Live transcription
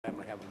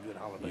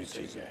holiday You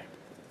too, season.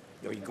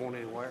 Guy. Are you going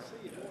anywhere?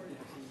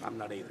 I'm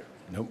not either.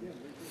 Nope.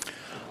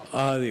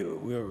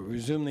 We'll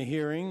resume the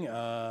hearing,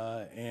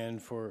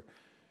 and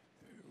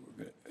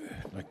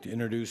I'd like to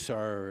introduce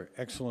our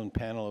excellent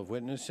panel of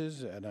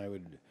witnesses, and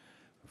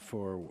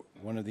for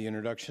one of the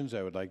introductions,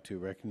 I would like to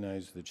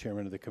recognize the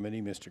chairman of the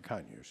committee, Mr.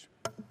 Conyers.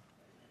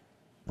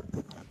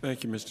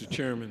 Thank you, Mr.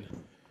 Chairman.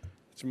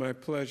 It's my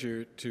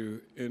pleasure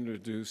to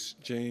introduce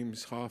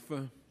James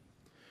Hoffa,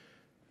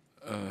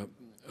 a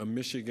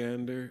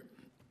Michigander.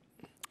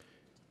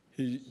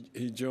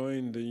 He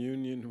joined the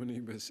union when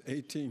he was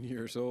 18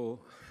 years old,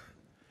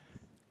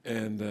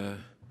 and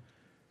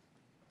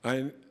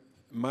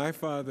my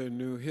father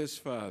knew his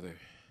father.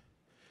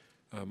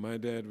 My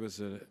dad was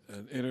an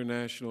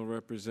international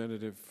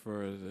representative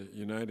for the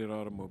United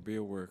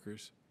Automobile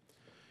Workers,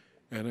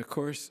 and of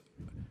course,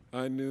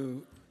 I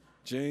knew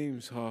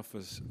James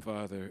Hoffa's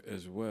father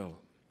as well,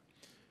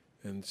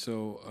 and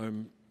so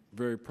I'm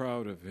very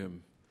proud of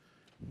him.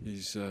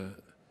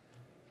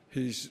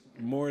 He's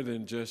more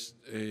than just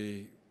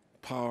a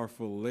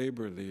powerful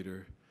labor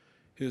leader.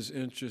 His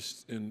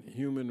interest in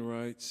human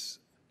rights,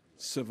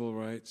 civil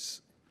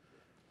rights,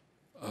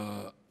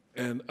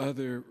 and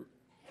other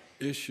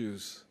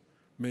issues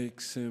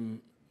makes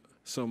him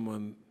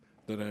someone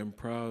that I'm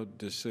proud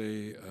to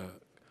say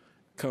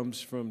comes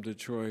from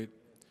Detroit,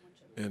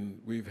 and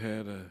we've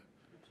had a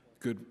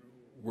good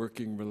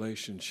working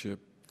relationship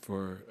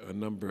for a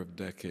number of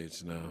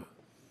decades now.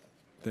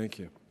 Thank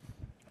you.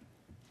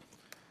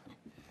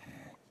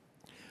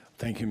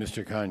 Thank you,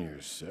 Mr.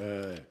 Conyers.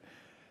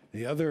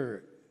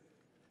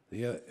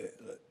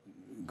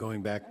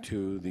 Going back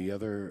to the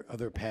other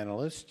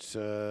panelists,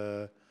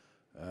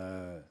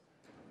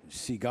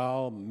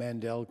 Sigal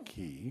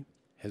Mandelker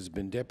has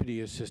been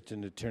Deputy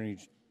Assistant Attorney.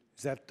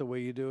 Is that the way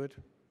you do it?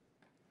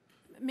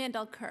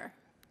 Mandelker.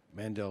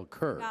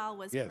 Mandelker. Sigal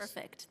was yes.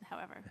 perfect,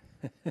 however.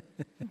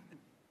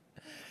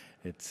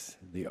 It's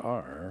the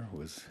R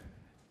was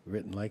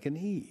written like an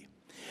E.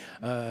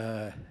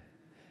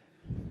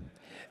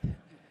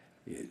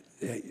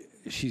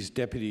 She's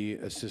Deputy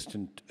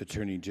Assistant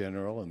Attorney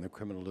General in the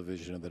Criminal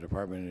Division of the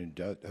Department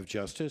of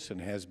Justice and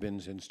has been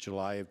since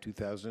July of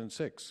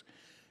 2006.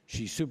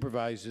 She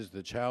supervises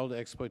the Child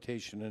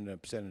Exploitation and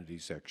Obscenity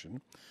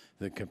Section,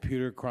 the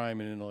Computer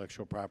Crime and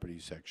Intellectual Property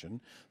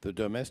Section, the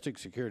Domestic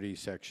Security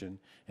Section,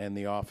 and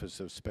the Office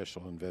of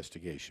Special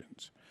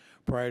Investigations.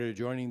 Prior to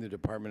joining the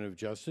Department of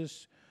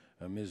Justice,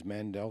 Ms.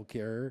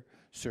 Mandelker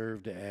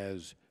served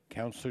as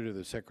Counselor to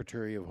the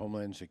Secretary of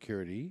Homeland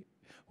Security,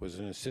 was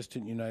an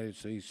Assistant United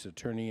States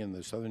Attorney in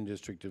the Southern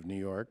District of New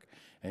York,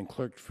 and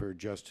clerked for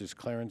Justice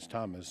Clarence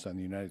Thomas on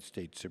the United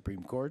States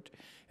Supreme Court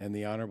and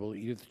the Honorable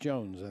Edith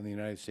Jones on the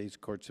United States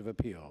Court of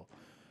Appeals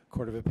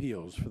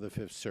for the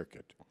Fifth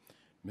Circuit.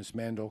 Ms.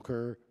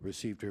 Mandelker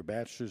received her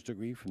bachelor's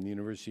degree from the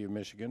University of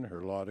Michigan,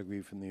 her law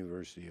degree from the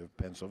University of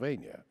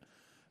Pennsylvania.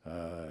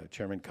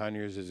 Chairman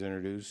Conyers has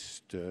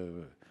introduced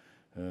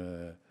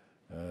Mr.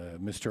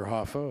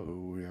 Hoffa,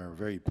 who we are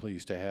very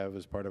pleased to have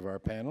as part of our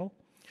panel.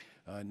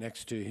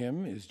 Next to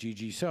him is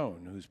Gigi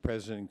Sohn, who's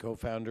president and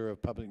co-founder of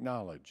Public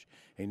Knowledge,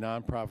 a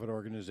nonprofit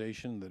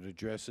organization that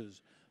addresses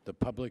the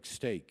public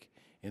stake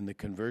in the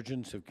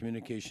convergence of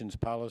communications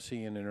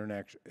policy and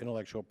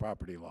intellectual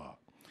property law.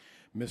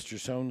 Ms.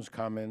 Sohn's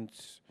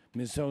comments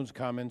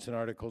and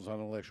articles on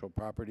intellectual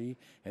property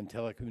and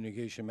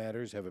telecommunication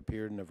matters have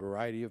appeared in a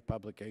variety of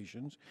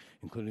publications,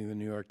 including the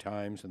New York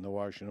Times and the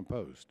Washington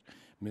Post.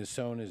 Ms.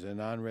 Sohn is a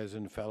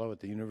non-resident fellow at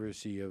the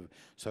University of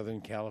Southern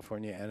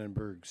California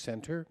Annenberg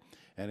Center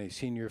and a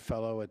senior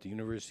fellow at the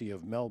University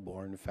of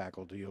Melbourne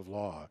Faculty of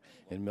Law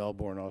in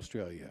Melbourne,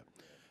 Australia.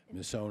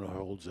 Ms. Sohn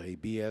holds a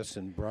BS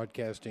in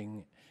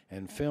Broadcasting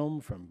and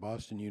Film from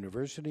Boston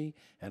University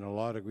and a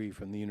law degree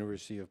from the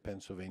University of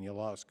Pennsylvania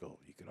Law School.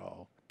 You could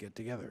all get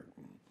together.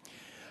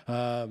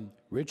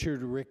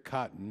 Richard Rick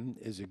Cotton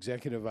is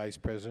Executive Vice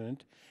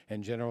President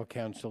and General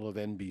Counsel of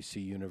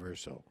NBC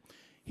Universal.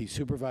 He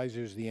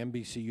supervises the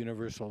NBC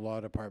Universal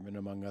Law Department,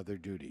 among other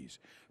duties.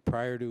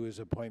 Prior to his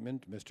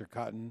appointment, Mr.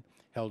 Cotton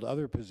held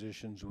other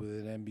positions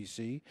within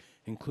NBC,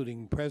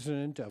 including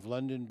President of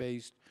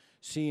London-based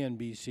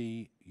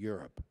CNBC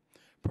Europe.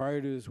 Prior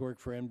to his work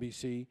for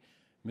NBC,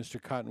 Mr.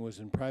 Cotton was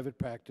in private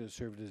practice,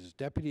 served as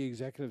Deputy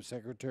Executive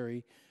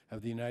Secretary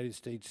of the United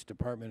States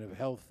Department of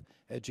Health,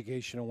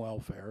 Education, and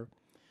Welfare,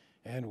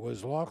 and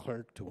was law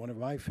clerk to one of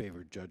my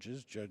favorite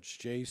judges, Judge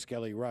J.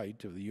 Skelly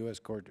Wright of the U.S.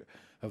 Court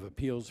of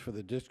Appeals for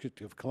the District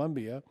of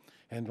Columbia,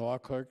 and law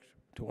clerk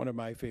to one of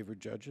my favorite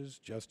judges,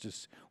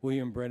 Justice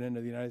William Brennan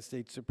of the United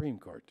States Supreme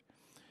Court.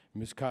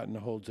 Ms. Cotton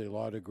holds a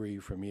law degree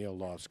from Yale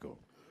Law School.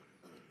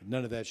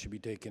 None of that should be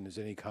taken as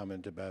any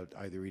comment about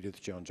either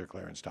Edith Jones or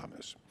Clarence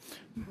Thomas.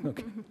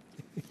 Okay.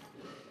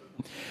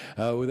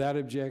 Without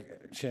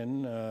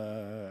objection,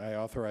 I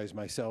authorize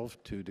myself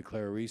to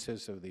declare a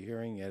recess of the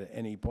hearing at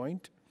any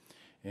point.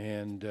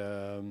 And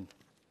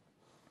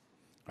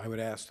I would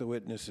ask the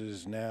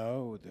witnesses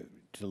now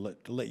to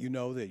let you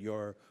know that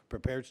your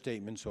prepared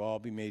statements will all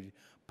be made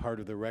part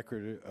of the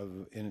record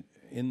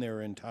in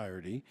their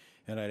entirety.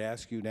 And I'd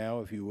ask you now,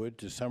 if you would,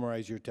 to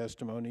summarize your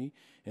testimony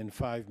in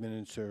 5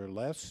 minutes or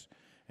less.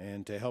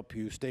 And to help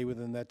you stay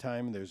within that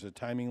time, there's a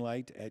timing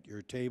light at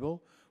your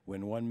table.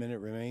 When 1 minute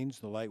remains,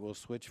 the light will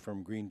switch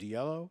from green to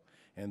yellow,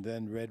 and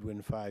then red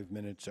when 5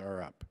 minutes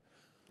are up.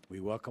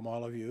 We welcome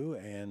all of you,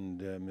 and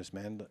Ms.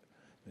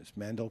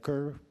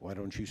 Mandelker, why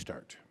don't you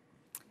start?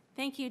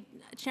 Thank you,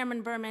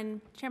 Chairman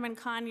Berman, Chairman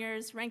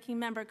Conyers, Ranking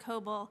Member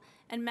Coble,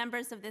 and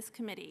members of this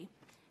committee.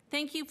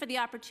 Thank you for the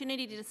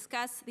opportunity to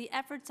discuss the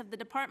efforts of the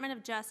Department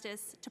of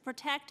Justice to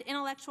protect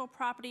intellectual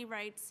property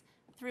rights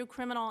through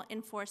criminal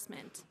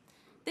enforcement.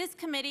 This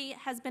committee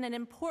has been an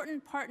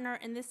important partner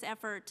in this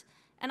effort,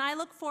 and I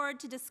look forward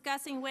to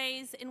discussing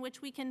ways in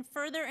which we can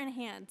further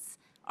enhance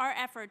our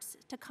efforts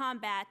to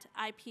combat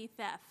IP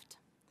theft.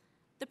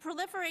 The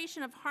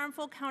proliferation of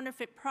harmful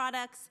counterfeit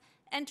products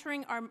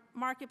entering our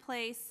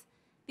marketplace,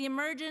 the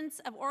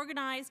emergence of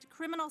organized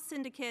criminal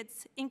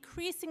syndicates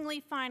increasingly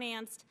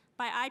financed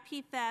by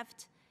IP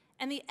theft,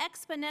 and the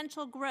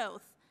exponential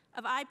growth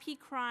of IP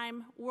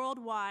crime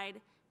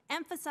worldwide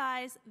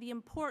emphasize the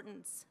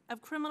importance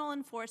of criminal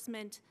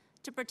enforcement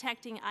to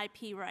protecting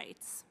IP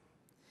rights.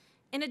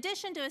 In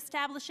addition to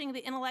establishing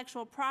the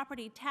Intellectual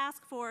Property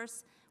Task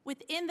Force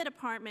within the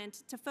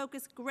department to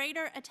focus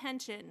greater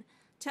attention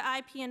to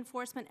IP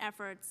enforcement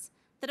efforts,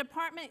 the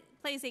department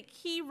plays a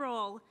key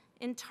role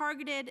in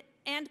targeted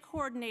and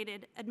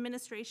coordinated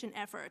administration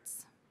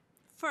efforts.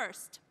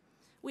 First,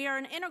 we are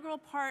an integral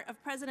part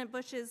of President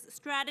Bush's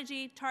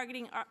strategy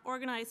targeting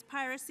organized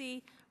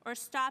piracy, or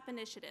STOP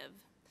initiative.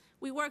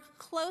 We work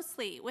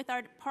closely with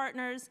our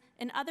partners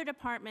in other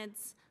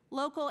departments,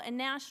 local and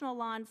national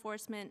law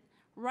enforcement,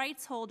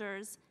 rights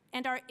holders,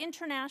 and our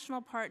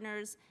international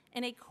partners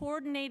in a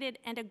coordinated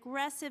and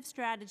aggressive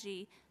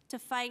strategy to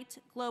fight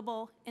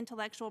global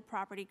intellectual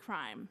property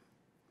crime.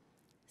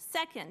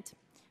 Second,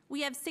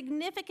 we have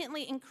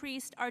significantly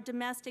increased our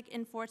domestic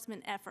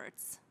enforcement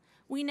efforts.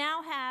 We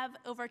now have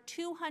over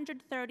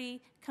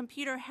 230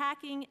 computer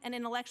hacking and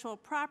intellectual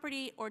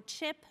property, or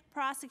CHIP,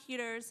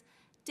 prosecutors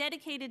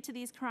dedicated to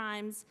these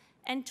crimes,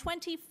 and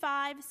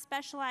 25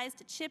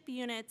 specialized CHIP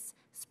units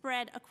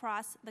spread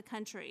across the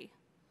country.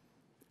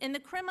 In the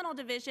criminal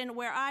division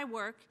where I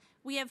work,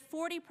 we have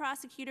 40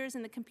 prosecutors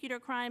in the computer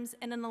crimes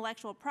and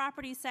intellectual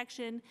property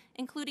section,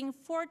 including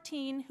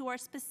 14 who are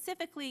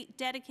specifically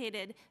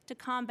dedicated to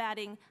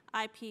combating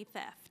IP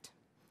theft.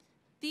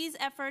 These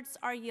efforts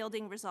are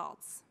yielding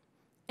results.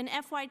 In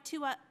FY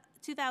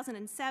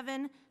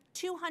 2007,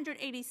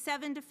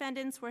 287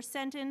 defendants were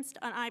sentenced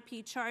on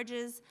IP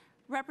charges,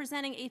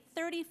 representing a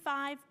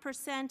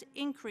 35%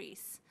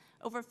 increase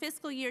over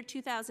fiscal year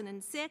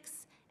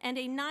 2006 and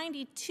a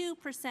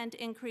 92%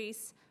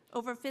 increase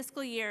over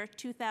fiscal year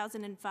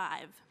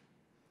 2005.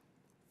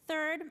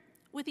 Third,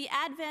 with the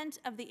advent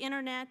of the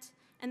Internet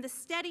and the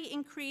steady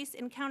increase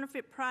in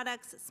counterfeit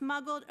products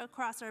smuggled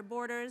across our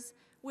borders,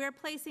 we are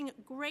placing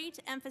great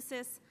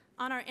emphasis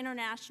on our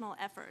international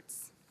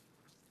efforts.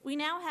 We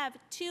now have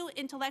 2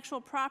 intellectual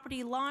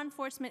property law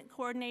enforcement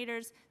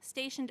coordinators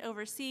stationed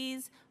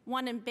overseas,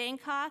 one in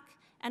Bangkok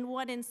and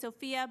one in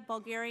Sofia,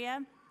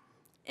 Bulgaria.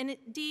 And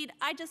indeed,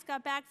 I just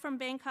got back from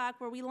Bangkok,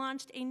 where we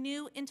launched a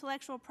new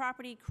intellectual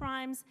property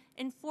crimes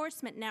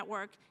enforcement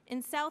network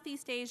in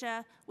Southeast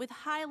Asia with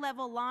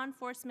high-level law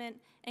enforcement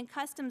and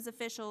customs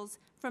officials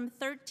from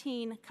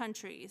 13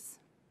 countries.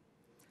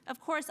 Of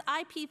course,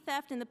 IP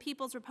theft in the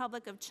People's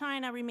Republic of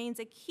China remains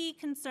a key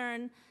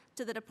concern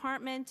to the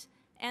department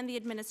and the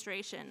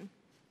administration.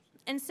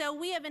 And so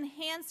we have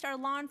enhanced our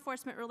law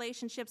enforcement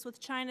relationships with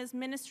China's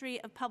Ministry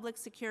of Public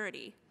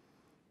Security.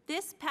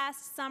 This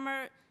past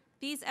summer,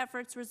 these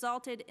efforts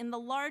resulted in the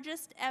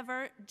largest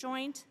ever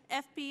joint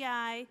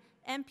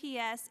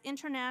FBI-MPS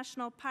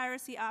international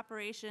piracy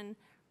operation,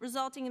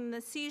 resulting in the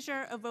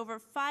seizure of over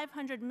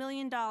 $500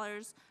 million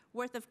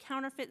worth of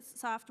counterfeit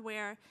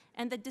software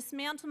and the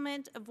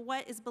dismantlement of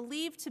what is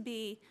believed to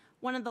be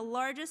one of the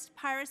largest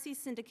piracy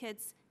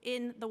syndicates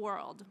in the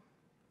world.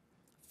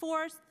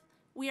 Fourth,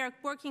 we are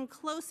working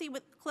closely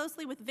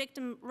with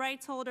victim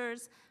rights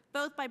holders,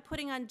 both by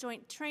putting on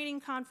joint training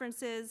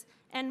conferences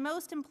and,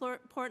 most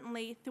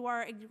importantly, through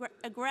our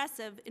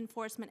aggressive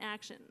enforcement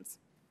actions.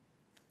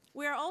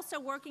 We are also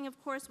working,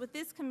 of course, with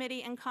this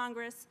committee and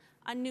Congress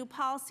on new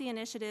policy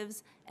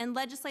initiatives and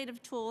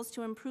legislative tools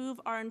to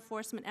improve our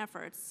enforcement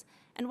efforts.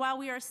 And while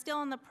we are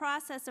still in the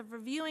process of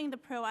reviewing the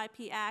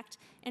Pro-IP Act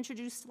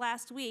introduced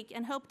last week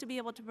and hope to be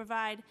able to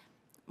provide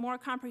more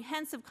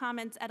comprehensive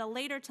comments at a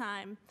later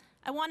time,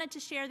 I wanted to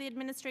share the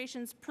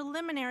administration's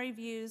preliminary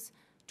views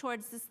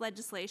towards this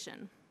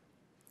legislation.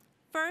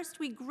 First,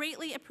 we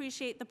greatly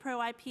appreciate the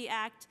Pro-IP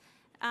Act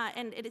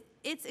and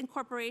its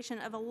incorporation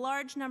of a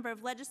large number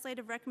of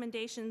legislative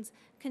recommendations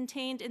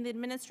contained in the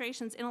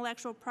administration's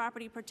Intellectual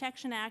Property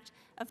Protection Act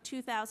of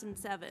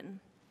 2007.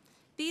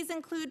 These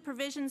include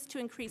provisions to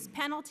increase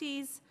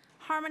penalties,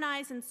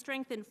 harmonize and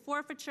strengthen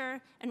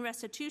forfeiture and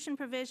restitution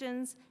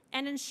provisions,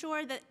 and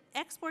ensure that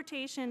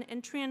exportation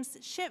and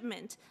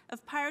transshipment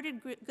of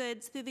pirated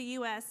goods through the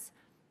U.S.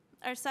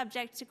 are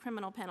subject to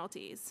criminal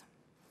penalties.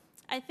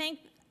 I thank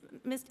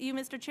you,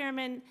 Mr.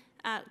 Chairman,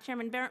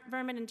 Chairman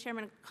Berman and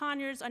Chairman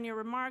Conyers, on your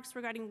remarks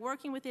regarding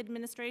working with the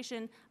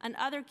administration on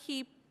other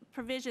key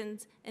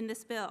provisions in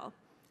this bill.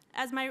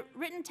 As my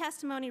written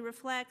testimony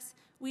reflects,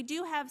 we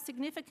do have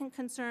significant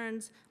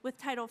concerns with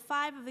Title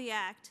V of the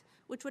Act,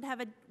 which would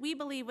have we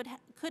believe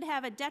could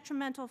have a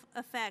detrimental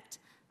effect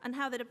on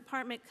how the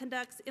department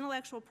conducts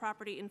intellectual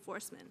property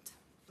enforcement.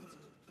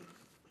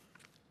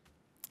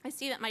 I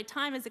see that my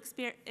time has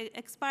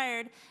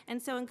expired,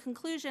 and so in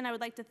conclusion, I would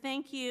like to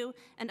thank you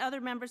and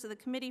other members of the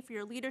committee for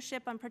your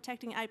leadership on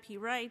protecting IP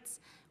rights.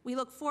 We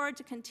look forward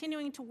to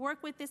continuing to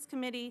work with this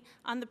committee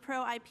on the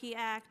Pro-IP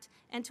Act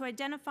and to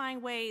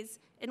identifying ways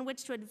in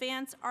which to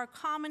advance our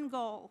common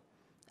goal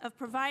of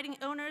providing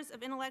owners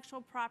of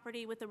intellectual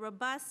property with the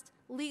robust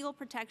legal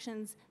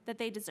protections that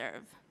they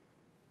deserve.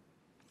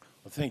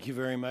 Well, thank you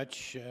very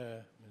much,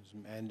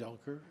 Ms.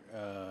 Mandelker.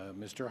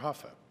 Mr.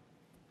 Hoffa.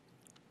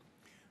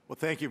 Well,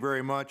 thank you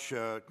very much,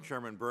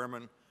 Chairman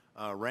Berman,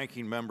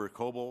 Ranking Member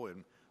Coble,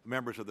 and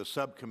members of the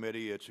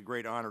subcommittee. It's a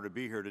great honor to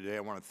be here today.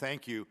 I want to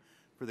thank you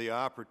for the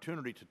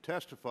opportunity to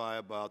testify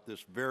about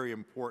this very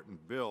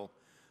important bill,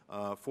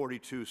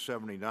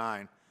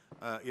 4279.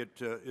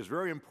 It is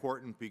very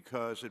important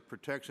because it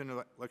protects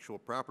intellectual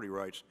property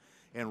rights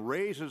and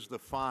raises the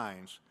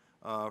fines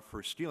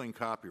for stealing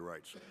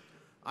copyrights.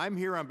 I'm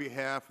here on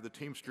behalf of the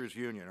Teamsters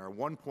Union, our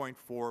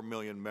 1.4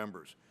 million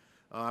members.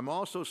 I'm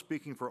also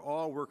speaking for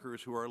all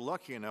workers who are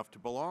lucky enough to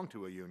belong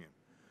to a union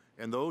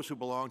and those who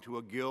belong to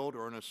a guild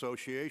or an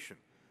association.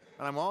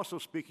 And I'm also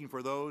speaking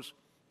for those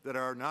that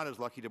are not as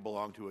lucky to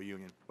belong to a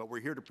union, but we're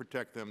here to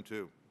protect them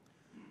too.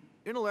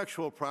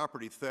 Intellectual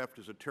property theft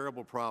is a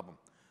terrible problem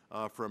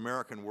for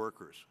American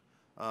workers.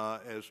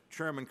 As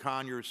Chairman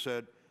Conyers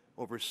said,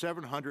 over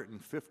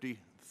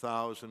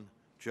 750,000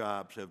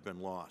 jobs have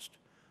been lost.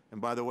 And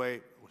by the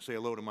way, I'll say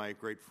hello to my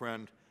great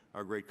friend,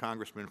 our great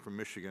congressman from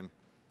Michigan,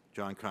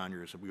 John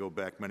Conyers. We go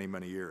back many,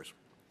 many years.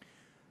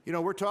 You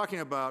know, we're talking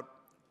about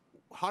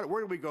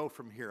where do we go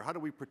from here? How do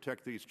we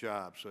protect these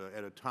jobs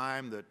at a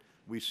time that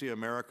we see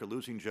America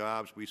losing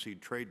jobs, we see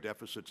trade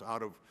deficits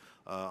out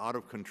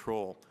of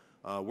control?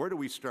 Where do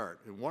we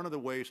start? And one of the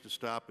ways to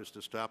stop is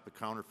to stop the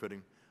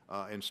counterfeiting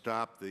and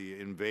stop the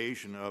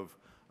invasion of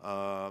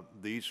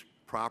these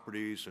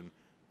properties and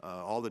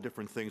all the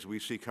different things we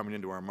see coming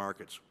into our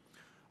markets.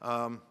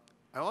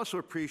 I also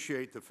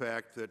appreciate the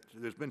fact that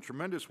there's been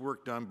tremendous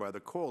work done by the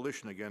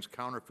Coalition Against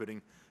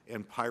Counterfeiting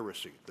and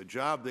Piracy. The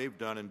job they've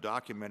done in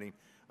documenting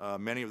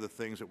many of the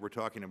things that we're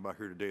talking about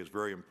here today is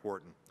very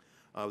important.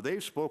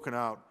 They've spoken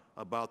out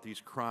about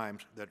these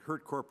crimes that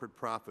hurt corporate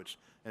profits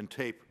and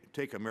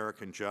take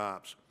American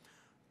jobs.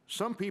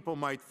 Some people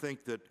might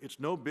think that it's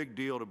no big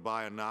deal to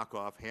buy a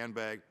knockoff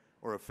handbag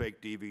or a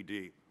fake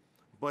DVD,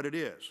 but it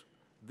is.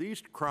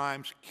 These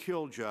crimes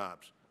kill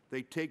jobs.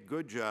 They take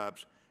good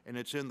jobs, and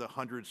it's in the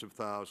hundreds of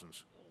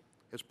thousands.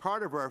 As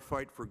part of our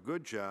fight for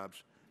good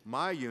jobs,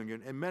 my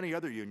union and many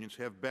other unions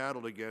have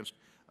battled against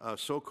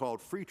so-called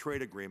free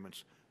trade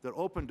agreements that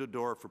opened the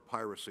door for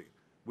piracy.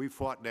 We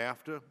fought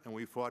NAFTA and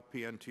we fought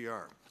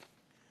PNTR.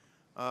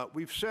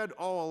 We've said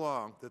all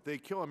along that they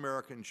kill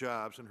American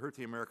jobs and hurt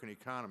the American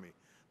economy,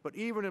 but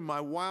even in my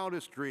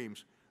wildest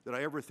dreams that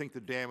I ever think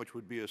the damage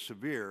would be as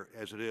severe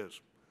as it is,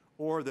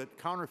 or that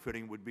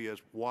counterfeiting would be as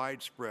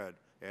widespread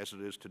as it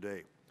is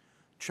today.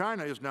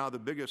 China is now the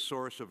biggest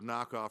source of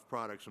knockoff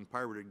products and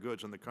pirated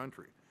goods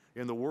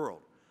in the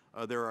world.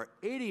 There are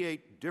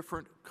 88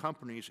 different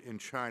companies in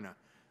China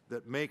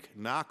that make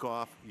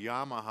knockoff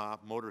Yamaha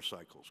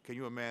motorcycles. Can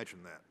you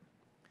imagine that?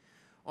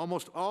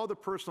 Almost all the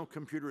personal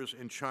computers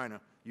in China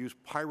use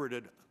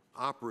pirated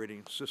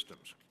operating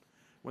systems.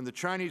 When the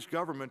Chinese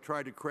government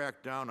tried to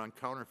crack down on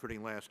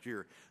counterfeiting last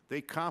year,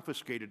 they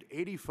confiscated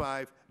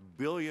 85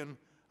 million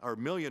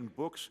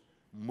books,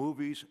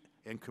 movies,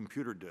 and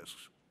computer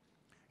disks.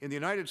 In the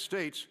United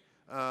States,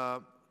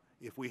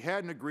 if we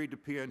hadn't agreed to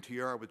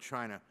PNTR with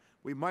China,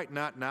 we might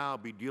not now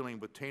be dealing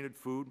with tainted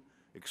food,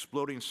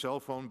 exploding cell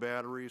phone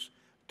batteries,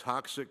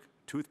 toxic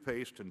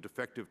toothpaste, and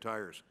defective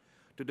tires.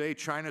 Today,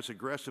 China's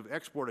aggressive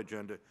export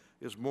agenda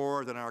is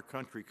more than our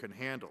country can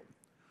handle.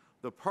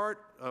 The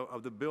part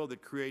of the bill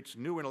that creates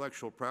new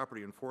intellectual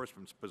property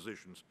enforcement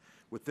positions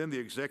within the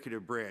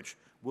executive branch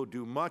will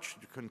do much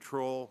to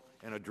control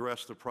and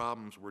address the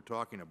problems we're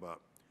talking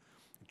about.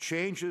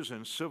 Changes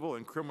in civil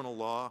and criminal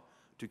law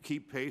to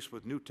keep pace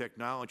with new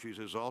technologies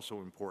is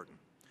also important.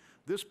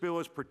 This bill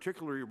is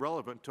particularly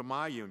relevant to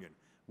my union.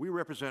 We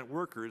represent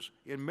workers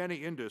in many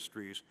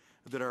industries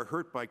that are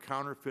hurt by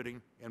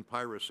counterfeiting and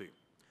piracy.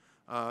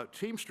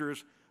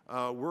 Teamsters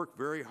work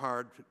very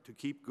hard to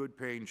keep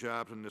good-paying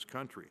jobs in this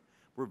country.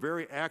 We're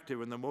very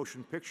active in the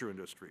motion picture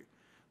industry.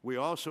 We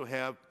also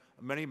have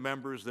many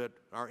members that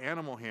are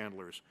animal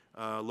handlers,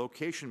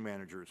 location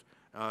managers,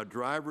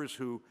 drivers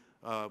who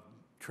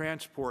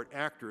transport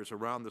actors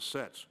around the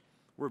sets.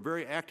 We're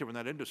very active in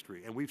that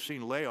industry, and we've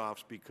seen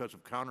layoffs because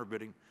of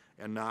counterfeiting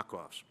and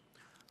knockoffs.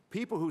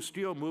 People who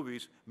steal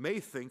movies may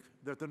think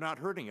that they're not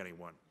hurting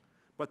anyone,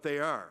 but they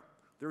are.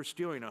 they're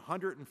stealing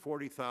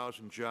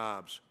 140,000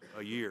 jobs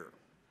a year.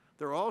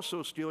 They're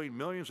also stealing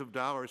millions of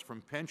dollars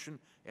from pension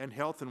and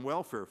health and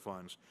welfare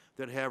funds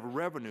that have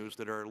revenues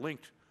that are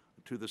linked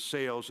to the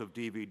sales of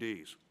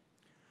DVDs.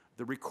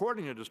 The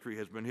recording industry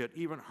has been hit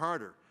even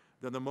harder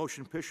than the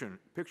motion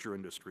picture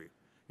industry.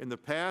 In the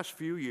past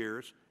few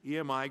years,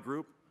 EMI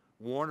Group,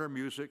 Warner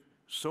Music,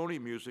 Sony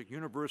Music,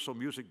 Universal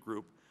Music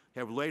Group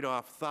have laid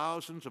off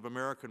thousands of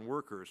American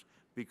workers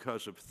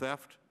because of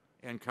theft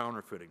and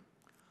counterfeiting.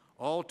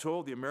 All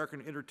told, the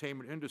American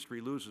entertainment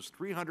industry loses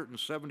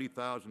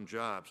 370,000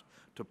 jobs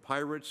to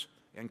pirates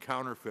and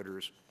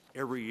counterfeiters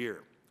every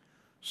year.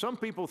 Some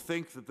people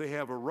think that they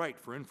have a right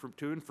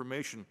to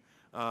information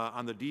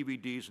on the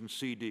DVDs and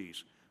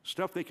CDs,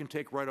 stuff they can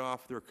take right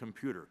off their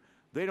computer.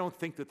 They don't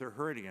think that they're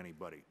hurting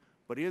anybody,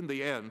 but in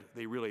the end,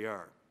 they really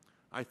are.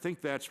 I think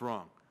that's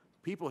wrong.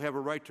 People have a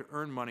right to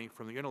earn money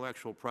from the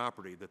intellectual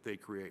property that they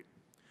create.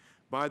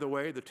 By the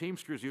way, the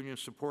Teamsters Union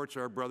supports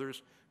our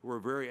brothers who are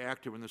very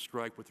active in the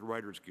strike with the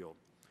Writers Guild.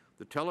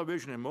 The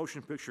television and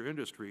motion picture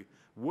industry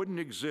wouldn't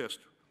exist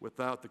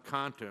without the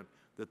content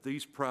that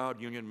these proud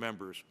union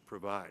members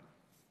provide.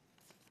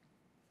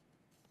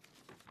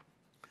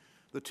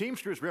 The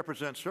Teamsters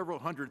represent several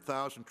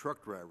 100,000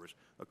 truck drivers.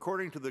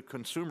 According to the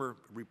Consumer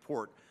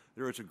Report,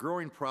 there is a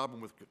growing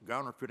problem with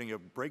counterfeiting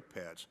of brake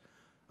pads.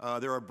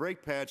 There are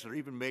brake pads that are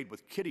even made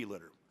with kitty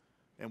litter.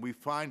 And we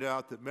find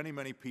out that many,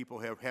 many people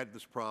have had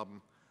this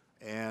problem,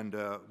 and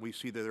we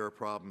see that there are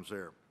problems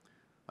there.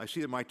 I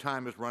see that my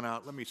time has run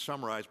out. Let me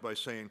summarize by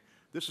saying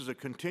this is a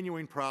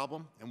continuing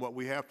problem, and what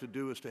we have to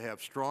do is to have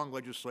strong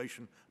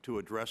legislation to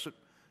address it.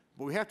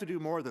 But we have to do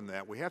more than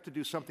that. We have to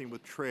do something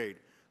with trade.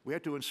 We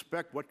have to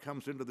inspect what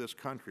comes into this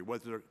country,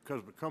 whether it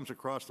comes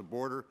across the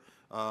border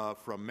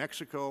from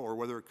Mexico or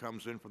whether it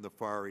comes in from the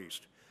Far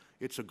East.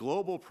 It's a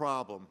global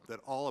problem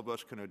that all of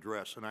us can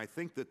address, and I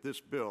think that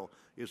this bill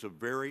is a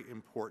very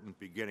important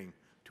beginning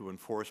to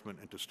enforcement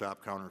and to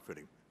stop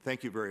counterfeiting.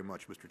 Thank you very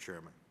much, Mr.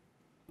 Chairman.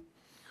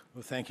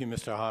 Well, thank you,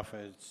 Mr.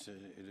 Hoffa.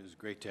 It is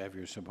great to have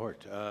your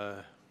support.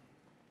 And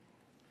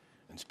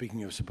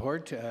speaking of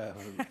support, I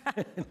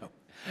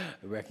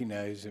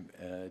recognize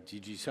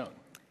Gigi Sohn.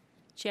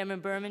 Chairman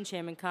Berman,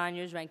 Chairman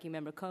Conyers, Ranking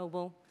Member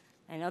Coble,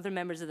 and other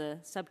members of the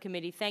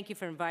subcommittee, thank you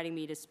for inviting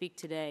me to speak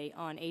today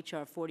on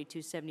H.R.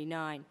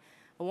 4279.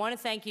 I want to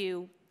thank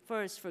you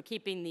first for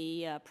keeping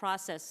the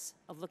process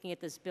of looking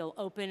at this bill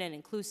open and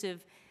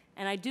inclusive,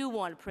 and I do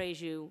want to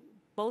praise you,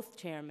 both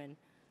chairmen,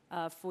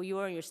 for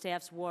your and your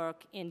staff's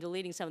work in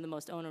deleting some of the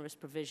most onerous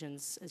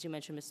provisions, as you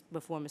mentioned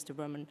before, Mr.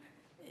 Berman.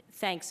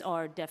 Thanks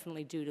are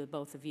definitely due to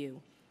both of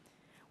you.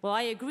 While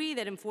I agree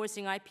that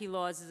enforcing IP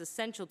laws is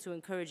essential to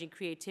encouraging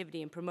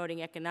creativity and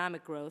promoting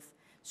economic growth,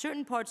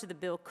 certain parts of the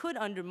bill could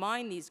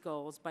undermine these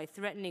goals by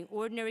threatening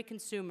ordinary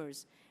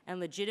consumers and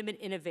legitimate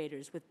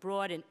innovators with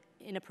broad and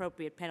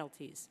inappropriate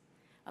penalties.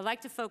 I'd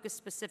like to focus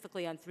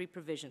specifically on three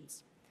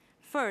provisions.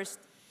 First,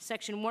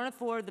 Section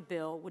 104 of the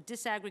bill would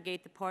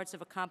disaggregate the parts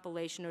of a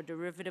compilation or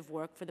derivative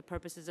work for the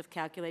purposes of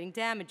calculating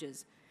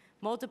damages,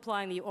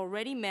 multiplying the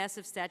already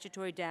massive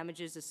statutory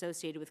damages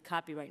associated with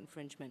copyright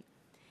infringement.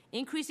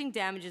 Increasing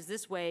damages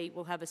this way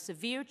will have a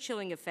severe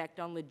chilling effect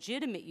on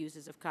legitimate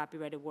uses of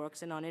copyrighted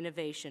works and on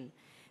innovation.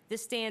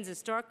 This stands in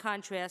stark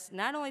contrast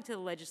not only to the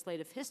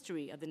legislative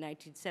history of the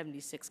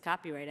 1976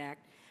 Copyright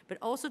Act, but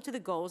also to the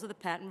goals of the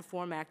Patent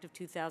Reform Act of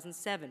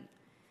 2007.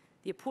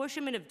 The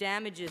apportionment of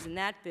damages in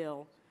that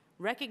bill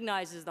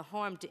recognizes the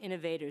harm to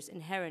innovators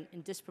inherent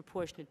in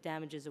disproportionate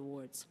damages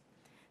awards.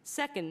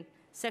 Second,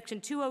 Section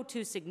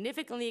 202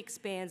 significantly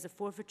expands the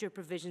forfeiture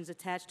provisions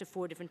attached to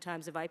 4 different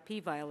types of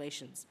IP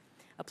violations,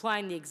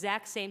 applying the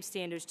exact same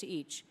standards to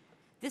each.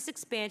 This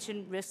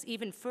expansion risks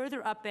even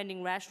further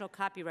upending rational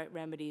copyright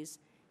remedies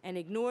and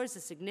ignores the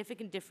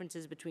significant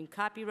differences between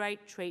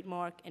copyright,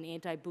 trademark, and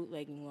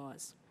anti-bootlegging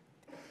laws.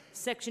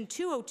 Section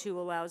 202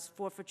 allows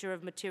forfeiture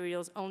of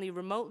materials only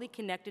remotely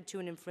connected to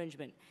an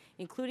infringement,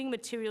 including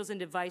materials and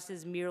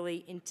devices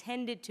merely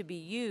intended to be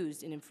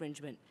used in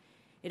infringement.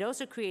 It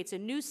also creates a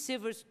new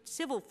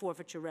civil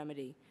forfeiture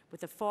remedy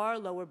with a far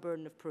lower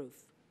burden of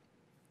proof.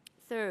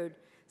 Third,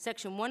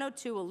 Section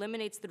 102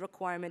 eliminates the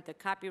requirement that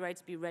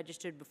copyrights be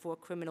registered before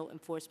criminal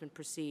enforcement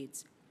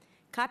proceeds.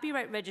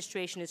 Copyright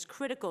registration is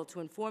critical to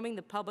informing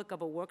the public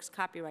of a work's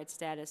copyright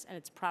status and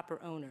its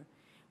proper owner.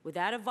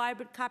 Without a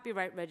vibrant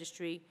copyright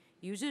registry,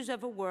 users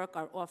of a work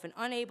are often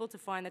unable to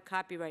find the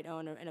copyright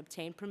owner and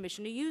obtain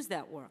permission to use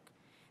that work.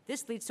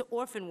 This leads to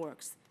orphan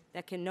works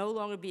that can no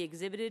longer be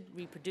exhibited,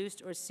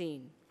 reproduced, or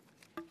seen.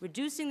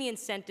 Reducing the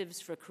incentives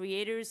for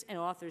creators and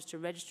authors to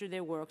register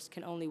their works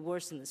can only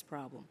worsen this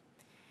problem.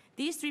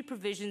 These three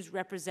provisions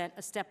represent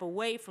a step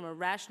away from a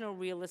rational,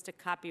 realistic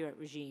copyright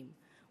regime,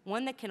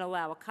 one that can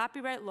allow a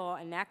copyright law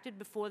enacted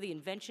before the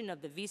invention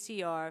of the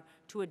VCR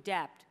to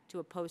adapt to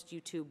a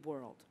post-YouTube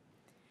world.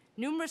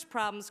 Numerous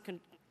problems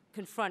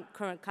confront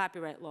current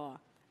copyright law,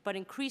 but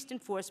increased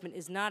enforcement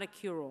is not a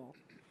cure-all.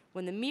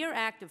 When the mere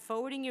act of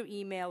forwarding your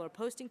email or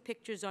posting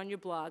pictures on your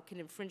blog can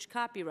infringe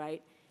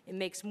copyright, it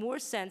makes more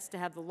sense to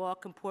have the law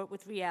comport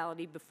with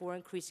reality before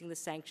increasing the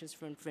sanctions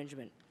for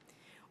infringement.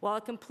 While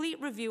a complete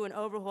review and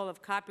overhaul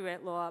of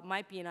copyright law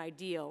might be an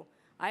ideal,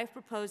 I have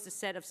proposed a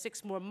set of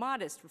 6 more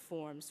modest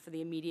reforms for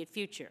the immediate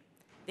future.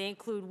 They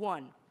include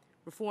 1,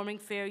 reforming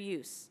fair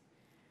use.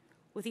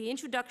 With the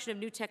introduction of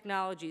new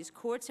technologies,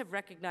 courts have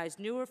recognized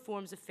newer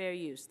forms of fair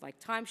use, like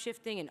time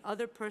shifting and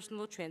other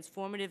personal,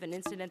 transformative, and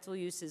incidental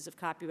uses of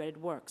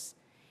copyrighted works.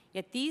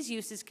 Yet these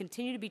uses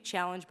continue to be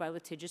challenged by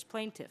litigious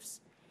plaintiffs.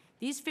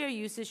 These fair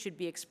uses should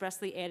be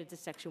expressly added to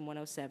Section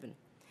 107.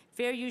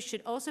 Fair use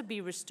should also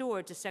be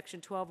restored to Section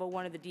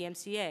 1201 of the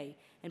DMCA,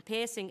 and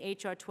passing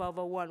H.R.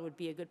 1201 would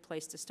be a good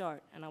place to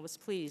start, and I was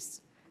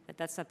pleased that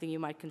that's something you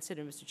might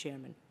consider, Mr.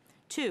 Chairman.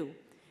 2,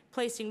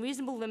 placing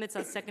reasonable limits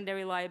on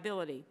secondary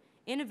liability.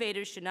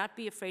 Innovators should not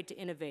be afraid to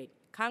innovate.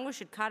 Congress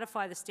should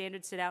codify the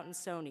standard set out in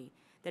Sohn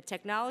that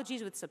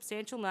technologies with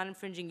substantial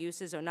non-infringing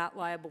uses are not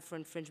liable for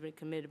infringement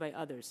committed by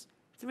others.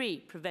 3,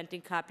 preventing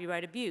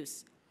copyright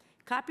abuse.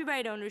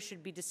 Copyright owners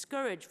should be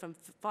discouraged from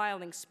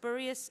filing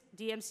spurious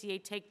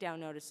DMCA takedown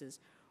notices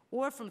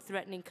or from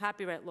threatening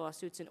copyright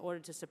lawsuits in order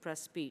to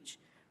suppress speech.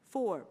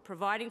 4,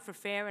 providing for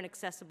fair and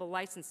accessible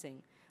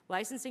licensing.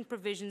 Licensing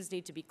provisions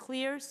need to be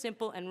clear,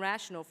 simple, and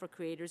rational for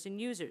creators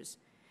and users.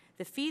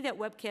 The fee that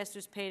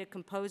webcasters pay to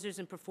composers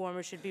and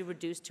performers should be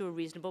reduced to a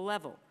reasonable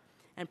level,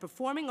 and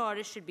performing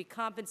artists should be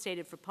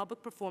compensated for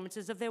public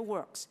performances of their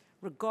works,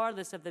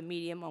 regardless of the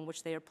medium on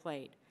which they are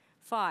played.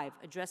 5,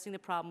 addressing the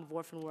problem of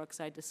orphan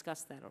works. I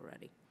discussed that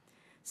already.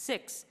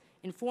 6,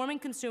 informing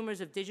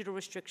consumers of digital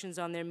restrictions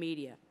on their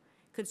media.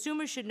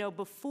 Consumers should know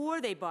before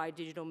they buy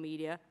digital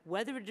media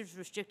whether it is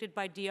restricted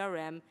by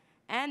DRM,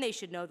 and they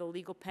should know the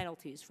legal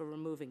penalties for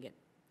removing it.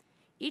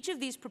 Each of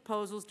these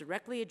proposals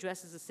directly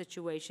addresses a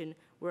situation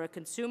where a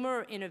consumer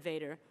or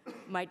innovator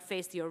might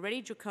face the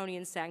already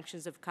draconian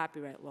sanctions of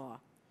copyright law.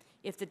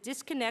 If the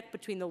disconnect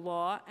between the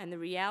law and the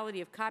reality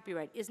of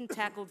copyright isn't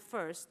tackled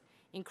first,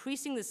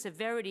 increasing the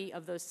severity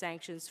of those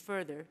sanctions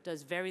further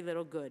does very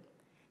little good.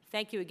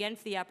 Thank you again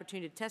for the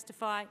opportunity to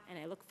testify, and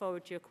I look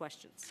forward to your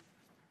questions.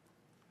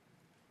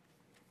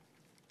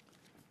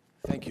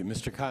 Thank you.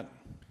 Mr. Cotton.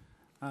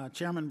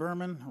 Chairman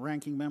Berman,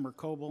 Ranking Member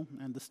Coble,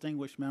 and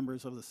distinguished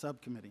members of the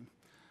subcommittee,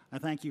 I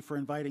thank you for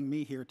inviting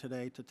me here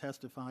today to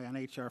testify on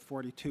H.R.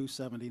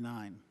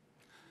 4279.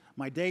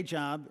 My day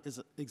job is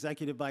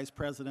Executive Vice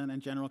President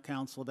and General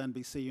Counsel of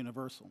NBC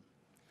Universal,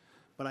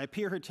 but I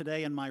appear here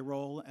today in my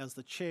role as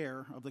the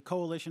chair of the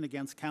Coalition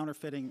Against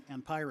Counterfeiting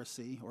and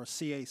Piracy, or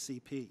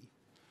CACP.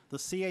 The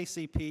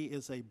CACP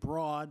is a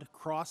broad,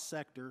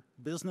 cross-sector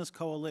business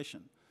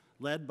coalition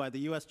led by the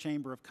U.S.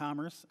 Chamber of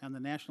Commerce and the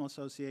National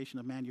Association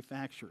of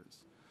Manufacturers.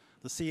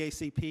 The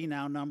CACP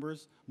now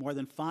numbers more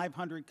than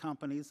 500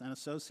 companies and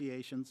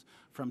associations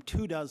from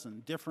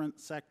 24 different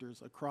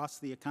sectors across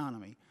the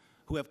economy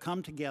who have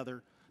come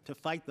together to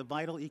fight the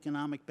vital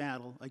economic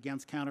battle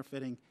against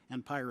counterfeiting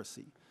and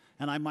piracy.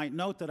 And I might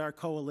note that our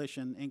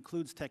coalition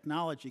includes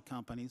technology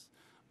companies,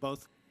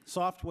 both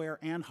software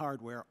and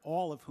hardware,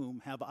 all of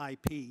whom have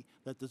IP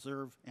that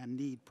deserve and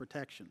need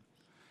protection.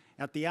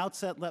 At the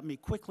outset, let me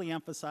quickly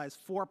emphasize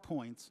 4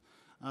 points,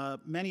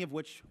 many of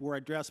which were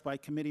addressed by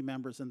committee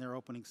members in their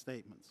opening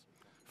statements.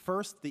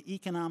 First, the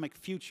economic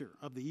future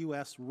of the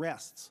U.S.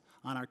 rests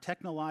on our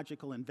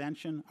technological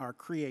invention, our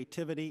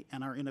creativity,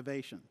 and our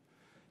innovation.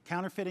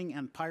 Counterfeiting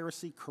and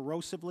piracy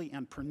corrosively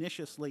and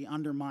perniciously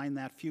undermine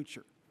that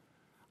future.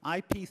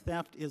 IP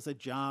theft is a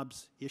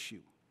jobs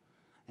issue,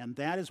 and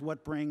that is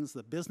what brings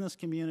the business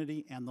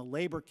community and the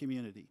labor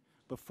community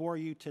before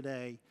you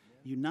today,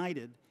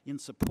 united in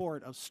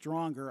support of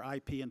stronger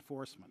IP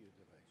enforcement.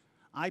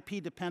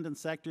 IP-dependent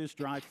sectors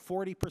drive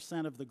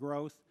 40% of the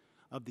growth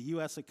of the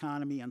U.S.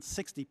 economy and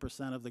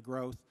 60% of the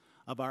growth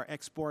of our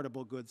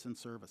exportable goods and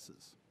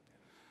services.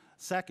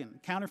 Second,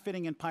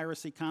 counterfeiting and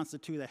piracy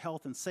constitute a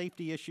health and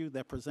safety issue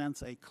that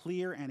presents a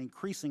clear and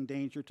increasing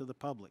danger to the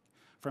public,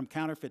 from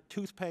counterfeit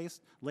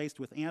toothpaste laced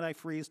with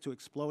antifreeze to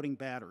exploding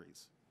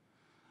batteries.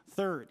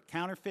 Third,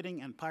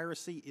 counterfeiting and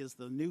piracy is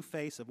the new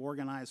face of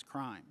organized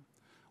crime.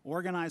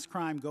 Organized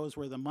crime goes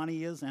where the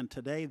money is, and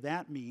today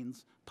that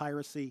means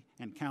piracy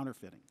and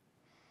counterfeiting.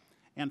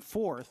 And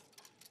fourth,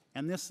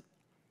 and this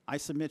I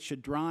submit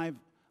should drive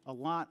a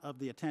lot of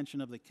the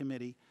attention of the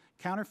committee,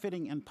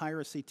 counterfeiting and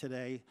piracy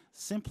today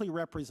simply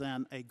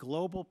represent a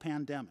global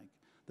pandemic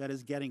that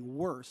is getting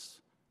worse,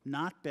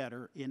 not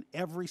better, in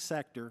every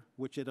sector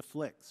which it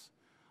afflicts.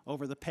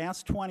 Over the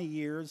past 20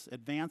 years,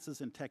 advances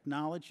in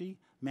technology,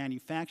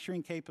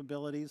 manufacturing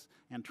capabilities,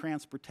 and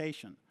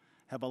transportation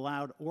have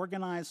allowed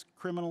organized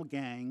criminal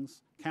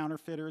gangs,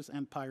 counterfeiters,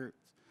 and pirates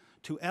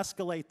to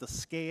escalate the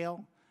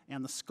scale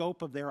and the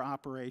scope of their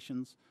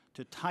operations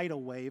to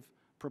tidal wave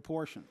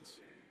proportions.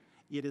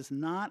 It is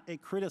not a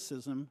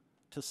criticism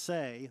to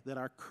say that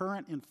our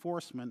current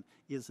enforcement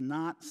is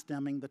not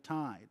stemming the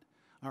tide.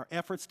 Our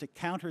efforts to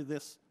counter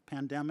this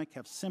pandemic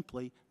have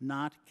simply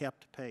not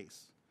kept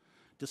pace.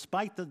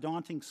 Despite the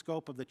daunting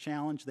scope of the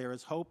challenge, there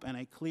is hope and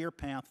a clear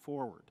path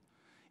forward.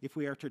 If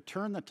we are to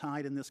turn the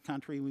tide in this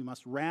country, we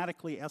must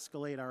radically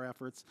escalate our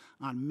efforts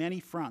on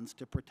many fronts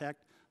to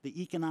protect the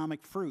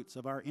economic fruits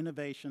of our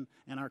innovation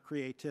and our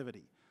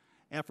creativity.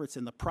 efforts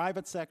in the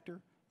private sector,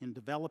 in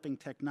developing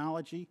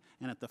technology,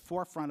 and at the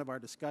forefront of our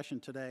discussion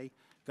today,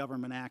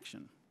 government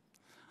action.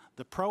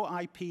 The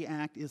Pro-IP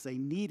Act is a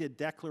needed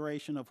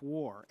declaration of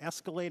war,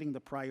 escalating the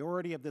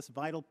priority of this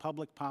vital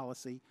public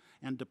policy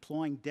and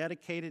deploying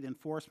dedicated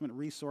enforcement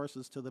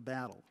resources to the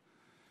battle.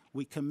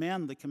 We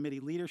commend the committee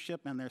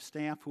leadership and their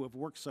staff who have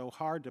worked so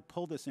hard to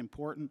pull this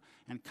important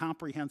and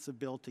comprehensive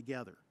bill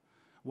together.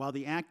 While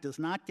the Act does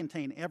not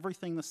contain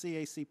everything the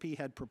CACP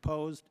had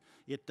proposed,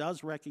 it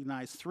does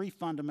recognize 3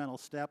 fundamental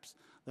steps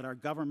that our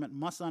government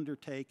must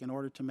undertake in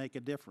order to make a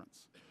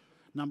difference.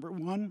 Number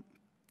one,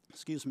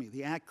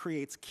 the Act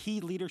creates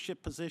key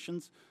leadership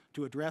positions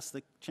to address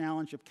the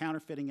challenge of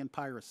counterfeiting and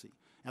piracy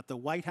at the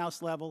White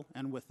House level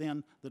and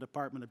within the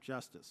Department of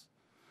Justice.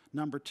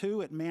 Number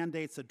 2, it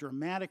mandates a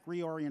dramatic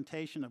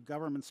reorientation of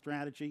government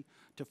strategy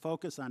to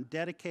focus on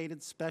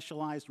dedicated,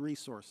 specialized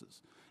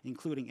resources,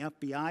 including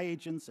FBI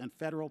agents and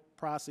federal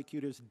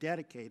prosecutors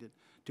dedicated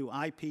to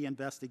IP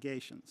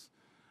investigations,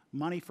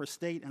 money for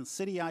state and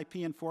city IP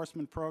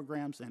enforcement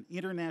programs, and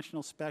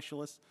international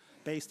specialists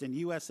based in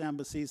U.S.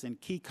 embassies in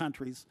key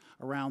countries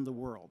around the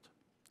world.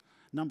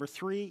 Number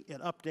 3,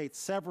 it updates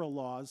several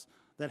laws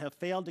that have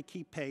failed to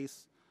keep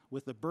pace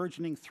with the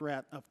burgeoning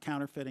threat of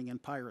counterfeiting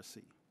and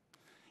piracy.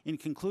 In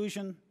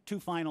conclusion, 2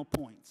 final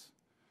points.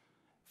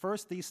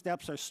 First, these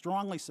steps are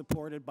strongly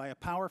supported by a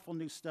powerful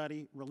new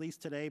study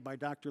released today by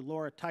Dr.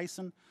 Laura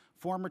Tyson,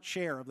 former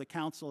chair of the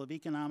Council of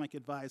Economic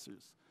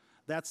Advisors.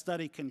 That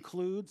study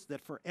concludes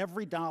that for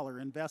every dollar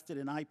invested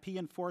in IP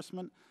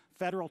enforcement,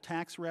 federal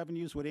tax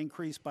revenues would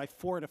increase by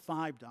 $4 to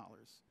 $5.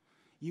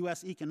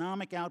 U.S.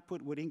 economic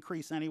output would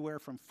increase anywhere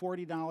from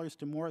 $40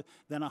 to more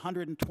than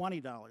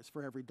 $120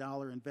 for every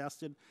dollar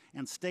invested,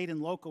 and state and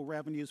local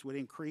revenues would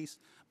increase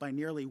by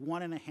nearly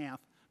 $1.5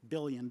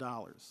 billion.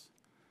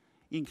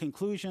 In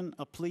conclusion,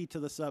 a plea to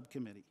the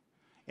subcommittee.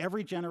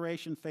 Every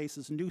generation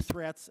faces new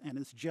threats and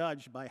is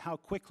judged by how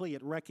quickly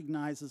it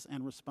recognizes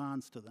and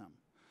responds to them.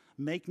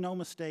 Make no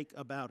mistake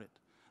about it.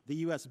 The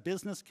U.S.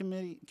 business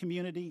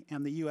community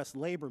and the U.S.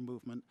 labor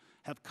movement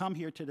have come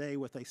here today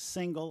with a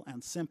single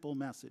and simple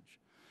message.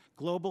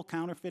 Global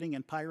counterfeiting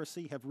and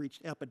piracy have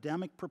reached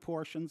epidemic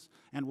proportions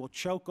and will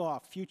choke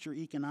off future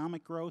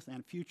economic growth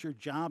and future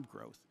job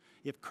growth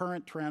if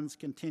current trends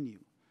continue.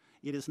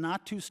 It is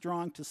not too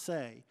strong to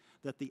say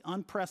that the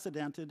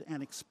unprecedented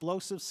and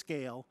explosive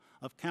scale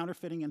of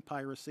counterfeiting and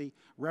piracy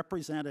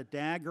represent a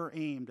dagger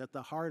aimed at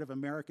the heart of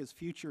America's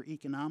future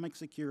economic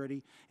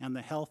security and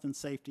the health and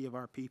safety of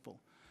our people.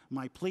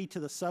 My plea to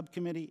the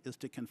subcommittee is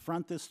to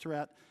confront this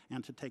threat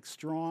and to take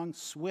strong,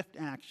 swift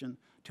action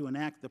to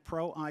enact the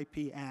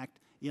Pro-IP Act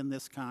in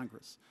this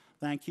Congress.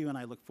 Thank you, and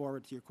I look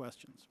forward to your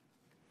questions.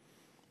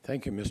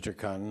 Thank you, Mr.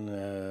 Khan.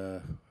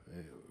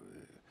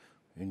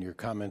 In your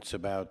comments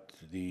about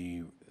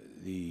the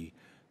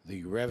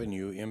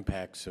revenue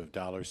impacts of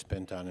dollars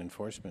spent on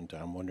enforcement,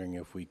 I'm wondering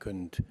if we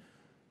couldn't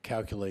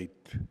calculate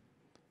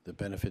the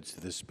benefits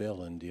of this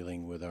bill in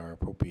dealing with our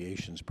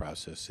appropriations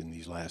process in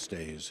these last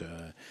days.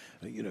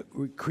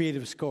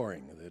 Creative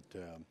scoring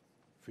that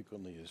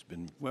frequently has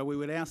been. Well, we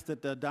would ask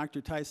that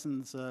Dr.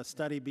 Tyson's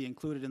study be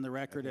included in the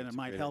record, and it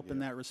might help in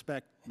that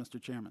respect, Mr.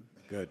 Chairman.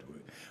 Good.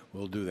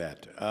 We'll do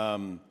that.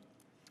 I'll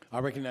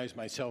recognize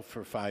myself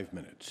for 5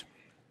 minutes.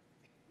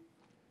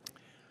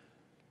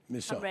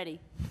 Ms. Sohn. I'm ready.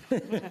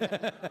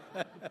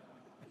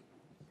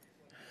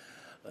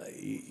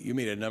 You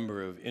made a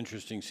number of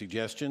interesting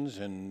suggestions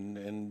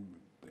and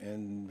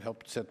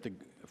helped set the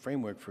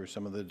framework for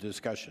some of the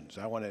discussions.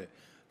 I want to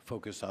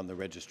focus on the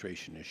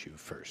registration issue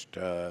first.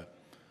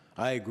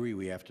 I agree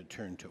we have to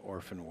turn to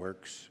orphan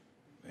works,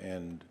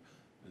 and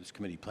this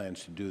committee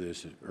plans to do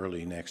this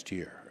early next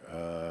year.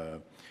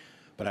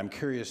 But I'm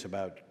curious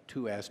about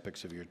 2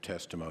 aspects of your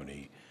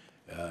testimony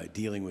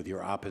dealing with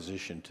your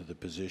opposition to the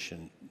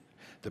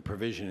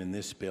provision in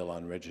this bill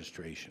on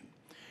registration.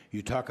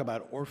 You talk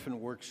about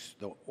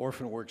the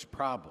orphan works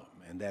problem,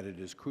 and that it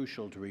is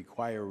crucial to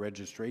require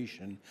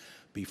registration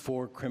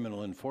before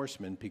criminal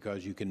enforcement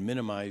because you can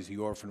minimize the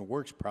orphan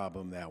works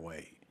problem that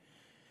way.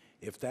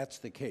 If that's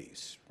the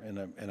case,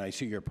 and I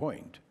see your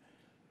point,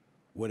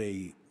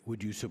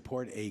 would you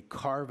support a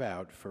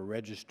carve-out for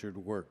registered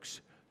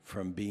works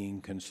from being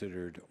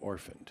considered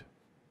orphaned?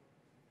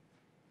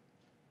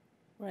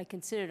 What I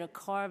considered a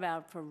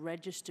carve-out for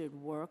registered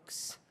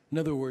works. In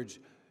other words,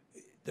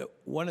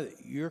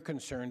 you're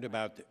concerned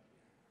about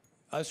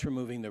us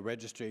removing the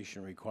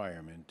registration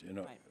requirement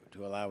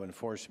to allow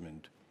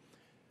enforcement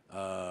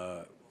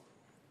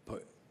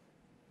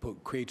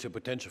creates a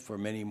potential for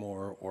many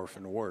more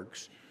orphan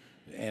works.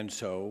 And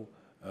so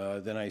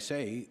then I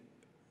say,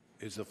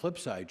 is the flip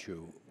side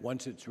true?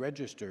 Once it's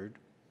registered,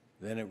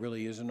 then it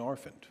really isn't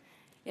orphaned.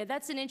 Yeah,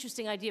 that's an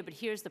interesting idea, but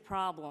here's the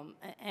problem.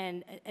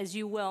 And as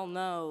you well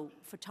know,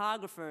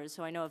 photographers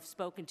who I know have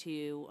spoken to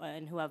you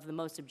and who have the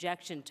most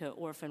objection to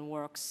orphan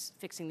works,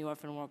 fixing the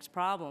orphan works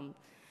problem,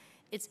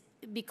 it's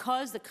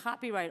because the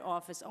Copyright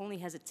Office only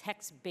has a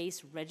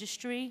text-based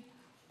registry,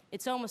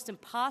 it's almost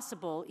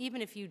impossible, even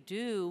if you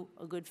do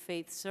a good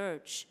faith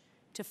search,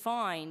 to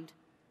find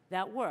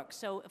that work.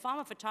 So if I'm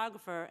a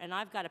photographer and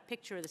I've got a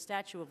picture of the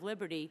Statue of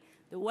Liberty,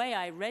 the way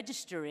I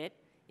register it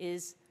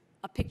is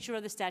a picture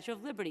of the Statue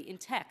of Liberty in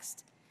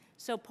text.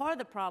 So part of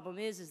the problem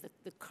is that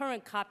the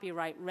current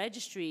copyright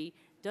registry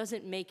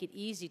doesn't make it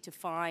easy to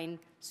find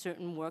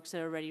certain works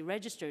that are already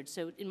registered.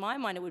 So in my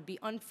mind, it would be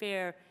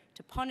unfair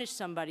to punish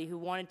somebody who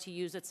wanted to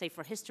use, let's say,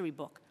 for a history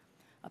book,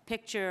 a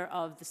picture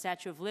of the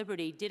Statue of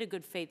Liberty, did a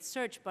good faith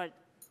search, but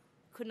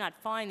could not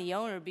find the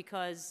owner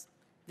because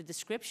the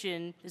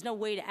description, there's no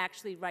way to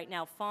actually right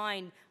now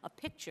find a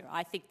picture.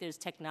 I think there's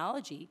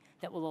technology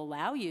that will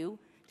allow you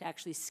to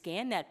actually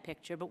scan that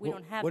picture, but we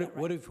don't have that right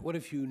now. What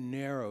if you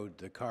narrowed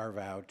the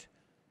carve-out?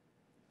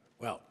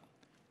 Well,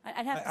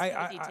 I'd have to see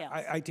the details.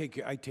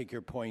 I take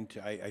your point.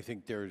 I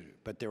think there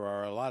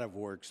are a lot of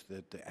works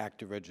that the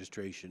active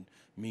registration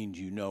means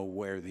you know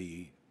where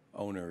the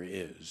owner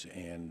is,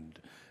 and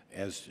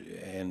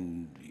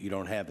you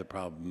don't have the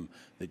problem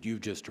that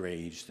you've just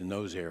raised in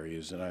those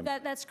areas. And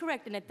That's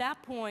correct. And at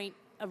that point,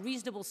 a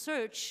reasonable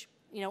search,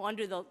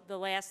 under the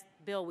last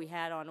bill we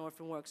had on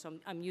orphan works, so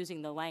I'm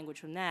using the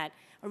language from that,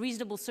 a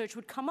reasonable search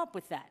would come up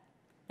with that.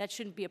 That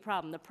shouldn't be a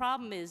problem. The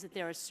problem is that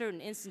there are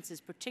certain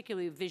instances,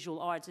 particularly visual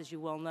arts, as you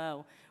well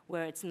know,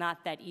 where it's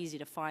not that easy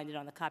to find it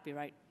on the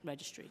copyright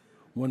registry.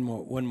 One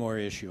more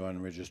issue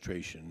on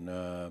registration.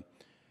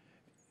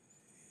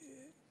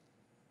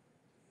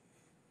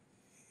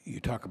 You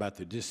talk about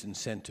the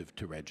disincentive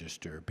to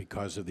register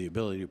because of the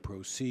ability to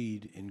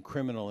proceed in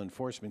criminal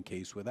enforcement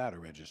case without a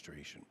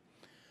registration.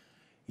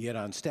 Yet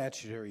on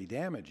statutory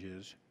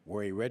damages,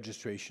 where a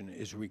registration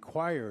is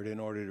required in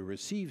order to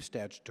receive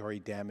statutory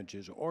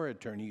damages or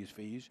attorney's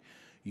fees,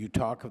 you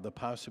talk of the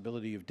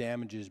possibility of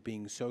damages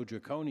being so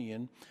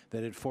draconian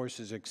that it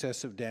forces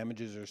excessive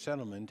damages or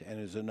settlement and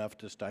is enough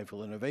to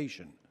stifle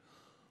innovation.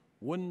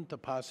 Wouldn't the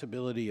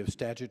possibility of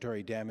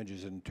statutory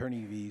damages and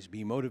attorney fees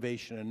be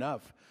motivation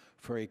enough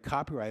for a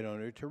copyright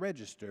owner to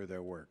register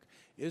their work?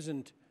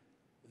 Isn't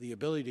the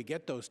ability to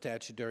get those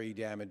statutory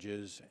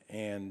damages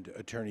and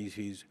attorney's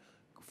fees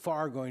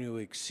far going to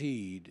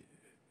exceed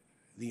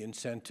the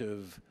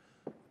incentive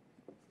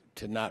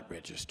to not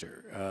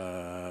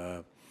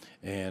register?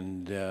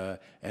 And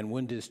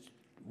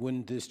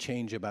wouldn't this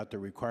change about the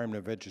requirement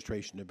of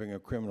registration to bring a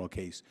criminal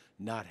case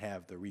not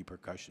have the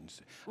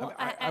repercussions? Well,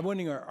 I'm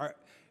wondering,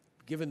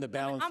 given the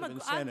balance of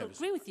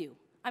incentives. I agree with you.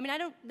 I mean,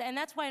 and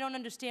that's why I don't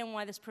understand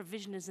why this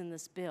provision is in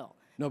this bill.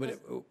 No,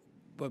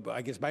 but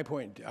I guess my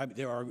point,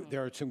 there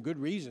are some good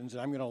reasons,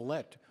 and I'm going to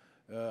let,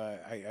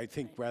 I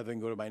think rather than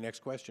go to my next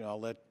question, I'll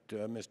let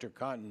Mr.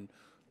 Cotton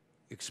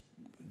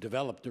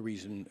develop the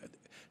reason.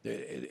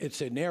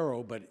 It's a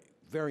narrow but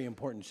very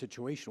important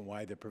situation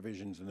why the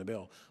provision's in the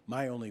bill.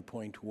 My only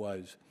point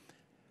was,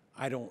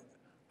 I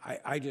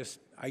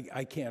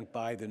can't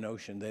buy the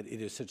notion that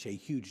it is such a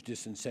huge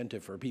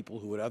disincentive for people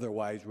who would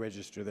otherwise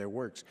register their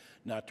works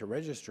not to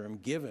register them,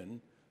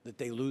 given that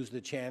they lose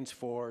the chance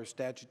for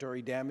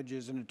statutory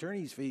damages and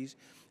attorney's fees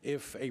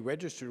if a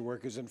registered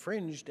work is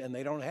infringed, and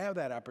they don't have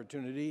that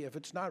opportunity if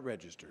it's not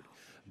registered.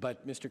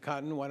 But Mr.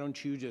 Cotton, why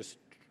don't you just,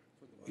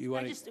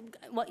 Well,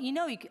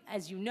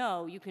 as you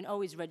know, you can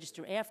always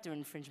register after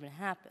infringement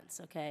happens,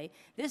 okay?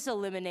 This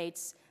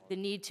eliminates the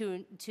need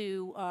to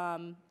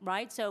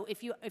right? So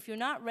if you're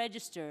not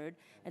registered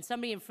and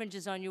somebody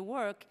infringes on your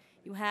work,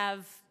 you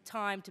have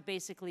time to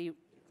basically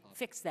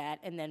fix that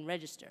and then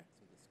register.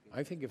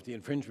 I think if the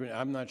infringement,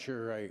 I'm not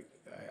sure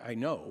I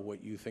know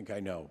what you think I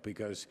know,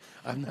 because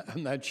I'm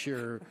not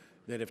sure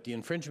that if the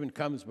infringement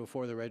comes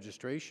before the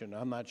registration,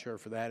 I'm not sure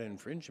for that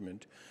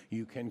infringement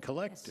you can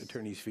collect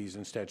attorney's fees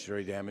and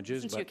statutory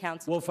damages. Since you're but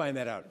counsel. we'll find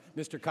that out.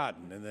 Mr.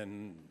 Cotton, and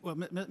then. Well,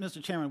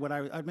 Mr. Chairman,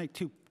 I'd make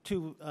two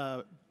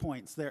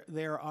points.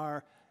 There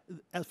are,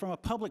 as from a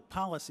public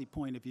policy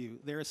point of view,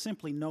 there is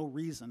simply no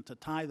reason to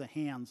tie the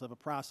hands of a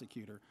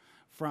prosecutor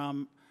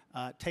from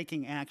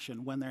taking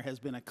action when there has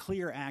been a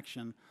clear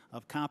action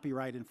of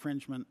copyright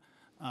infringement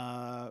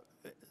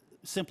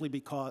simply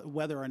because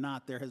whether or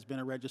not there has been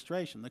a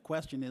registration. The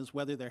question is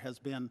whether there has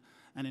been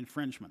an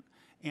infringement.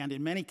 And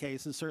in many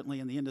cases, certainly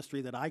in the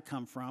industry that I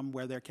come from,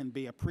 where there can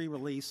be a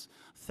pre-release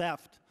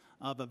theft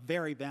of a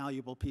very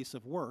valuable piece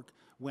of work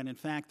when in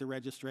fact the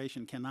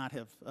registration cannot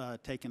have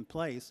taken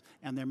place,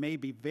 and there may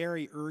be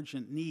very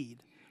urgent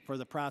need for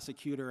the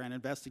prosecutor and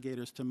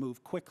investigators to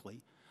move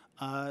quickly,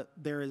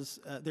 there's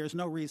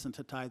no reason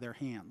to tie their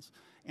hands.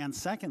 And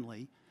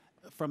secondly,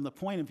 from the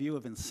point of view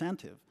of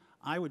incentive,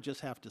 I would just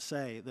have to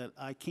say that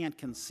I can't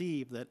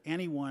conceive that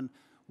anyone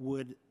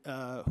would,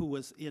 who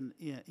was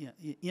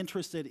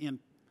interested in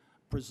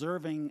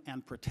preserving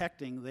and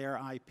protecting their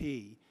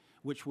IP,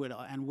 which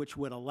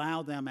would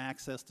allow them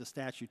access to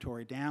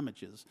statutory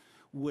damages,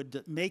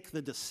 would make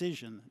the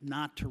decision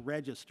not to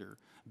register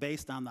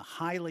based on the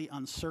highly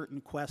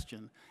uncertain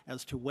question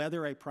as to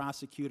whether a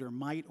prosecutor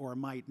might or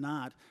might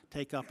not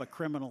take up a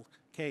criminal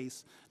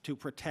case to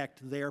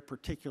protect their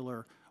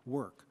particular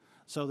work.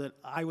 So that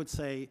I would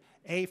say,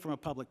 A, from a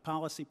public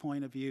policy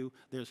point of view,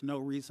 there's no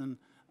reason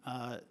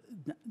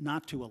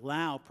not to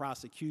allow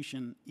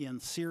prosecution in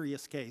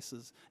serious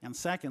cases, and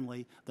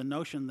secondly, the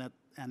notion that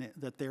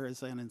that there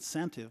is an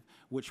incentive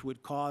which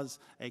would cause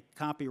a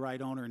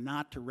copyright owner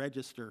not to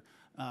register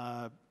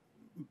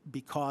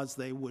because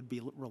they would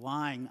be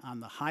relying on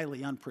the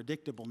highly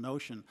unpredictable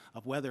notion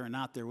of whether or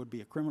not there would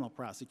be a criminal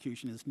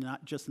prosecution is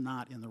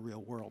not in the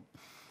real world.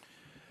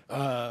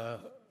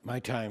 My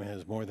time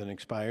has more than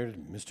expired.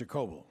 Mr.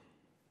 Coble.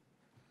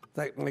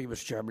 Thank you,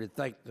 Mr. Chairman, and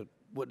thank the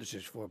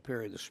witnesses for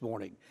appearing this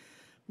morning.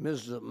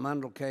 Ms.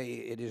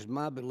 Mandelker, it is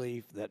my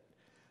belief that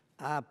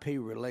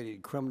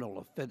IP-related criminal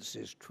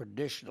offenses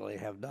traditionally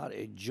have not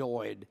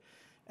enjoyed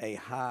a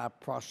high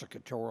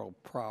prosecutorial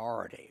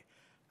priority.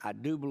 I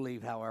do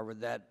believe, however,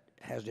 that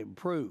has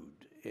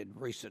improved in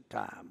recent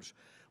times.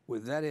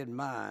 With that in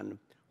mind,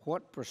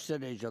 what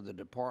percentage of the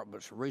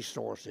department's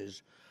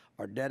resources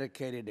are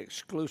dedicated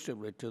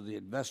exclusively to the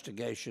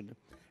investigation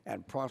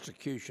and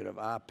prosecution of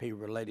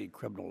IP-related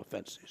criminal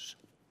offenses?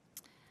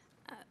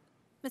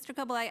 Mr.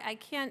 Coble, I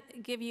can't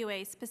give you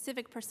a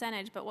specific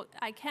percentage, but what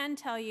I can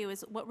tell you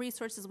is what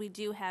resources we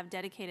do have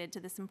dedicated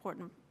to this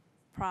important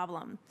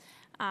problem.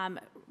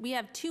 We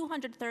have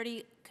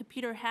 230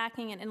 computer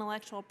hacking and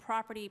intellectual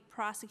property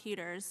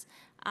prosecutors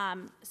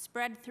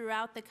spread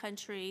throughout the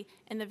country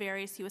in the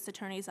various U.S.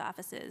 attorneys'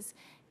 offices.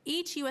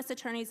 Each U.S.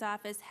 attorney's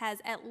office has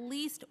at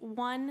least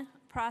one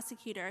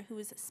prosecutor who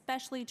is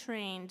specially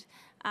trained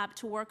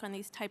to work on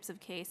these types of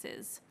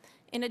cases.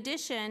 In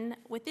addition,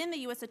 within the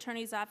U.S.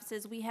 attorney's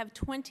offices, we have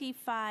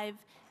 25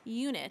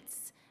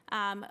 units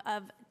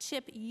of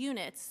CHIP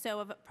units, so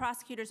of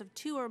prosecutors of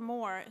 2 or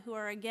more who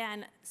are,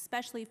 again,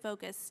 specially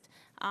focused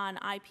on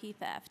IP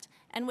theft.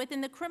 And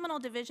within the criminal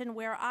division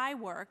where I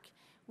work,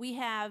 we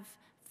have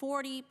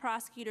 40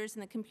 prosecutors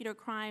in the computer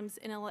crimes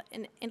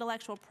and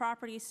intellectual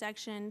property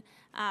section,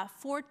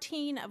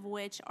 14 of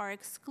which are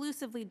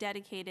exclusively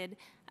dedicated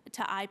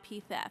to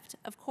IP theft.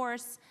 Of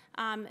course,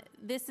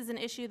 this is an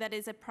issue that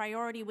is a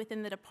priority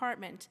within the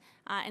department,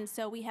 and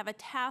so we have a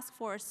task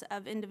force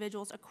of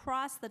individuals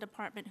across the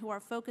department who are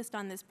focused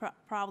on this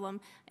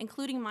problem,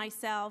 including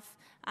myself,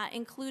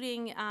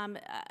 including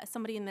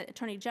somebody in the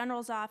Attorney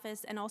General's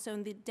office, and also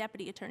in the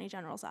Deputy Attorney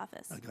General's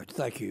office. Okay,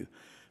 thank you.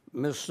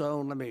 Ms.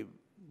 Sohn, let me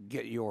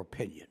get your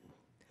opinion.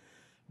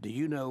 Do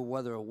you know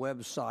whether a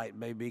website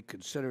may be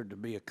considered to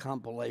be a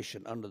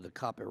compilation under the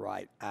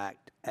Copyright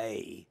Act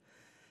A?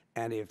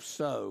 And if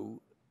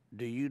so,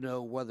 do you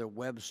know whether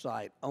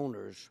website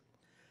owners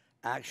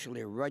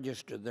actually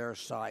register their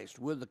sites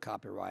with the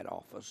Copyright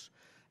Office,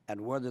 and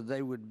whether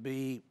they would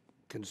be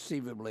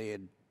conceivably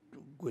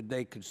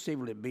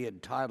be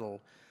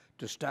entitled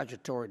to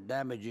statutory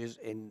damages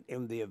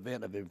in the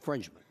event of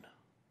infringement?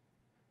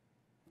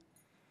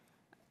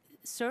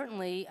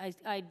 Certainly,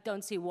 I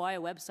don't see why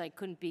a website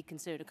couldn't be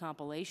considered a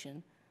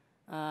compilation.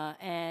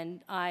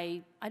 And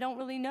I don't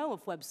really know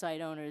if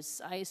website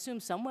owners, I assume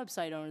some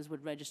website owners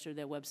would register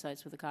their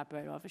websites with the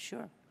Copyright Office,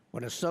 sure.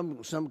 Well,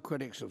 some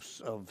critics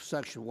of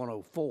Section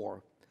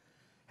 104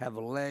 have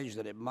alleged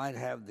that it might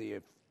have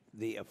the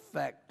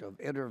effect of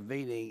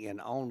intervening in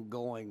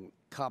ongoing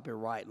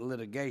copyright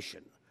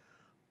litigation.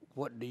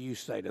 What do you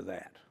say to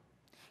that?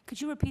 Could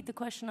you repeat the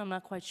question? I'm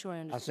not quite sure I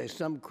understand. I say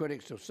some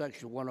critics of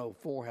Section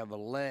 104 have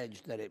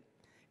alleged that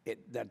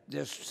that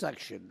this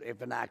section,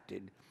 if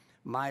enacted,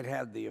 might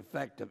have the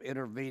effect of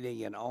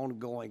intervening in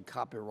ongoing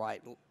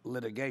copyright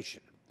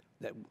litigation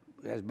that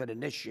has been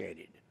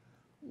initiated.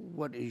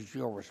 What is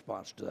your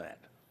response to that?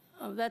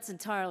 Oh, that's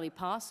entirely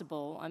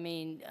possible. I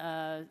mean,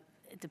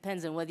 it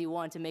depends on whether you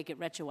want to make it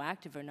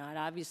retroactive or not.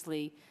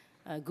 Obviously,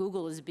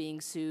 Google is being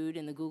sued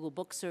in the Google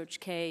book search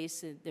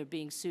case. They're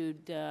being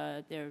sued,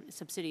 their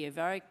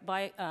subsidiary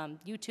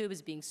YouTube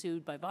is being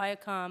sued by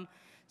Viacom.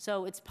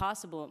 So it's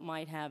possible it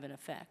might have an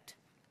effect.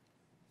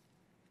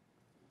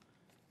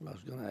 I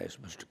was going to ask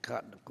Mr.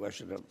 Cotton a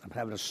question. I'm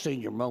having a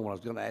senior moment. I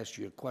was going to ask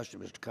you a question,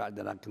 Mr. Cotton,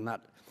 that I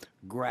cannot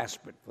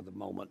grasp it for the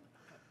moment.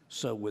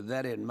 So with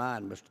that in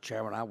mind, Mr.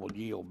 Chairman, I will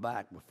yield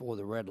back before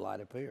the red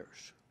light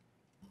appears.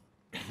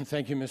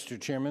 Thank you, Mr.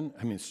 Chairman.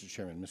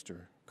 Mr.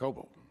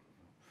 Coble.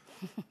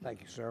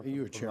 Thank you, sir.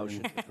 You were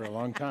chairman for a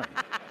long time.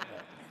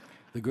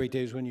 The great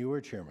days when you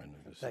were chairman.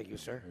 Thank you,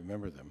 sir. I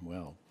remember them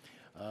well.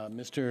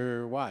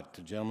 Mr. Watt,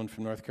 the gentleman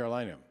from North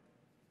Carolina.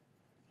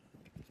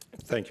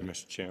 Thank you,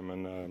 Mr.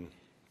 Chairman.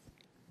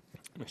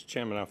 Mr.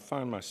 Chairman, I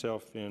find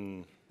myself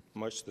in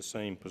much the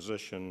same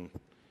position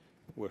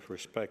with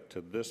respect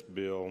to this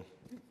bill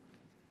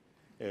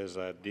as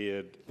I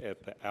did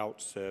at the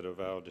outset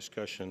of our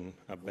discussion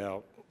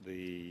about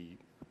the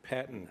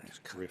patent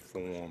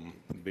reform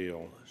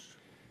bill.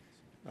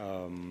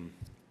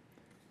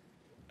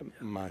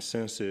 My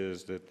sense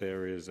is that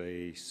there is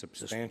a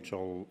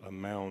substantial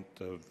amount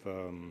of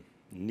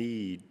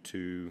need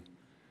to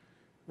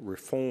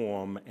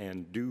reform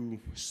and do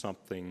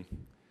something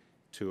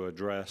to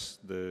address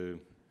the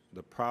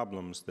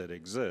problems that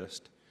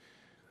exist,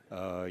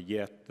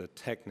 yet the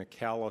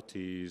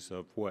technicalities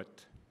of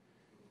what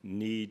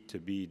need to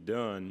be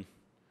done,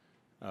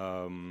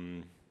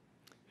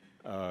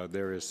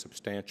 there is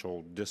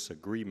substantial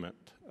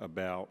disagreement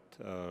about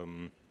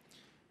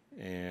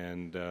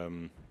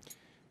And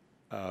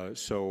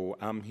so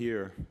I'm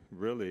here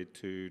really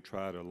to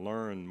try to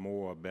learn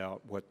more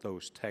about what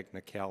those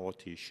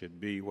technicalities should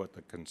be, what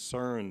the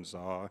concerns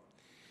are,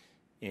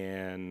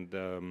 and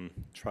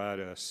try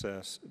to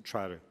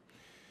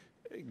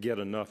get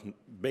enough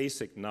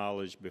basic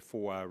knowledge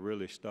before I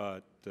really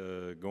start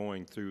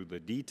going through the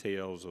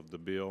details of the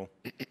bill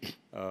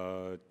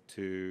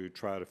to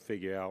try to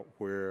figure out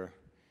where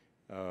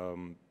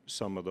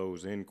some of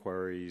those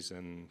inquiries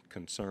and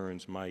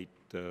concerns might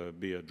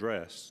be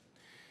addressed.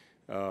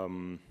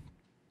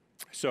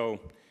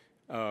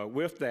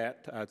 With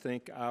that, I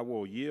think I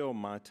will yield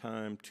my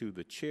time to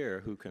the chair,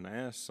 who can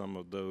ask some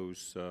of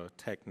those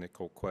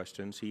technical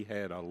questions. He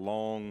had a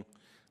long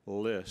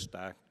list.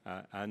 I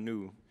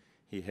knew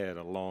he had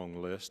a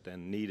long list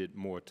and needed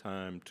more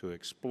time to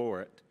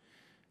explore it.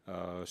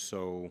 I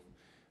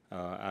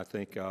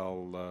think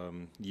I'll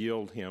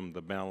yield him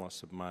the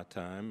balance of my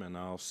time, and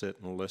I'll sit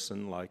and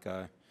listen like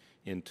I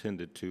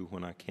intended to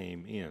when I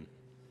came in.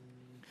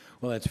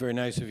 Well, that's very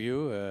nice of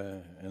you,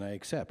 and I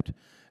accept.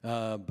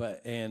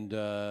 But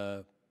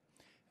I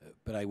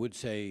would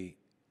say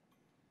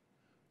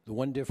the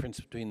one difference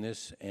between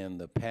this and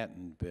the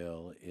patent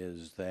bill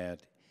is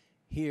that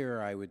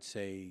here I would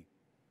say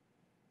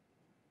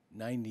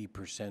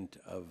 90%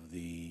 of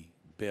the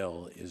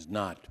bill is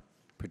not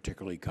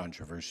particularly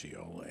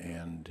controversial,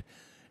 and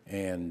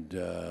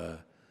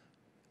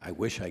I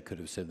wish I could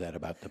have said that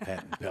about the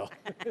patent bill.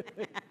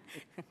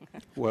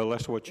 Well,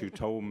 that's what you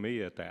told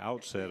me at the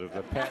outset of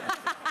the patent.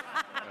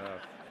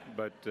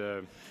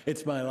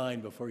 It's my line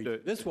before you.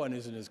 This one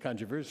isn't as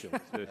controversial as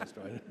the last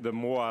one. The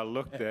more I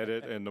looked at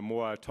it and the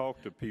more I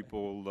talked to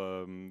people,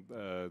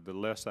 the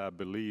less I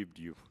believed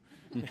you.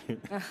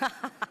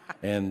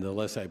 And the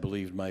less I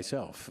believed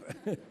myself.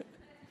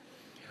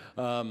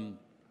 I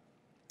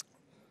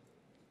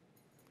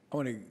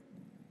want to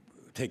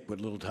take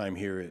what little time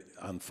here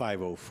on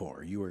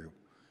 504. You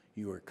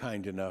were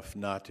kind enough,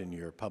 not in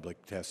your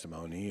public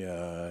testimony,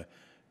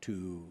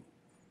 to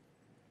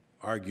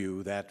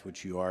argue that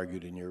which you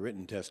argued in your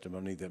written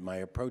testimony, that my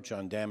approach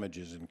on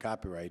damages in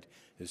copyright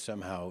is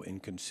somehow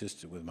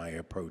inconsistent with my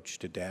approach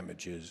to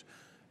damages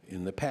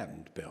in the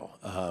patent bill.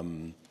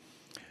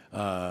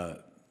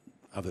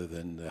 Other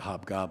than the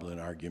hobgoblin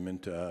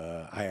argument,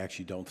 I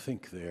actually don't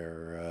think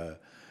they're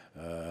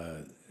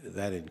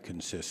that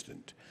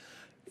inconsistent.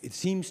 It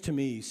seems to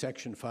me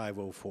Section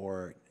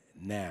 504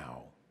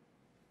 now,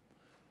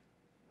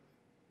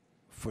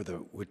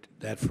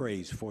 that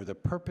phrase, for the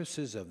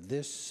purposes of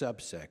this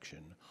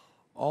subsection,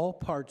 all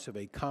parts of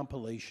a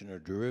compilation or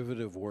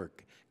derivative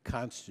work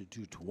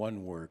constitute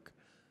one work,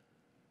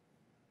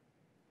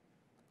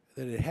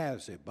 that it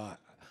has a bias.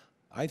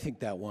 I think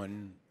that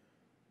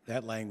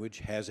language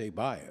has a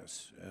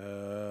bias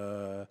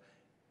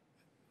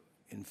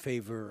in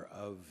favor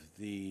of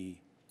the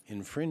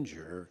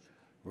infringer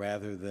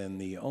rather than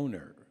the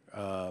owner.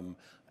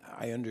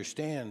 I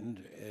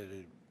understand at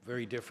a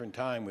very different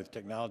time with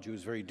technology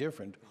was very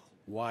different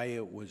why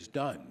it was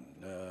done.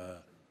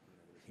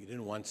 You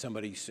didn't want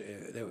somebody was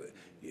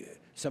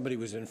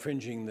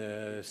infringing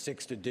the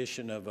 6th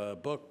edition of a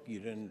book. You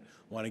didn't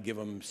want to give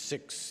them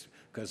 6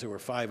 because there were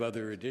 5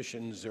 other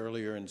editions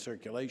earlier in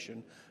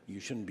circulation. You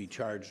shouldn't be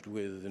charged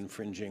with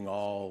infringing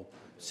all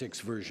 6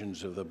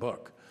 versions of the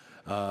book.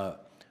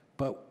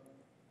 But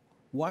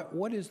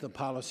what is the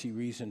policy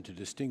reason to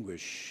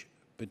distinguish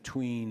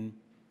between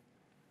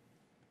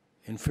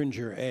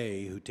infringer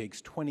A, who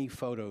takes 20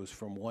 photos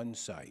from one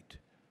site,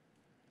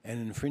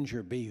 and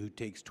infringer B, who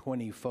takes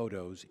 20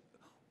 photos,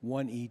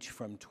 one each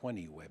from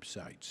 20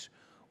 websites,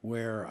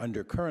 where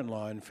under current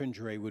law,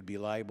 infringer A would be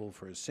liable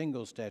for a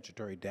single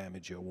statutory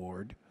damage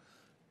award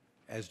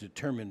as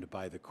determined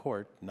by the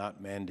court,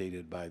 not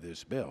mandated by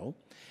this bill,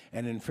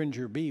 and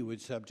infringer B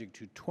would subject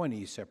to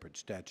 20 separate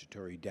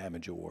statutory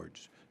damage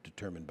awards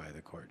determined by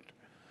the court.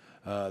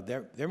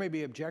 There may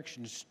be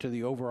objections to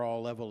the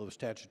overall level of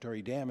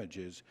statutory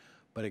damages,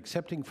 but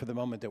accepting for the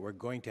moment that we're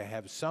going to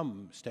have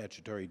some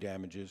statutory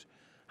damages,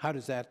 how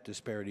is that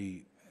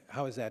disparity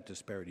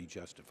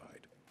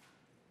justified?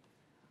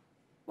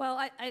 Well,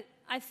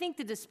 I think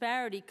the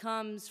disparity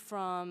comes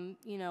from,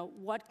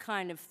 what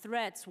kind of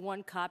threats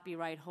one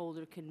copyright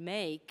holder can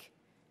make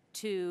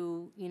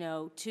to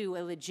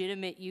a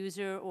legitimate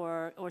user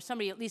or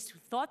somebody at least who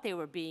thought they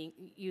were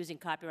using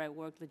copyright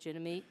work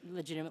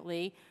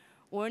legitimately,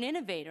 or an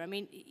innovator. I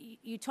mean,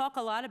 you talk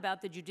a lot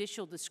about the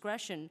judicial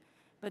discretion,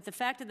 but the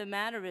fact of the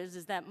matter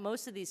is that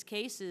most of these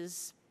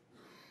cases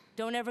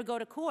don't ever go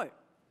to court.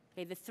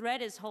 Okay, the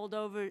threat is held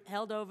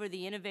over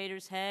the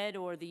innovator's head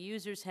or the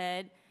user's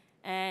head,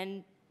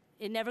 and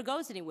it never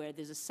goes anywhere.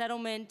 There's a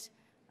settlement.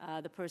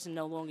 The person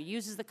no longer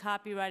uses the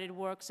copyrighted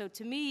work. So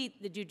to me,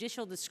 the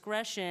judicial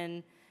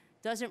discretion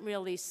doesn't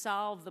really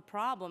solve the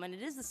problem, and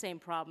it is the same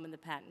problem in the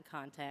patent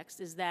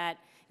context, is that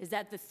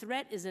the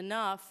threat is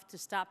enough to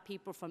stop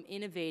people from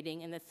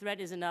innovating, and the threat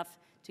is enough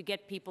to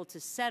get people to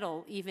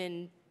settle,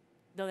 even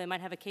though they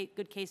might have a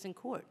good case in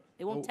court.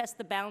 They won't test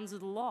the bounds of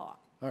the law.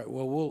 All right,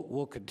 well,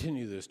 we'll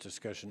continue this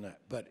discussion,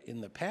 but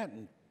in the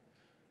patent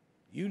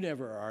You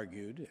never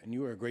argued, and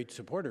you were a great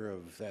supporter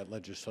of that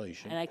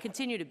legislation. And I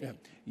continue to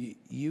be.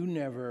 You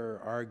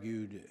never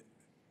argued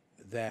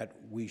that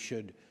we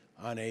should,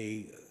 on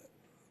a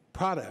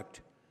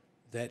product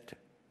that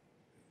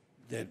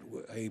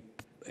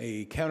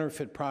a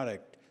counterfeit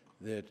product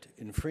that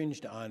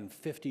infringed on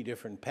 50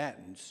 different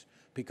patents,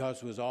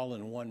 because it was all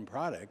in one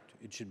product,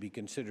 it should be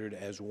considered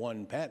as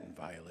one patent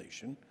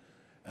violation.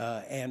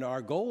 And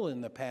our goal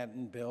in the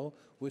patent bill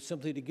was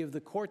simply to give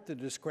the court the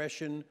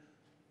discretion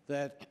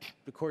that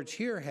the courts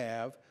here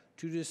have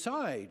to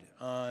decide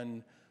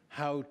on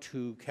how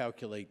to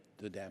calculate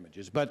the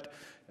damages. But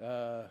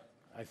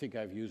I think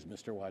I've used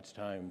Mr. Watt's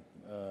time,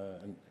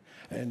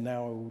 and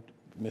now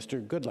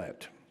Mr.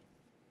 Goodlatte.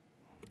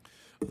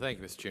 Thank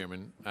you, Mr.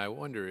 Chairman. I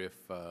wonder if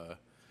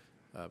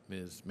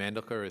Ms.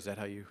 Mandelker, is that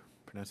how you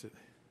pronounce it?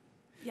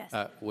 Yes.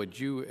 Would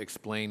you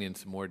explain in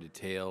some more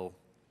detail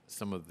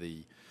some of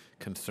the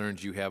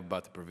concerns you have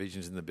about the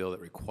provisions in the bill that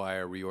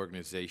require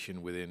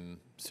reorganization within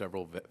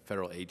several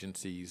federal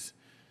agencies?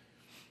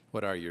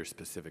 What are your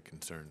specific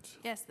concerns?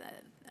 Yes,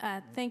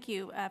 thank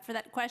you for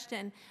that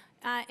question.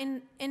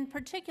 In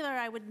particular,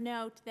 I would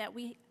note that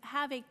we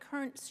have a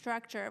current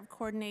structure of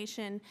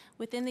coordination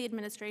within the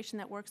administration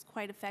that works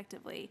quite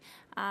effectively.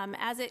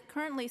 As it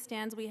currently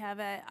stands, we have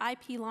an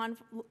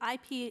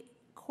IP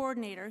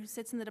coordinator who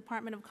sits in the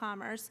Department of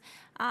Commerce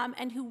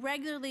and who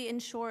regularly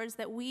ensures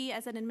that we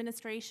as an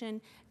administration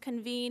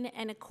convene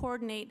and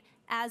coordinate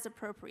as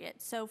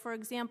appropriate. So, for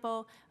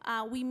example,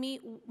 I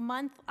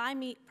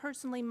meet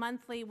personally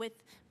monthly with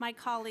my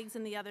colleagues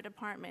in the other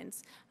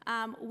departments.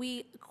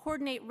 We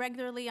coordinate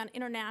regularly on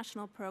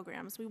international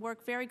programs. We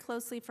work very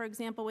closely, for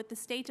example, with the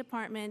State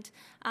Department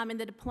in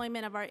the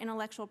deployment of our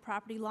intellectual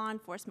property law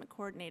enforcement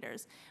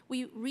coordinators.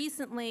 We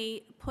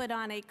recently put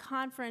on a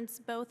conference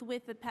both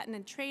with the Patent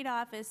and Trade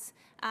Office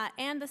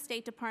and the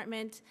State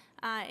Department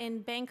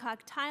in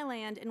Bangkok,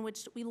 Thailand, in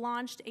which we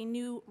launched a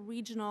new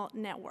regional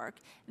network.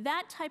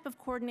 That type of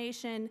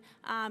coordination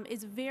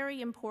is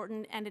very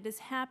important, and it is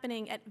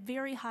happening at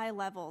very high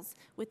levels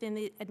within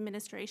the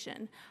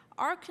administration.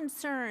 Our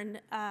concern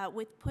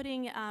with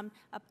putting an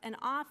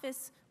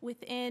office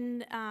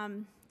within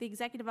the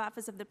Executive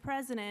Office of the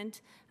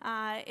President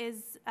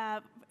is,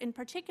 in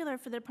particular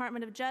for the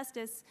Department of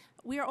Justice,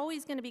 we are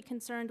always going to be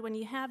concerned when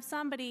you have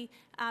somebody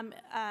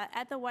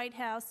at the White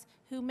House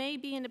who may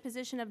be in a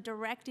position of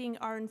directing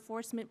our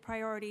enforcement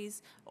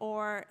priorities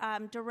or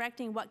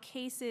directing what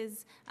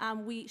cases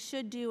we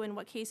should do and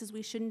what cases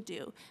we shouldn't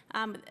do.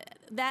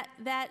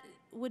 That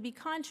would be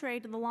contrary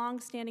to the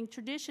long-standing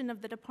tradition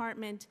of the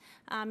department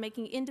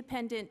making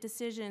independent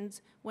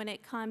decisions when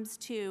it comes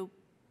to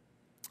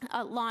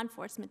law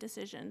enforcement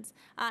decisions.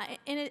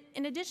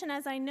 In addition,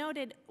 as I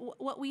noted,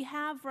 what we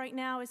have right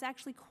now is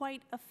actually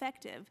quite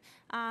effective.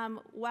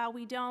 While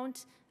we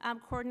don't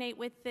coordinate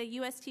with the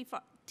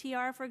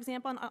USTR, for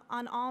example,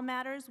 on all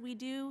matters, we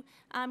do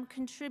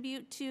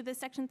contribute to the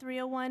Section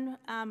 301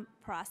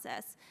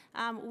 process.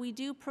 We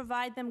do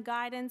provide them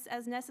guidance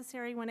as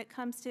necessary when it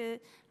comes to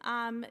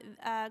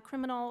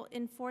criminal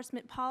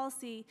enforcement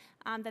policy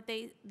that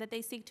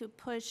they seek to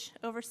push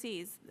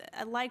overseas.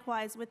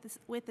 Likewise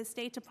with the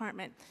State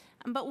Department.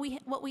 But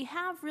what we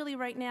have really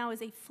right now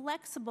is a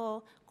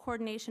flexible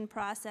coordination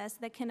process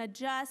that can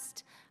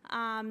adjust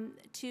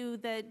to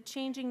the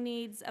changing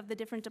needs of the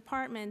different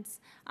departments,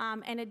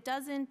 and it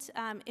doesn't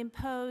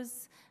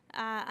impose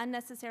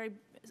unnecessary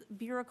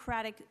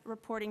bureaucratic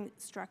reporting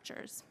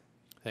structures.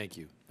 Thank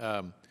you.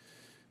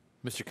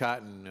 Mr.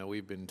 Cotton,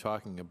 we've been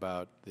talking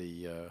about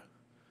the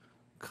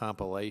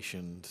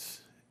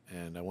compilations,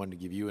 and I wanted to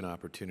give you an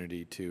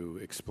opportunity to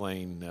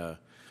explain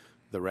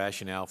the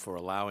rationale for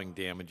allowing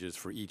damages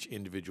for each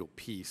individual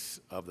piece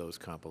of those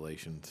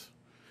compilations.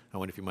 I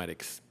wonder if you might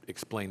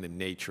explain the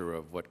nature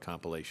of what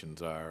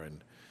compilations are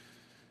and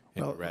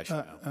the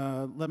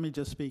rationale. Let me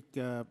just speak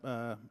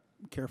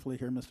carefully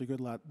here, Mr.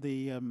 Goodlatte.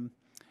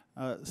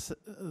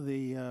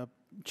 The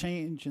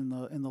change in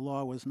the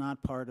law was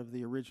not part of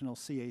the original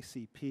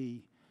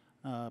CACP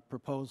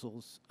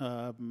proposals,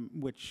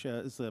 which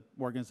is the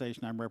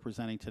organization I'm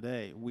representing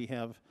today. We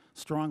have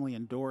strongly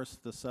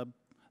endorsed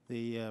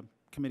the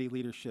committee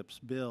leadership's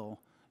bill,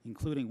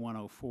 including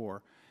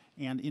 104,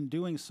 and in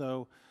doing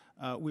so,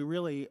 we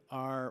really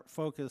are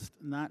focused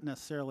not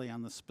necessarily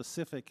on the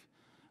specifics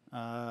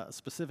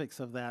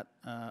of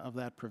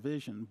that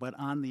provision, but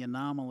on the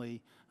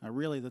anomaly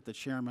really that the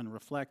chairman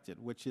reflected,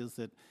 which is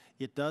that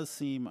it does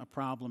seem a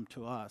problem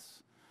to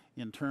us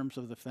in terms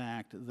of the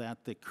fact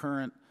that the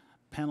current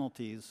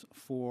penalties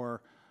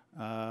for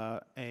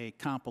a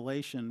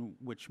compilation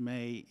which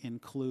may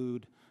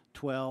include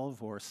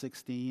 12 or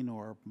 16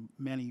 or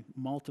many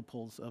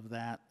multiples of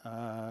that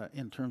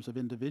in terms of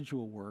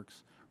individual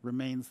works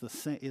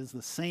is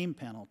the same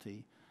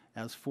penalty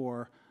as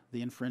for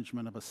the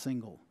infringement of a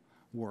single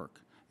work.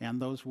 And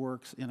those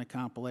works in a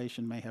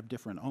compilation may have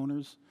different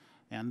owners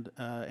and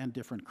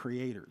different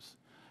creators.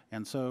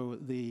 And so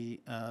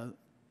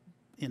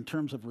in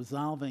terms of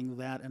resolving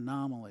that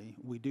anomaly,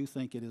 we do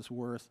think it is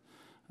worth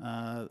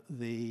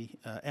the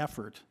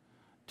effort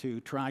to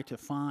try to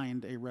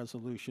find a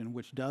resolution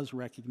which does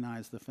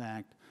recognize the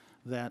fact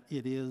that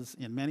it is,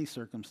 in many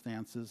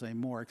circumstances, a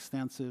more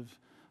extensive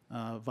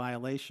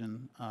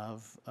violation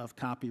of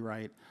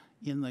copyright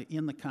in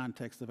the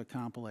context of a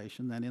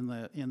compilation than in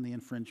the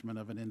infringement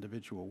of an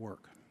individual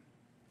work.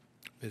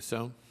 Ms.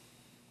 Sohn?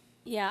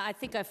 Yeah, I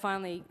think I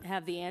finally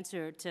have the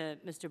answer to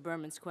Mr.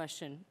 Berman's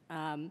question,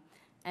 and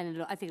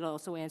I think it'll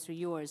also answer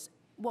yours.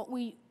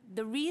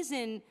 The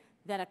reason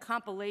that a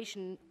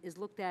compilation is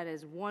looked at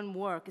as one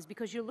work is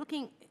because you're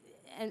looking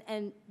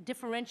and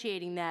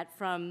differentiating that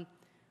from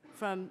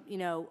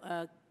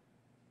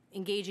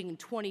engaging in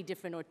 20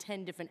 different or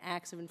 10 different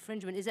acts of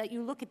infringement, is that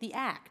you look at the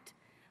act,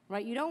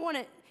 right? You don't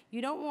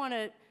want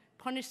to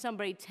punish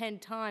somebody 10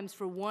 times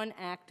for one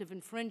act of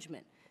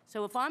infringement.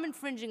 So if I'm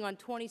infringing on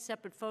 20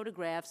 separate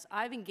photographs,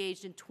 I've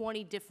engaged in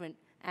 20 different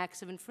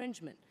acts of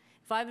infringement.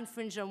 If I've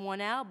infringed on one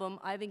album,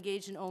 I've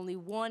engaged in only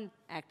one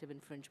act of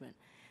infringement.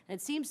 And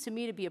it seems to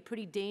me to be a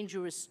pretty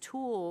dangerous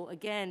tool,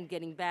 again,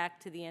 getting back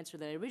to the answer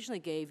that I originally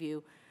gave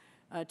you,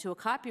 to a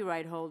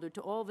copyright holder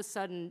to all of a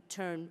sudden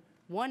turn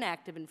one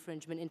act of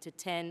infringement into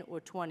 10 or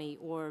 20,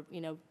 or,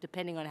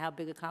 depending on how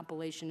big a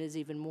compilation is,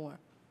 even more.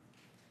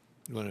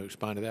 You want to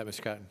respond to that,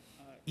 Mr. Cotton?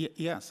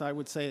 Yes, I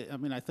would say,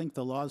 I think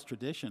the law's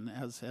tradition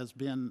has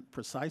been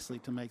precisely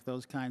to make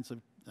those kinds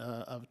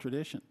of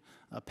tradition.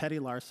 Petty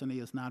larceny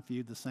is not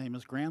viewed the same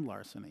as grand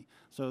larceny.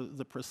 So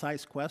the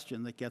precise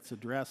question that gets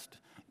addressed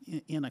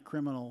in a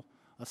criminal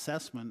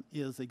assessment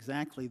is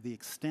exactly the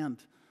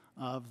extent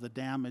of the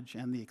damage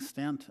and the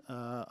extent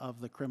of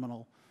the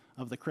criminal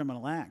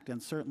act.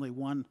 And certainly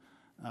one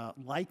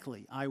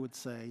likely, I would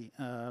say,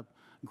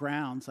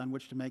 grounds on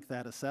which to make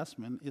that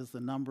assessment is the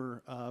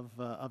number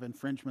of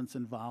infringements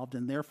involved,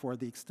 and therefore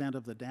the extent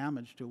of the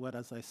damage to what,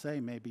 as I say,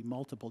 may be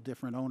multiple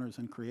different owners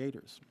and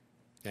creators.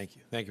 Thank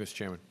you. Thank you, Mr.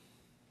 Chairman.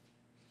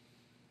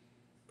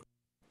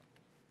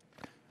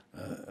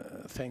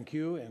 Thank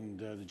you. And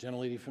the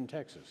gentlelady from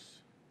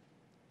Texas,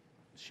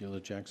 Sheila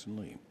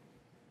Jackson-Lee.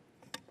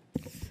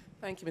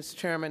 Thank you, Mr.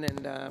 Chairman,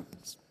 and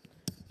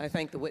I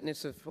thank the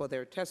witnesses for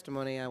their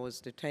testimony. I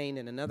was detained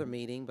in another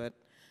meeting, but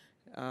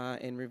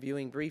in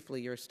reviewing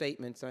briefly your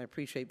statements, I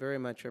appreciate very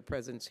much your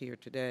presence here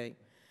today.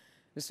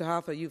 Mr.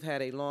 Hoffa, you've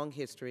had a long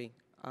history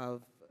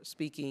of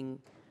speaking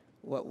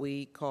what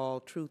we call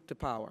truth to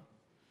power.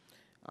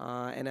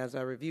 And as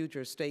I reviewed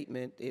your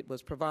statement, it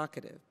was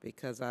provocative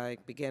because I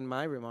began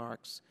my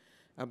remarks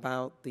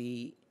about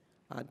the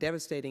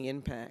devastating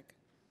impact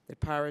that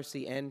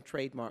piracy and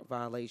trademark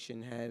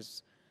violation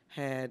has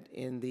had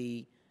in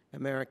the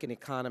American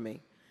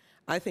economy.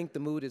 I think the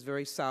mood is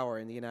very sour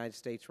in the United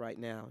States right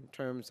now in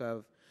terms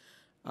of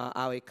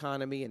our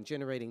economy and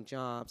generating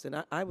jobs.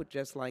 And I would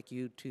just like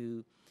you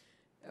to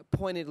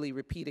pointedly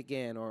repeat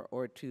again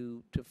or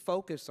to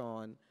focus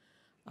on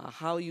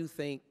how you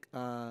think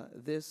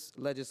this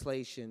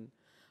legislation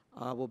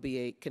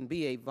can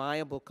be a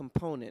viable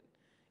component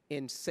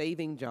in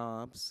saving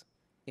jobs,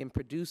 in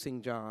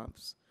producing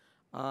jobs,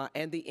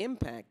 and the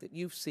impact that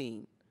you've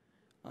seen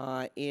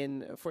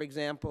in, for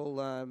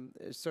example,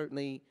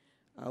 certainly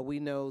we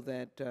know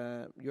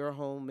that your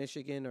home,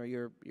 Michigan, or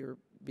your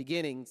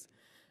beginnings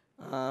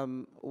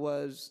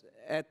was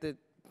at the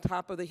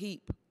top of the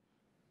heap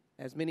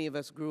as many of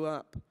us grew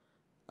up.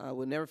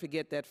 We'll never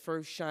forget that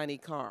first shiny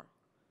car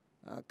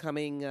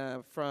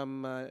coming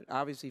from,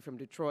 obviously from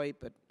Detroit,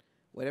 but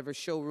whatever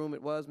showroom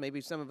it was, maybe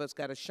some of us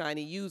got a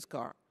shiny used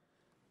car,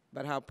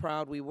 but how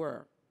proud we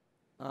were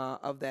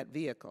of that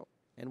vehicle.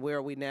 And where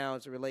are we now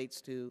as it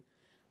relates to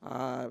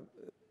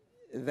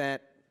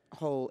that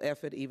whole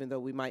effort, even though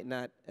we might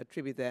not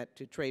attribute that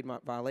to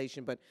trademark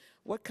violation, but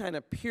what kind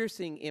of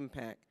piercing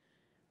impact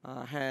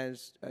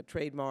has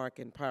trademark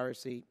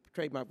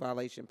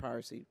violation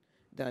piracy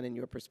done in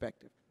your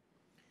perspective,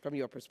 from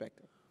your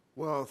perspective?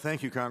 Well,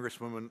 thank you,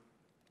 Congresswoman.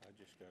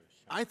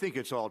 I think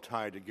it's all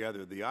tied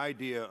together. The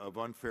idea of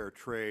unfair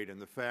trade and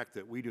the fact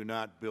that we do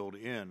not build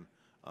in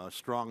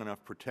strong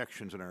enough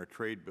protections in our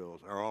trade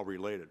bills are all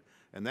related.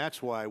 And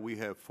that's why we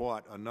have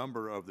fought a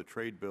number of the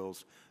trade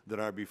bills that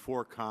are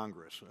before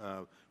Congress,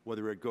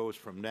 whether it goes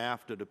from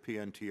NAFTA to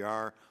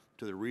PNTR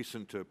to the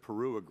recent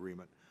Peru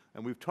agreement.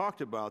 And we've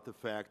talked about the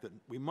fact that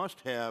we must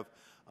have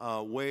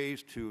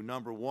ways to,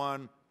 number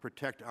one,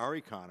 protect our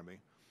economy.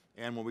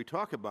 And when we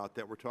talk about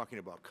that, we're talking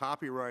about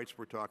copyrights,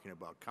 we're talking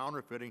about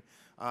counterfeiting,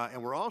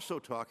 and we're also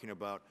talking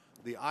about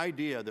the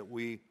idea that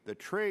the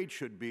trade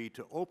should be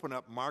to open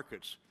up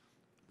markets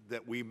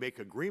that we make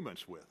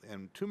agreements with.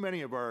 And too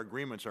many of our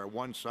agreements are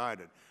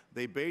one-sided.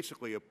 They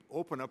basically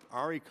open up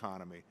our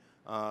economy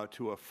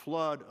to a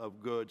flood of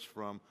goods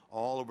from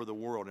all over the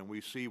world, and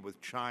we see with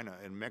China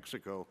and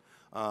Mexico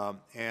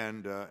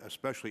and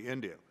especially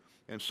India.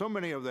 And so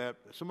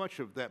much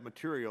of that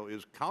material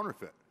is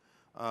counterfeit.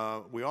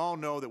 We all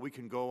know that we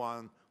can go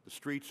on the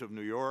streets of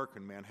New York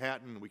and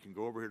Manhattan, we can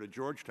go over here to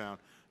Georgetown,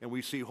 and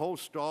we see whole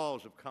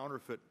stalls of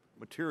counterfeit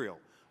material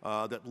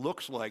that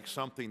looks like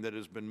something that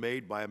has been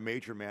made by a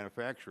major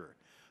manufacturer.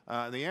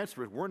 And the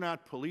answer is we're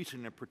not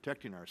policing and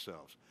protecting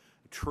ourselves.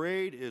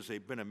 Trade has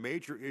been a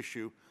major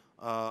issue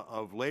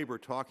of labor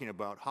talking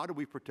about how do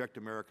we protect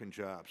American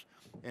jobs.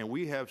 And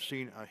we have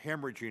seen a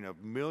hemorrhaging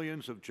of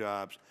millions of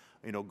jobs,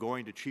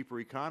 going to cheaper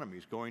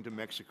economies, going to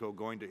Mexico,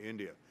 going to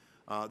India.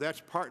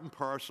 That's part and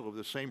parcel of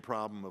the same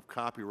problem of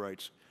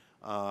copyrights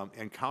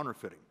and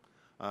counterfeiting.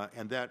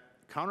 And that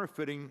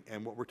counterfeiting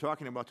and what we're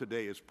talking about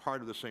today is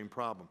part of the same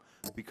problem.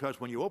 Because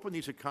when you open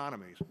these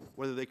economies,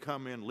 whether they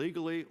come in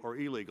legally or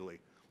illegally,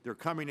 they're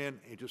coming in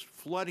and just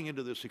flooding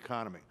into this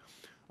economy.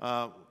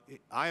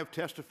 I have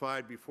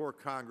testified before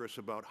Congress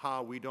about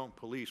how we don't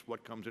police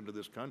what comes into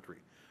this country.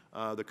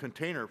 The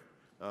container,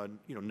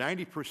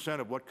 90%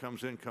 of what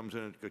comes in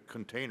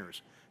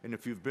containers. And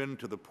if you've been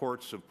to the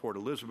ports of Port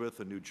Elizabeth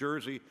and New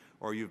Jersey,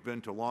 or you've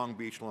been to Long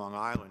Beach, Long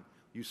Island,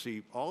 you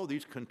see all of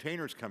these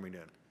containers coming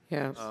in.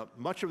 Yes.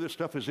 Much of this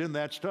stuff is in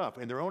that stuff,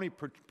 and they're only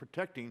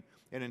protecting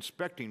and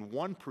inspecting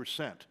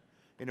 1%.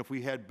 And if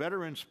we had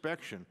better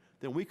inspection,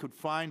 then we could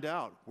find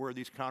out where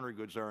these counter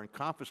goods are and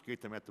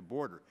confiscate them at the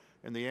border.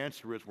 And the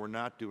answer is we're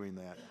not doing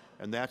that.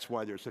 And that's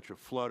why there's such a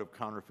flood of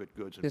counterfeit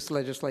goods. This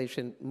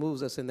legislation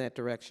moves us in that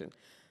direction.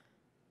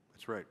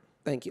 That's right.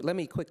 Thank you. Let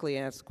me quickly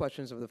ask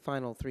questions of the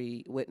final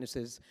three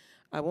witnesses.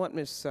 I want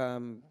Ms.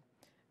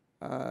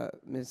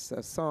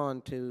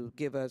 Sohn to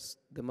give us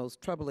the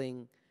most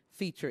troubling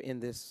feature in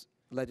this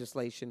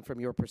legislation from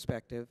your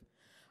perspective.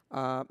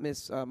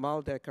 Ms.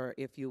 Mandelker,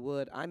 if you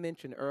would, I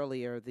mentioned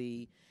earlier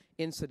the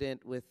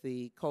incident with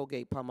the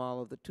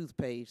Colgate-Palmolive, the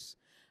toothpaste,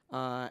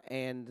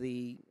 and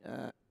the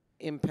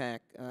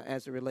impact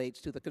as it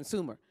relates to the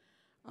consumer.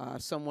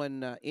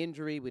 Someone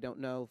injury, we don't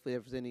know if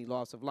there's any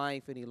loss of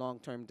life, any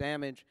long-term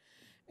damage.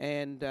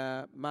 And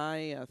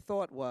my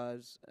thought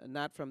was,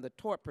 not from the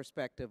tort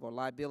perspective or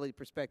liability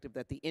perspective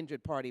that the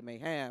injured party may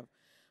have,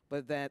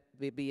 but that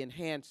there be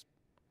enhanced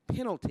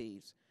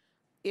penalties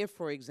if,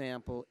 for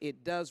example,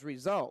 it does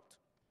result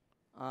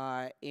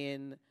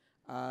in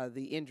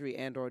the injury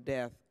and or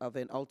death of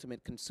an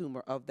ultimate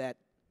consumer of that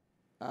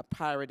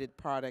pirated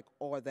product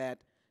or that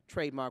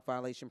trademark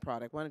violation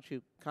product. Why don't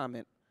you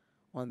comment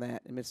on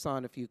that? And Ms.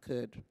 Sohn, if you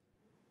could.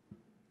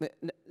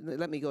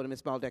 Let me go to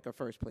Ms. Mandelker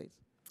first, please.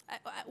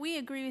 We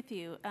agree with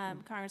you,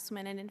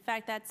 Congressman, and in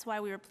fact, that's why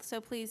we were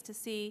so pleased to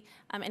see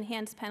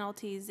enhanced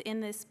penalties in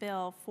this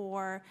bill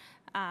for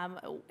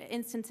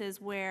instances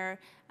where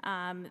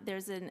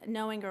there's a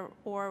knowing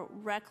or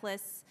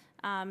reckless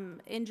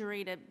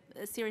injury to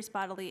a serious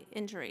bodily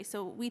injury.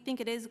 So we think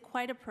it is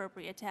quite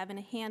appropriate to have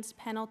enhanced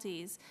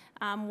penalties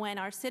when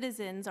our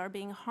citizens are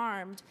being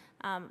harmed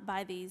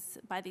by these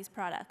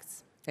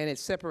products. And it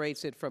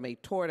separates it from a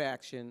tort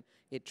action.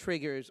 It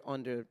triggers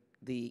under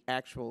the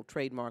actual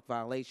trademark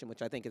violation,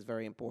 which I think is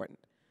very important.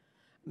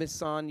 Ms.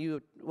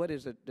 Sohn, what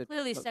is it?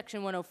 Clearly,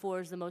 Section 104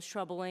 is the most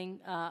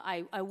troubling.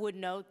 I would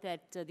note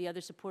that the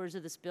other supporters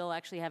of this bill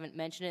actually haven't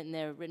mentioned it in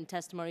their written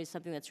testimony. It's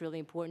something that's really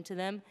important to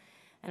them.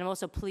 And I'm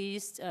also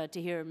pleased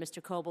to hear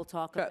Mr. Coble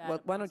talk about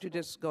well, why don't you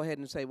just go ahead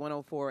and say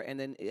 104, and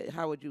then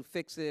how would you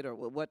fix it, or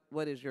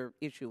what is your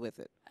issue with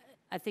it?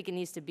 I think it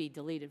needs to be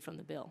deleted from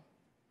the bill.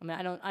 I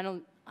mean,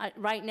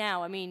 right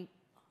now, I mean,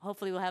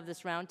 hopefully we'll have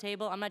this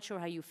roundtable. I'm not sure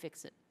how you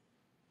fix it,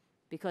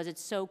 because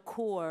it's so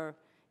core,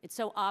 it's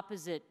so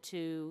opposite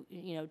to,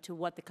 to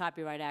what the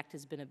Copyright Act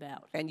has been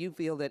about. And you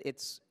feel that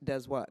it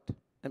does what?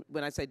 And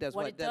when I say does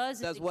what, it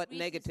does what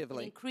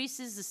negatively? It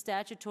increases the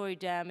statutory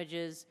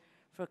damages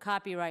for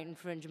copyright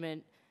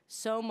infringement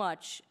so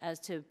much as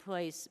to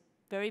place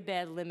very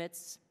bad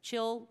limits,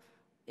 chill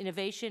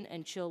innovation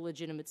and chill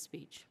legitimate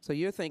speech. So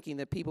you're thinking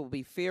that people will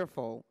be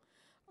fearful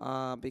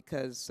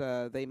because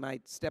they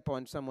might step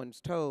on someone's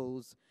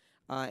toes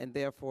and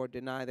therefore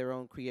deny their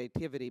own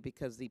creativity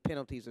because the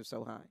penalties are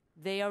so high.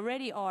 They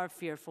already are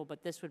fearful,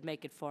 but this would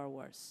make it far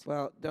worse.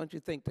 Well, don't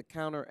you think the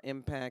counter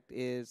impact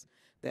is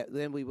that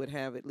then we would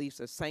have at least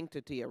a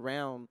sanctity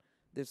around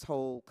this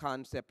whole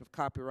concept of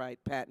copyright,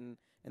 patent,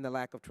 and the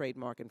lack of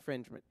trademark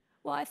infringement?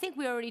 Well, I think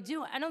we already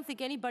do. I don't think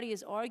anybody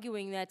is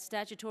arguing that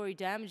statutory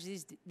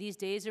damages these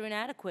days are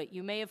inadequate.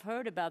 You may have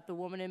heard about the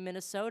woman in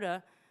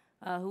Minnesota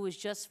who was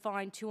just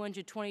fined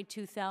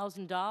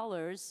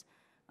 $222,000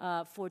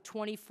 for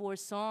 24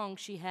 songs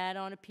she had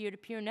on a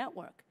peer-to-peer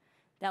network.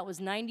 That was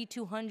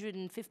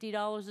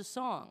 $9,250 a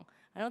song.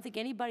 I don't think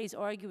anybody's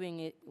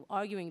arguing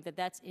that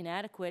that's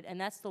inadequate, and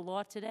that's the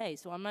law today.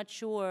 So I'm not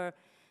sure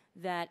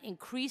that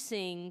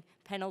increasing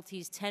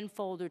penalties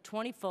tenfold or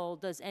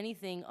 20-fold does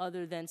anything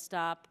other than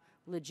stop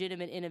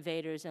legitimate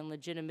innovators and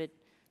legitimate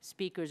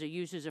speakers or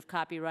users of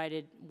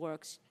copyrighted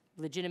works,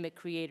 legitimate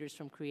creators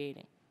from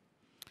creating.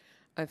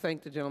 I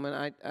thank the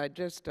gentleman. I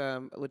just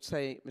would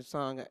say, Ms.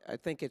 Sohn, I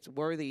think it's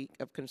worthy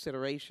of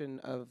consideration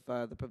of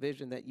the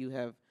provision that you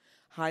have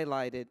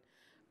highlighted.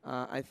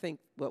 I think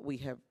what we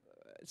have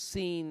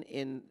seen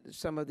in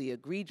some of the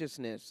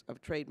egregiousness of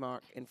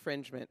trademark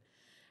infringement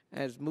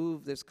has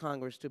moved this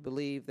Congress to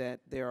believe that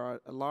there are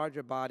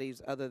larger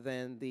bodies other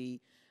than the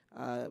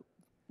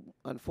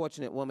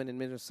unfortunate woman in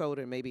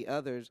Minnesota and maybe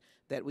others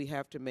that we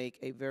have to make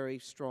a very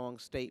strong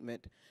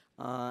statement.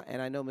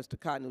 And I know Mr.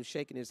 Cotton was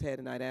shaking his head,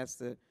 and I'd ask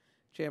the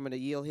chairman to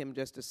yield him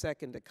just a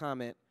second to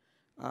comment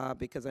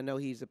because I know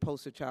he's a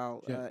poster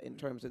child in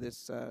terms of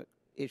this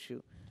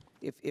issue.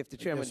 If the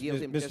chairman Yes,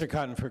 yields him Mr.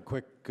 Cotton, for a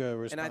quick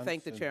response. and I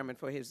thank the chairman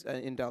for his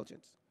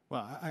indulgence.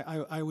 Well,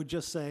 I would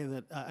just say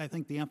that I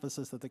think the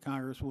emphasis that the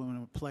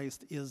Congresswoman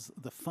placed is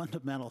the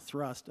fundamental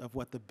thrust of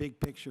what the big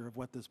picture of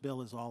what this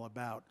bill is all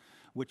about,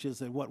 which is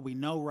that what we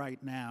know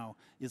right now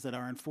is that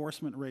our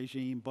enforcement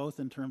regime, both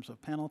in terms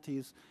of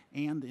penalties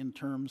and in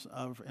terms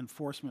of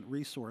enforcement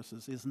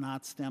resources, is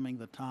not stemming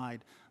the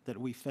tide that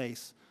we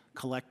face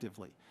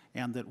collectively.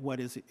 And that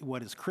what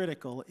is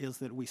critical is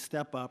that we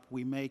step up,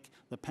 we make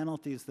the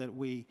penalties that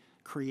we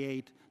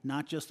create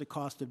not just a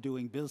cost of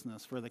doing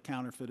business for the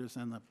counterfeiters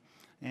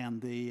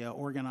and the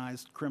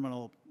organized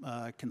criminal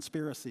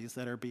conspiracies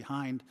that are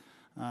behind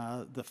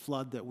the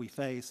flood that we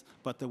face,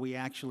 but that we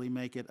actually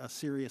make it a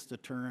serious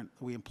deterrent.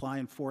 We apply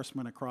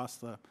enforcement across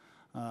the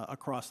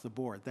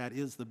board. That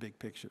is the big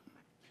picture.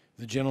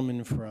 The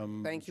gentleman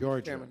from Thank you, Mr.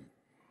 Georgia, Chairman.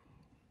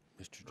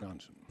 Mr.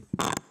 Johnson.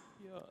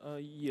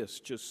 Yes,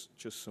 just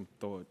some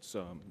thoughts,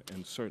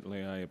 and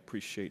certainly I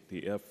appreciate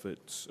the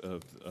efforts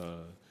of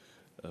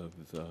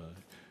the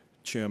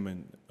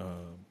chairman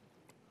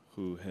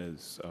who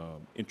has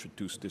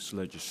introduced this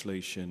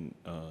legislation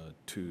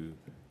to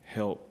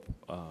help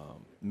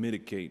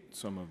mitigate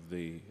some of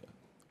the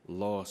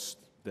loss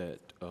that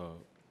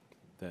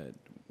that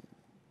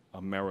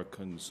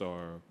Americans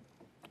are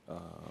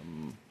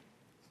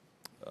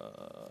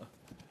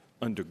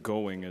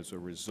undergoing as a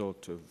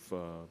result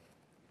of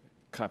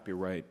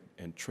copyright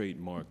and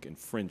trademark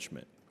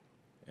infringement.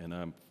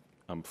 And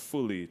I'm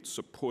fully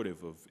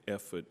supportive of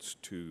efforts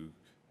to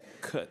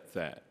cut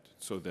that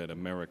so that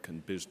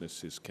American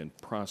businesses can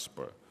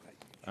prosper.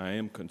 I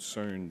am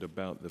concerned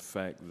about the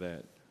fact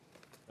that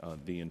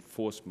the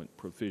enforcement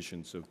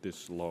provisions of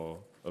this law,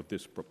 of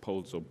this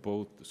proposal,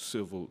 both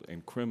civil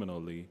and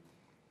criminally,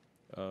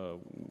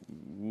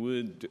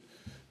 would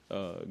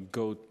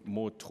go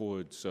more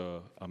towards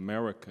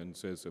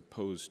Americans as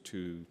opposed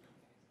to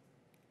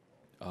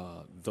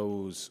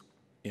those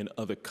in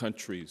other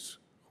countries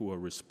who are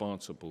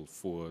responsible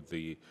for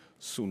the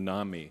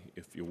tsunami,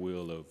 if you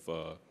will,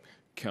 of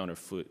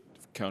counterfeit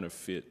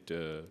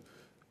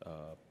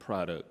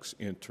products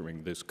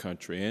entering this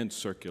country and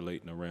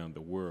circulating around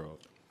the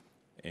world.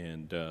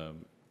 And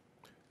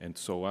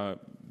so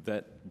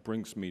that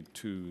brings me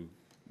to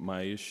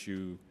my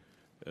issue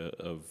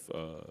of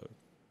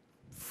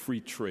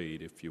free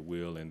trade, if you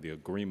will, and the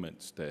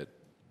agreements that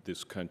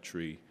this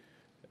country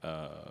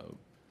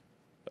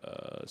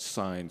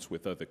signs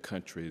with other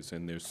countries,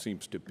 and there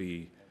seems to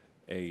be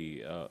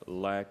a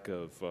lack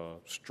of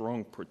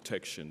strong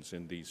protections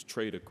in these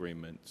trade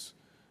agreements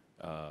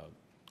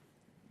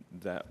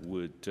that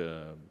would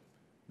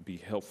be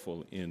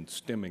helpful in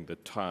stemming the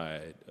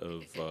tide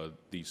of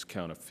these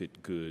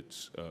counterfeit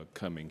goods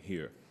coming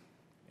here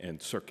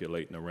and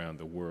circulating around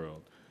the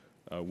world.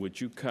 Would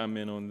you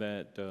comment on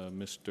that,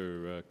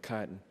 Mr.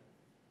 Cotton?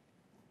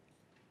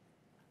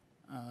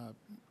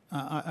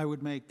 I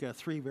would make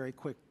three very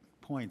quick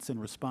points in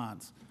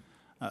response.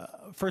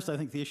 First, I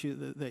think the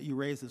issue that you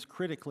raise is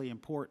critically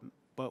important,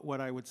 but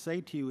what I would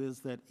say to you is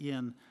that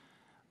in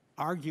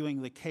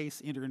arguing the case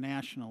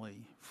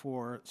internationally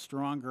for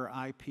stronger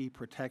IP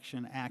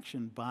protection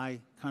action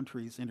by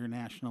countries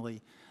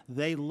internationally,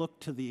 they look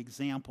to the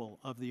example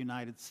of the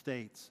United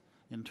States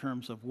in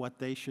terms of what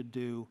they should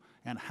do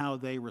and how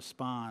they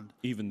respond.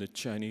 Even the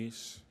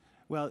Chinese?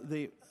 Well,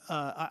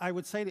 I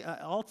would say,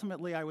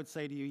 ultimately, I would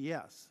say to you,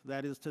 yes.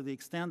 That is, to the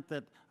extent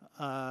that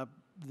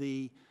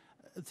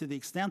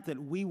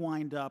we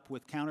wind up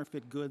with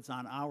counterfeit goods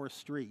on our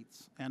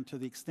streets, and to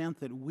the extent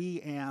that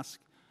we ask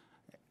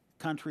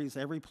countries,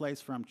 every place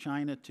from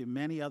China to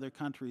many other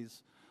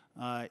countries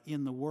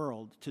in the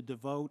world, to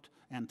devote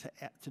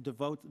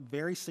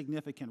very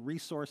significant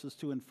resources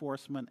to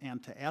enforcement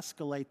and to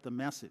escalate the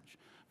message.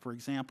 For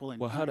example,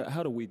 well,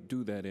 how do we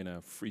do that in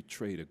our free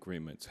trade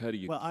agreements? How do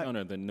you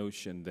counter the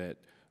notion that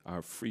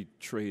our free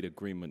trade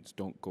agreements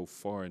don't go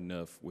far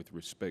enough with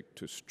respect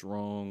to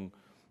strong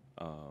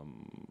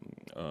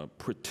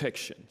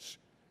protections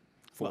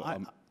for?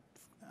 Well,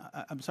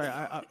 I'm sorry.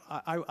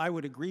 I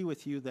would agree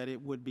with you that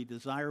it would be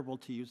desirable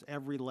to use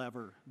every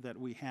lever that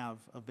we have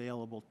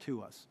available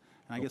to us.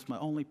 And I guess my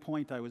only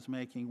point I was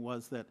making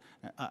was that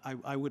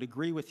I would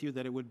agree with you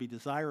that it would be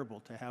desirable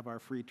to have our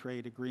free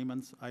trade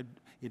agreements.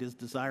 It is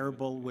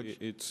desirable. Which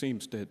it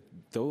seems that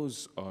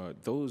those are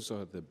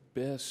the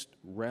best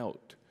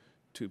route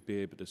to be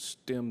able to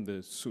stem the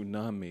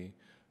tsunami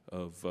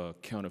of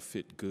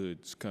counterfeit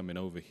goods coming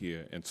over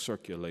here and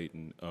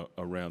circulating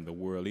around the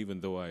world, even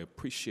though I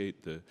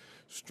appreciate the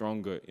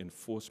stronger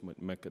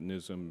enforcement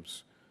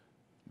mechanisms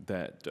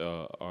that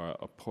are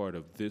a part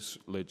of this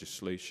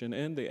legislation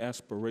and the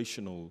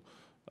aspirational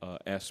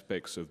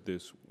aspects of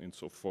this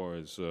insofar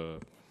as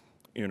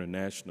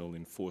international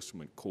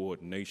enforcement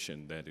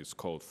coordination that is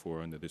called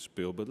for under this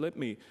bill. But let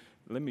me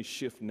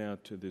shift now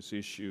to this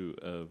issue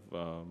of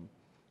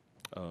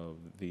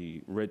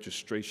the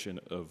registration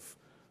of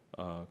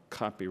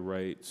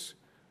copyrights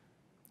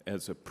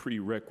as a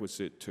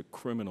prerequisite to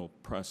criminal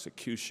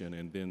prosecution,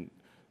 and then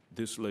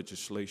this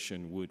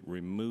legislation would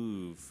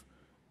remove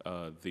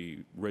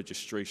the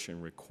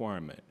registration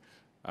requirement.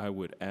 I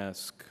would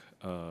ask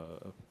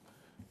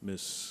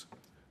Ms.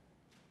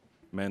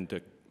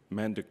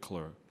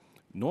 Mandelker,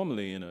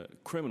 normally in a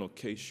criminal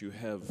case you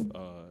have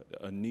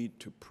a need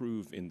to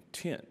prove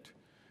intent.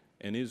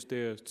 And is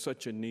there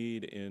such a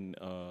need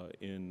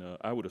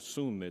I would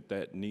assume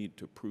that need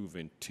to prove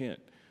intent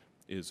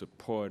is a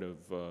part of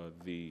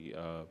the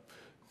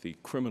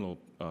criminal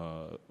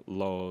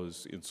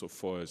laws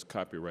insofar as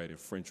copyright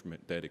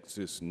infringement that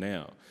exists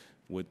now.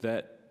 Would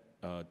that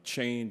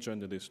change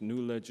under this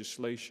new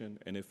legislation?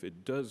 And if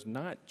it does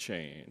not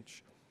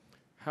change,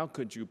 how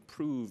could you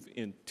prove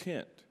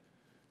intent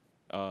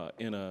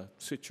in a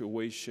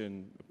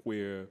situation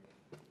where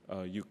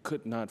you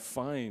could not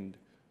find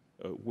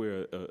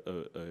where,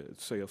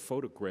 say, a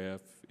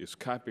photograph is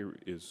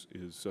copywritten,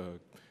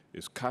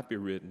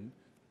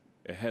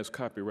 it has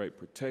copyright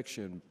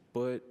protection,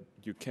 but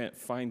you can't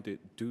find it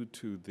due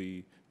to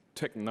the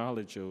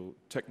technological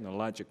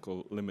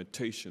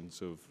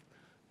limitations of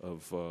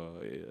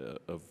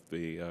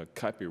the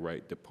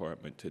copyright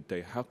department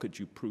today? How could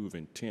you prove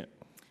intent?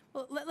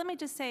 Well, let me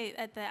just say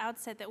at the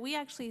outset that we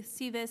actually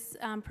see this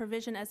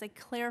provision as a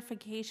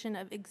clarification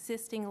of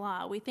existing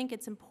law. We think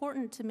it's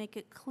important to make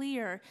it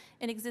clear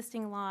in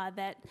existing law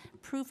that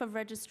proof of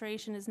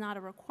registration is not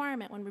a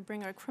requirement when we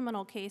bring our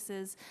criminal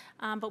cases,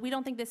 but we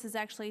don't think this is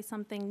actually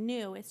something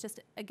new. It's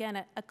just,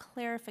 again, a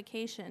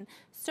clarification.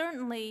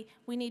 Certainly,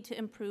 we need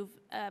to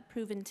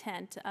prove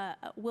intent,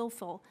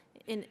 willful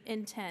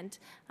intent,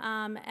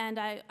 and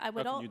I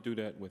would... How can you do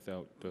that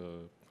without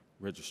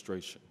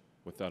registration?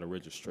 Without a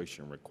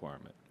registration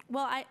requirement?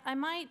 Well, I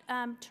might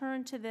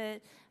turn to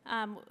the,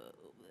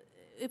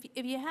 if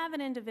you have an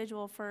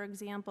individual, for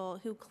example,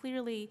 who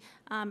clearly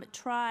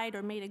tried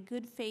or made a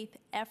good faith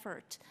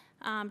effort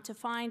to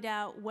find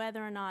out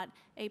whether or not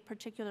a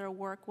particular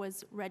work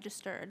was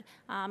registered,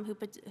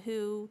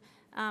 who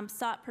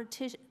sought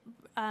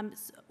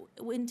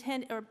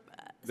intent or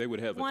they would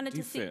have wanted a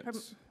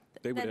defense.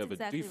 They would have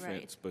exactly a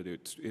defense, right. but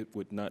it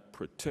would not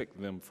protect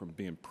them from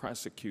being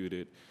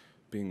prosecuted,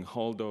 being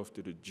hauled off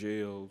to the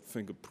jail,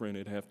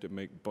 fingerprinted, have to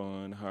make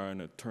bond, hire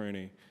an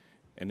attorney,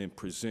 and then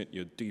present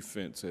your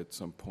defense at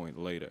some point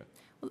later.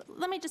 Well,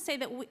 let me just say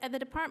that at the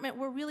department,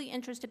 we're really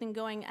interested in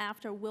going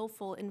after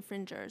willful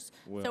infringers.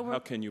 Well, so how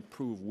can you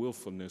prove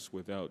willfulness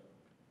without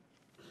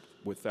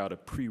a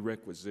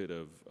prerequisite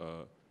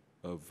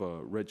of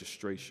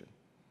registration?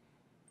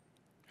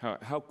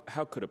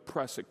 How could a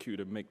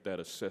prosecutor make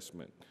that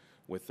assessment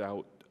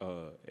without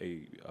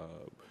a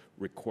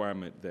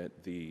requirement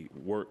that the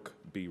work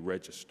be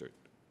registered?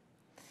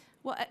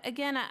 Well,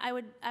 again, I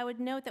would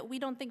note that we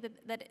don't think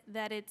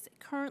that it's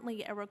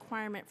currently a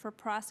requirement for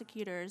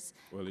prosecutors.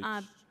 Well,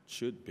 it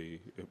should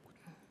be.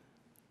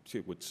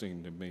 It would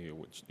seem to me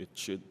it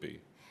should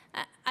be.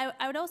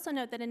 I would also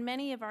note that in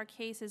many of our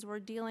cases, we're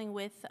dealing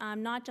with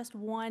not just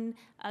one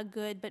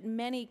good, but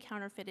many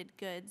counterfeited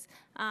goods.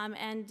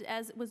 And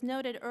as was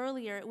noted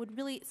earlier, it would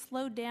really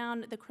slow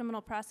down the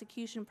criminal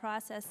prosecution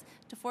process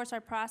to force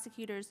our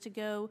prosecutors to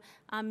go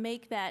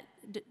make that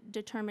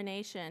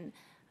determination.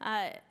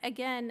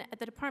 Again, at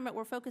the department,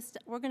 we're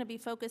going to be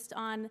focused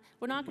on.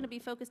 We're not going to be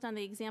focused on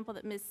the example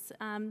that Ms.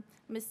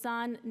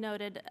 Sohn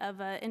noted of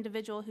an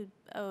individual who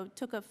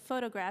took a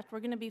photograph. We're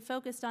going to be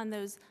focused on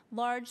those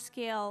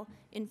large-scale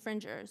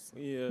infringers.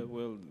 Yeah,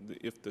 well,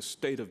 if the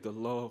state of the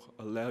law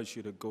allows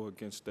you to go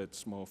against that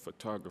small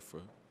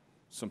photographer,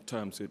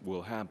 sometimes it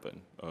will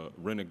happen.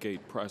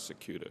 Renegade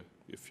prosecutor,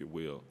 if you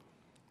will.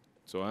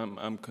 So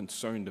I'm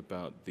concerned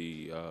about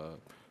the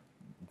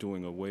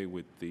doing away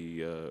with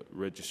the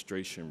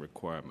registration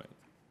requirement.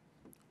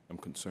 I'm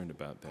concerned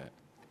about that.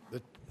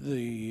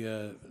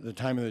 The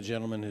time of the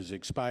gentleman has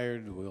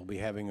expired. We'll be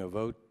having a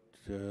vote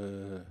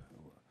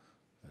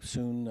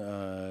soon.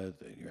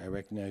 I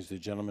recognize the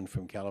gentleman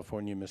from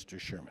California, Mr.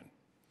 Sherman.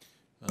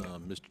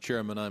 Mr.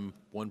 Chairman, I'm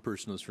one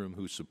person in this room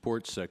who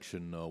supports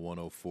Section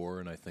 104,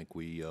 and I think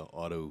we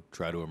ought to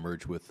try to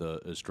emerge with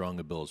as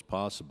strong a bill as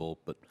possible.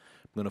 But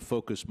I'm going to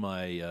focus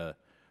my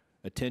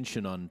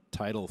attention on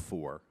Title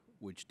IV,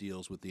 which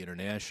deals with the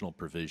international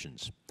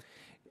provisions.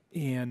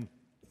 And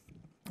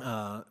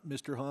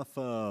Mr.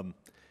 Hoffa,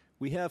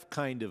 we have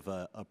kind of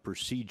a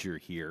procedure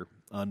here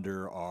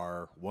under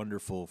our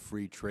wonderful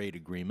free trade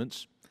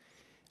agreements.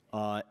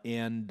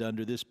 And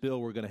under this bill,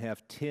 we're going to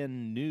have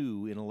 10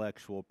 new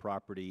intellectual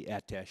property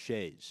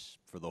attaches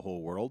for the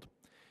whole world.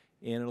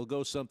 And it'll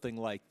go something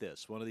like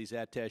this. One of these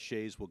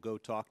attaches will go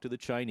talk to the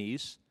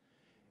Chinese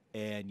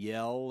and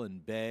yell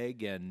and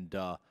beg and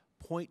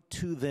point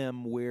to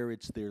them where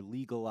it's their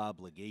legal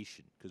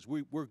obligation, because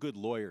we're good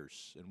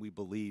lawyers and we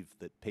believe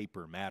that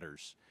paper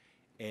matters,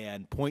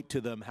 and point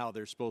to them how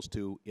they're supposed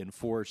to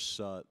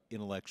enforce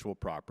intellectual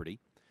property.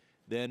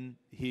 Then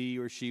he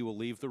or she will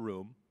leave the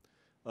room.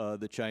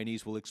 The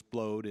Chinese will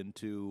explode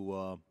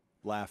into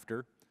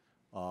laughter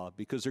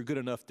because they're good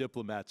enough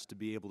diplomats to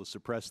be able to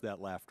suppress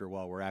that laughter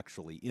while we're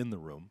actually in the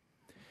room.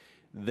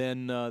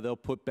 Then they'll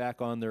put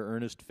back on their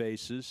earnest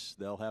faces.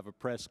 They'll have a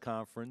press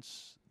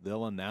conference.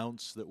 They'll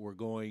announce that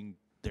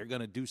they're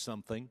going to do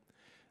something.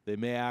 They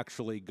may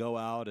actually go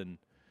out and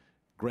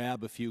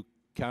grab a few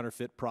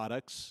counterfeit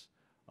products,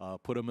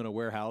 put them in a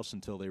warehouse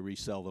until they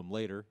resell them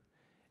later,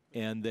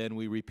 and then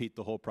we repeat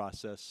the whole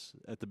process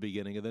at the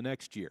beginning of the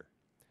next year.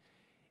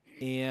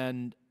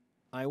 And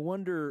I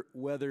wonder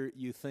whether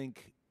you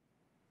think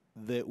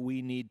that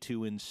we need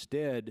to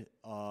instead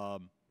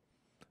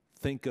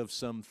think of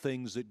some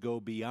things that go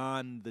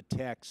beyond the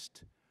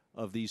text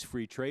of these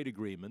free trade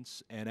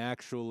agreements and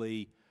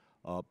actually,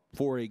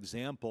 for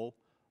example,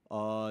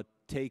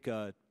 take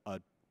a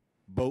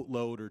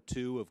boatload or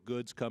two of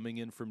goods coming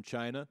in from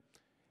China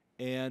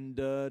and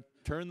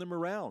turn them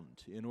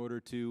around in order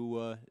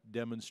to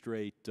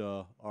demonstrate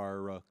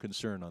our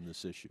concern on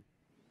this issue.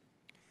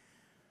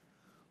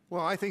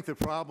 Well, I think the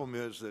problem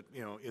is that,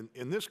 you know,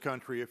 in this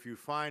country, if you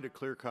find a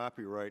clear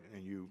copyright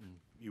and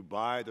you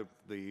buy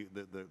the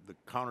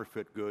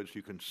counterfeit goods,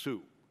 you can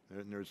sue.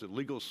 And there's a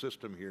legal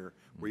system here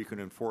where you can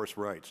enforce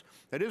rights.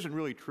 That isn't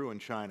really true in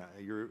China.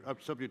 You're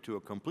subject to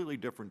a completely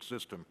different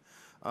system.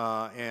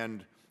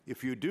 And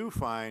if you do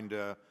find,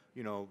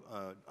 you know,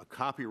 a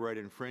copyright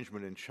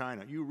infringement in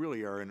China, you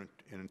really are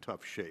in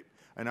tough shape.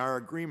 And our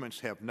agreements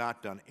have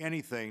not done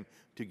anything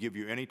to give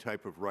you any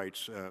type of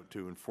rights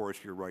to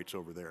enforce your rights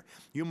over there.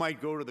 You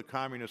might go to the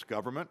communist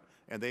government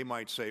and they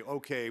might say,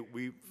 okay,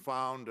 we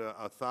found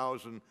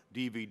 1,000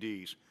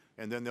 DVDs,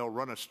 and then they'll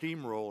run a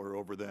steamroller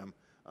over them,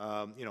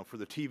 you know, for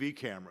the TV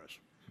cameras.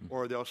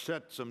 Or they'll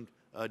set some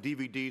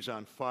DVDs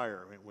on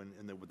fire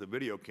with the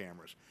video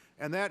cameras.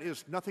 And that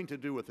is nothing to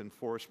do with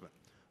enforcement.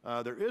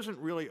 There isn't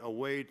really a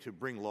way to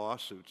bring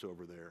lawsuits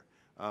over there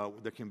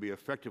that can be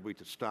effectively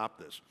to stop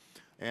this.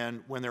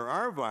 And when there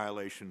are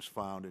violations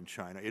found in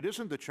China, it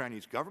isn't the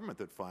Chinese government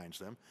that finds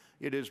them.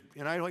 It is,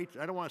 and I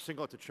don't want to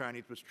single out the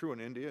Chinese, but it's true in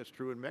India, it's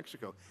true in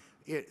Mexico.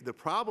 The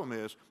problem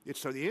is,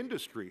 it's the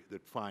industry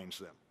that finds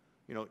them.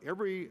 You know,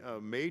 every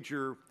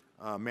major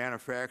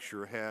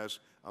manufacturer has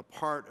a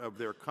part of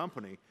their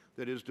company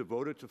that is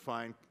devoted to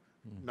find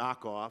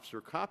knockoffs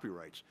or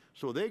copyrights.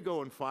 So they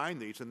go and find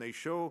these, and they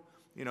show,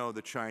 you know,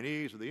 the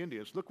Chinese or the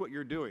Indians, look what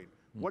you're doing.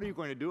 What are you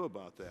going to do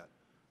about that?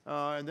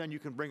 And then you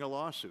can bring a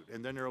lawsuit,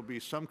 and then there will be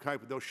some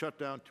type of, they'll shut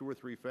down 2 or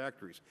 3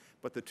 factories.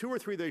 But the 2 or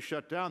 3 they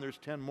shut down, there's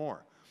 10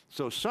 more.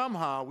 So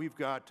somehow we've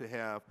got to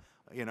have,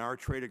 in our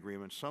trade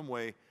agreement, some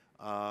way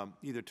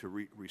either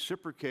to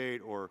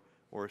reciprocate or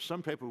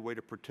some type of way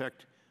to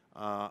protect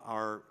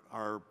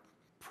our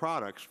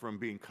products from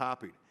being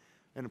copied.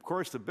 And of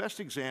course, the best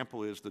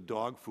example is the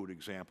dog food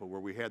example, where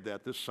we had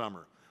that this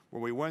summer,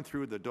 where we went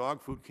through, the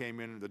dog food came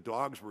in, and the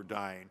dogs were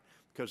dying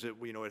because it,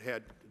 you know, it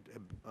had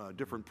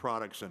different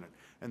products in it.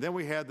 And then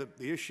we had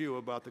the issue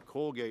about the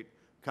Colgate,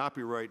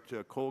 copyright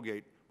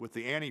Colgate with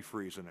the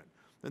antifreeze in it.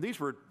 And these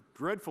were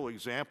dreadful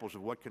examples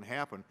of what can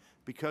happen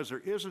because there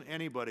isn't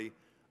anybody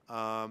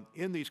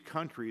in these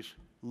countries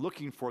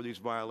looking for these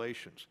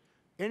violations.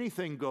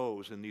 Anything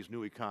goes in these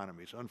new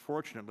economies.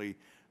 Unfortunately,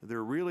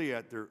 they're really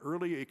at their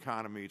early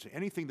economies.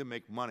 Anything to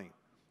make money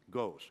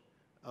goes.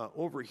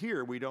 Over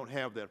here, we don't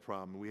have that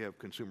problem. We have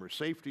consumer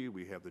safety,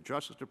 we have the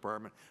Justice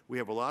Department, we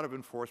have a lot of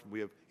enforcement, we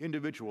have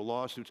individual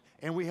lawsuits,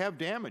 and we have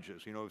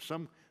damages. You know, if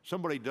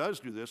somebody does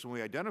do this and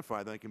we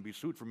identify them, they can be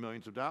sued for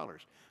millions of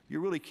dollars. You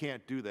really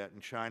can't do that in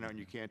China, and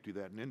you can't do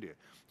that in India.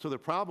 So the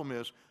problem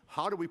is,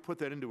 how do we put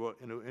that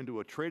into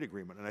a trade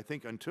agreement? And I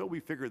think until we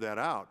figure that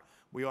out,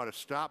 we ought to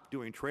stop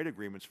doing trade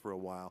agreements for a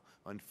while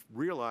and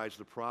realize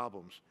the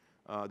problems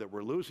that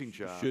we're losing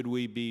jobs. Should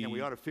we be... And we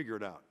ought to figure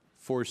it out.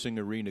 Forcing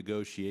a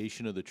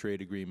renegotiation of the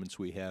trade agreements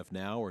we have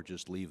now, or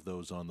just leave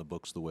those on the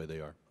books the way they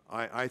are?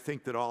 I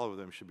think that all of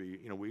them should be,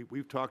 you know,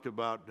 we've talked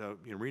about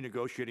you know,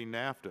 renegotiating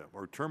NAFTA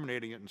or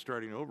terminating it and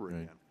starting over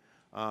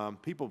again.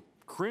 People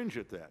cringe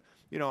at that.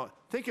 You know,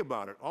 think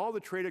about it. All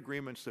the trade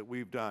agreements that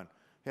we've done,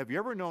 have you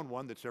ever known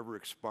one that's ever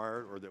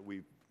expired or that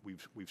we've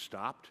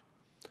stopped?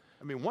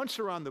 I mean, once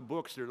they're on the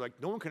books, they're like,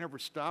 no one can ever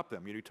stop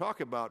them. You know, you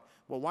talk about,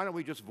 well, why don't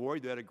we just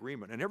void that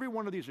agreement? And every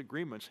one of these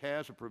agreements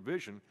has a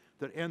provision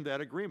that end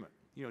that agreement.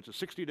 You know, it's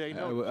a 60-day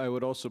notice. I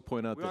would also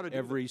point out that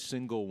every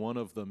single one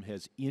of them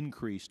has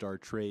increased our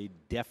trade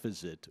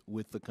deficit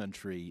with the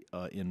country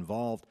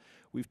involved.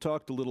 We've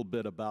talked a little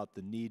bit about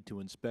the need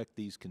to inspect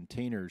these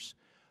containers.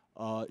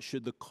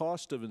 Should the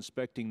cost of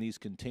inspecting these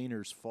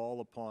containers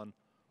fall upon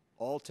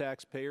all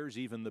taxpayers,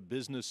 even the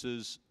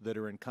businesses that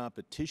are in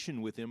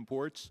competition with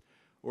imports?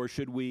 Or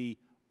should we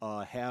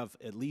have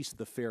at least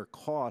the fair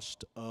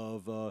cost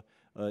of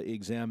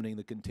examining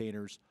the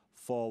containers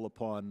fall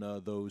upon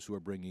those who are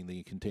bringing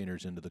the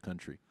containers into the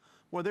country?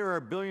 Well, there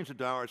are billions of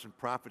dollars in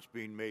profits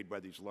being made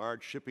by these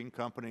large shipping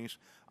companies.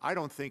 I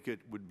don't think it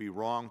would be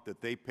wrong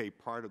that they pay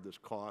part of this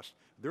cost.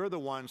 They're the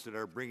ones that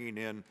are bringing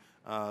in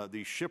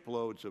these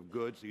shiploads of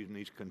goods in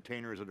these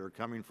containers that are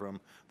coming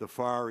from the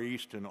Far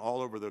East and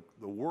all over the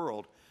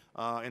world.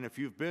 And if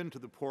you've been to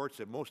the ports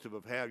that most of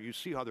them have, you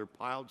see how they're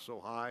piled so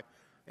high.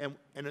 And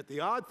the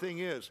odd thing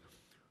is,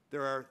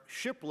 there are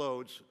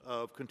shiploads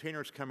of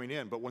containers coming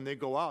in, but when they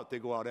go out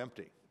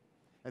empty.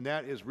 And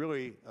that is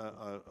really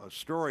a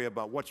story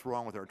about what's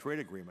wrong with our trade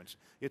agreements.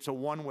 It's a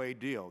one-way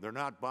deal. They're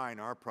not buying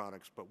our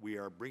products, but we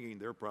are bringing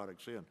their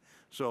products in.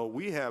 So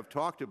we have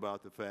talked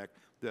about the fact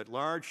that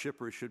large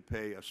shippers should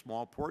pay a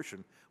small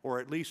portion, or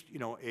at least,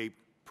 a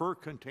per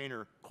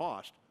container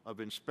cost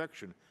of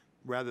inspection,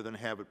 rather than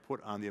have it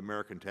put on the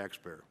American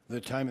taxpayer. The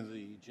time of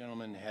the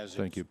gentleman has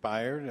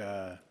expired.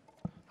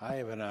 I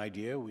have an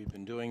idea. We've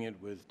been doing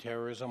it with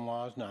terrorism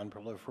laws,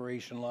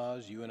 non-proliferation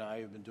laws. You and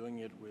I have been doing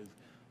it with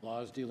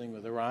laws dealing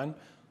with Iran.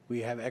 We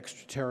have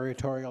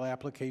extraterritorial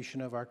application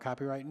of our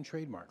copyright and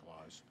trademark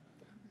laws.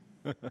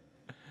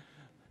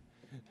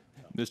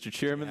 Mr.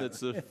 Chairman,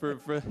 that's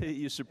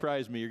you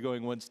surprised me. You're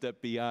going one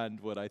step beyond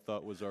what I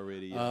thought was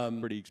already a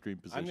pretty extreme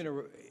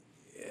position.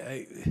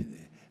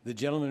 The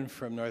gentleman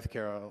from North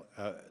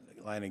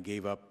Carolina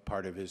gave up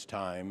part of his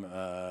time.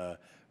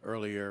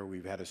 Earlier,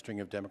 we've had a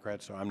string of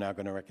Democrats, so I'm not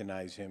going to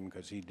recognize him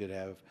because he did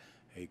have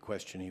a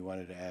question he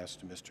wanted to ask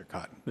to Mr.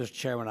 Cotton. Mr.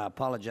 Chairman, I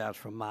apologize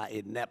for my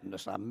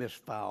ineptness. I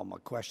misfiled my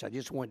question. I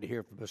just wanted to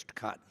hear from Mr.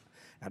 Cotton.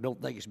 I don't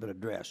think it's been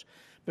addressed.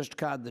 Mr.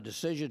 Cotton, the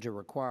decision to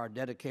require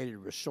dedicated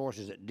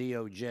resources at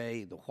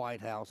DOJ, the White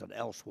House, and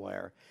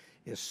elsewhere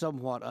is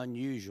somewhat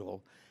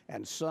unusual,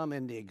 and some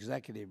in the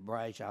executive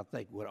branch, I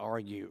think, would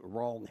argue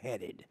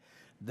wrong-headed.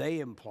 They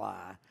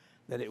imply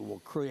that it will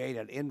create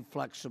an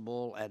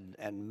inflexible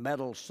and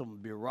meddlesome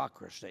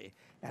bureaucracy,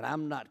 and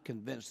I'm not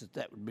convinced that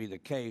that would be the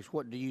case.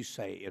 What do you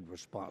say in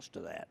response to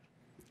that?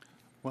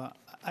 Well,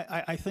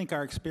 I think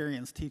our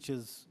experience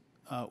teaches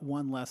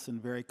one lesson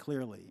very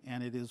clearly,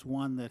 and it is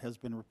one that has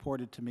been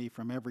reported to me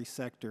from every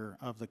sector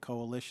of the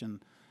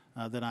coalition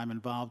that I'm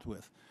involved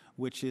with,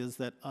 which is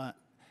that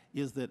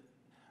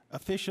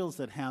officials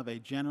that have a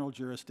general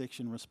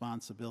jurisdiction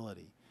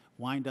responsibility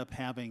wind up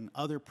having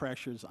other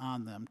pressures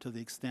on them to the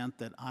extent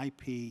that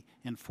IP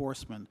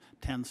enforcement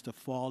tends to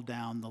fall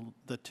down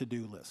the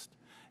to-do list.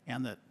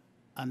 And that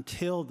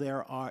until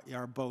there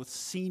are both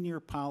senior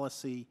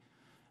policy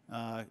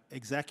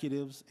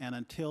executives and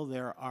until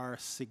there are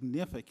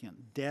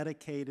significant,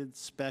 dedicated,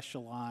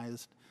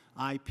 specialized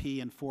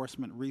IP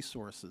enforcement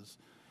resources,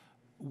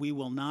 we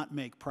will not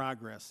make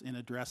progress in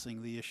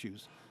addressing the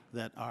issues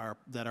that are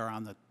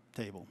on the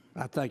table.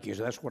 I thank you.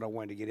 That's what I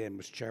wanted to get in,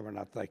 Mr. Chairman.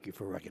 I thank you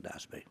for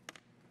recognizing me.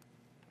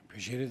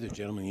 Appreciate it. The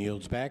gentleman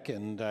yields back,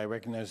 and I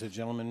recognize the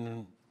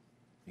gentleman,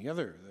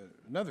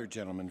 another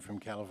gentleman from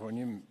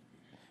California,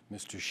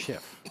 Mr.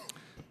 Schiff.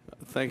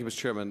 Thank you, Mr.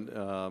 Chairman,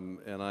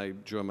 and I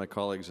join my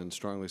colleagues in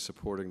strongly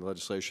supporting the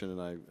legislation,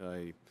 and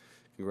I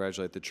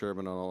congratulate the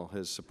chairman on all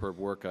his superb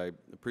work. I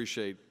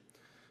appreciate,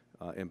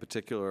 in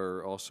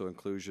particular, also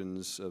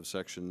inclusions of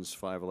sections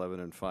 511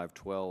 and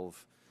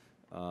 512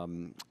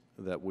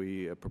 that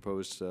we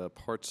proposed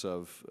parts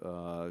of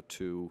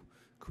to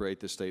create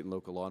the state and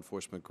local law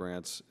enforcement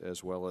grants,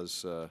 as well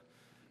as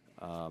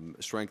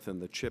strengthen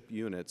the CHIP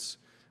units.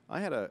 I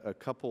had a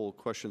couple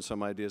questions,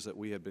 some ideas that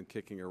we had been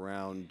kicking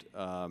around.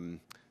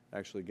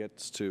 Actually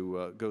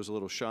goes a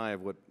little shy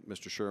of what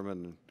Mr.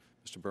 Sherman and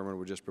Mr. Berman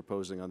were just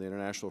proposing on the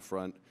international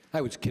front. I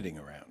was kidding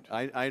around.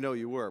 I know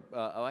you were.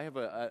 I have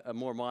a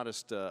more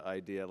modest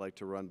idea I'd like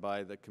to run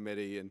by the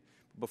committee. And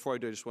before I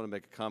do, I just want to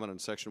make a comment on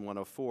Section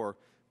 104,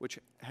 which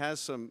has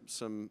some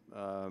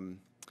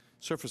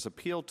surface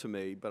appeal to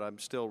me, but I'm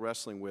still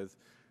wrestling with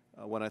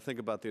when I think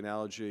about the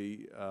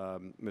analogy,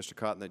 Mr.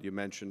 Cotton, that you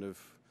mentioned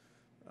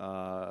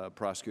of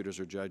prosecutors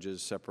or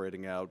judges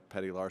separating out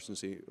petty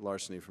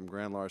larceny from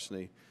grand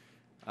larceny.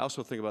 I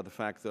also think about the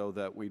fact, though,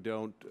 that we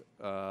don't,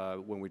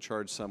 when we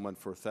charge someone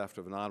for theft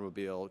of an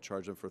automobile,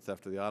 charge them for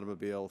theft of the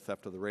automobile,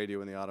 theft of the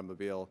radio in the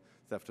automobile,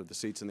 theft of the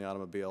seats in the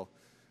automobile,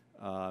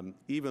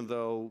 even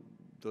though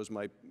those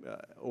might,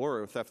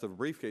 or theft of a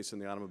briefcase in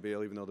the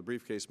automobile, even though the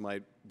briefcase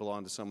might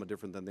belong to someone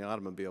different than the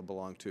automobile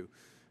belonged to.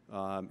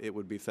 It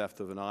would be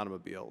theft of an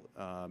automobile.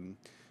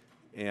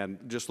 And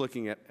just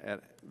looking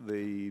at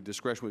the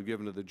discretion we've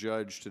given to the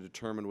judge to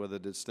determine whether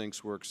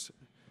distinct works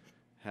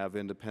have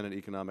independent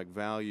economic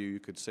value, you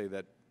could say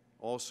that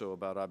also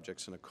about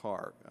objects in a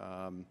car.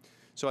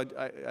 So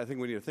I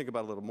think we need to think about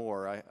it a little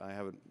more. I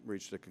haven't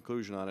reached a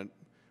conclusion on it.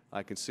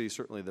 I can see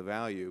certainly the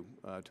value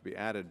to be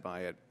added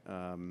by it.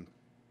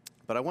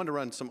 But I wanted to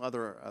run some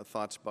other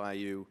thoughts by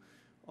you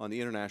on the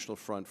international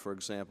front. For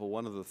example,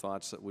 one of the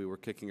thoughts that we were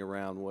kicking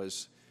around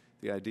was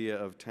the idea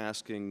of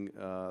tasking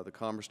the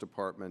Commerce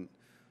Department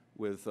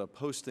with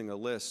posting a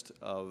list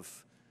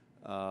of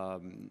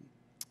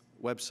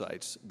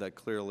websites that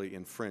clearly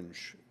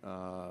infringe.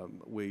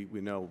 We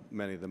know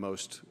many of the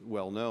most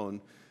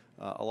well-known.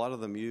 A lot of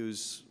them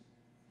use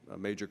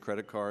major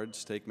credit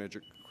cards, take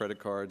major credit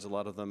cards. A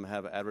lot of them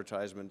have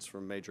advertisements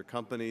from major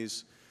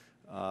companies.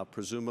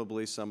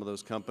 Presumably, some of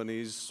those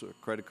companies,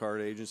 credit card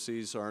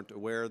agencies, aren't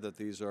aware that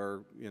these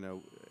are,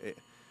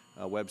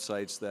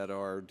 websites that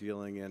are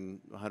dealing in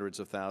hundreds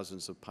of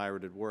thousands of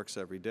pirated works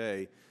every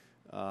day.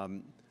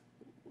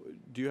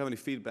 Do you have any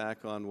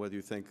feedback on whether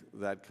you think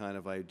that kind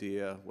of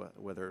idea,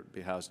 whether it be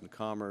Housing and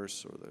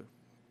Commerce or the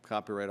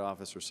Copyright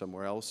Office or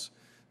somewhere else,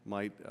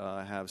 might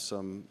have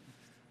some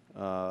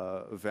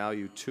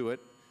value to it?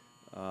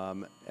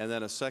 And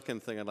then a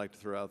second thing I'd like to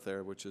throw out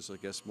there, which is, I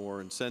guess,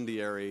 more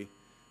incendiary,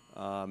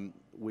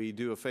 we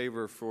do a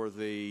favor for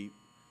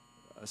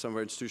some of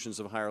our institutions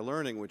of higher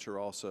learning, which are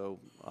also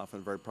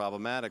often very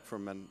problematic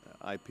from an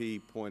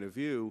IP point of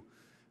view,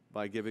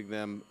 by giving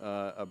them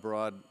a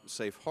broad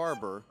safe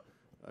harbor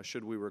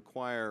should we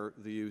require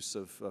the use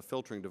of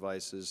filtering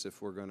devices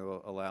if we're going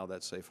to allow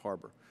that safe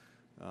harbor.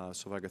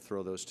 So if I could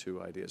throw those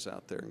two ideas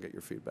out there and get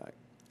your feedback.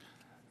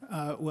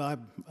 Well,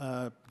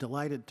 I'm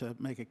delighted to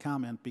make a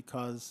comment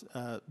because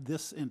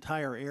this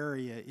entire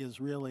area is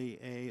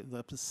really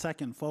the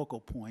second focal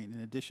point,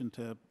 in addition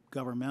to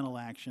governmental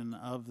action,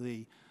 of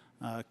the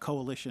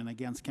Coalition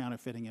Against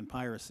Counterfeiting and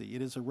Piracy.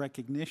 It is a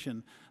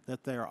recognition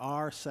that there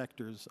are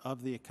sectors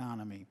of the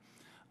economy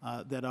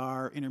that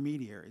are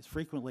intermediaries.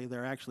 Frequently,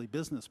 they're actually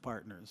business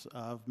partners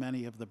of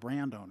many of the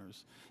brand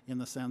owners in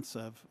the sense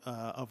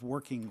of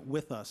working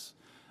with us.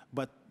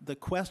 But the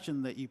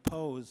question that you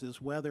pose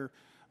is whether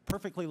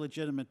perfectly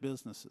legitimate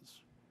businesses,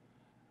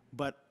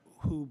 but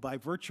who by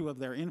virtue of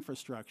their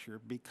infrastructure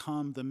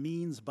become the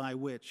means by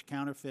which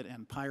counterfeit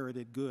and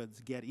pirated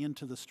goods get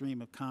into the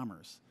stream of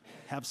commerce,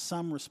 have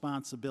some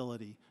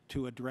responsibility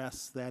to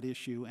address that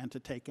issue and to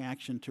take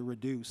action to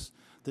reduce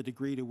the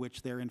degree to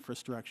which their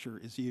infrastructure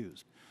is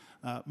used.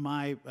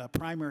 My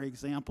primary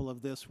example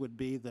of this would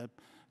be the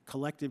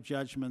collective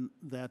judgment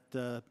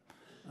that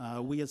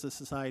we as a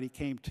society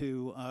came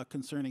to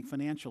concerning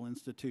financial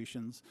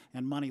institutions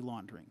and money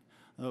laundering.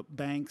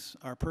 Banks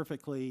are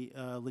perfectly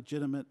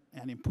legitimate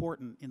and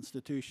important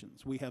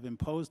institutions. We have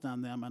imposed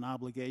on them an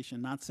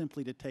obligation not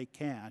simply to take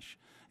cash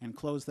and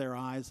close their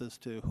eyes as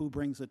to who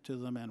brings it to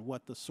them and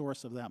what the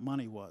source of that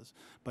money was,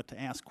 but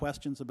to ask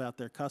questions about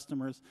their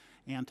customers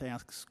and to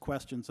ask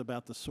questions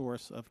about the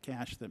source of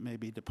cash that may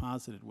be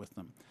deposited with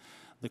them.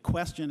 The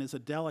question is a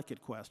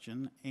delicate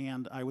question,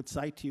 and I would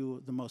cite to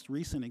you the most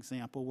recent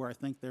example where I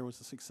think there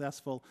was a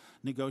successful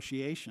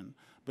negotiation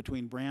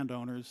between brand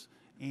owners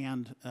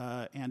and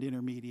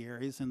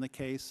intermediaries in the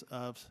case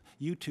of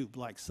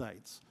YouTube-like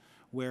sites,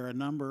 where a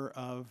number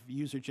of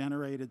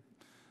user-generated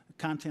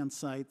content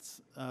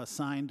sites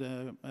signed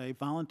a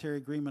voluntary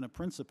agreement of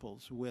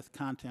principles with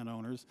content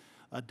owners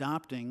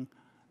adopting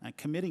and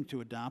committing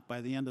to adopt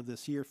by the end of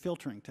this year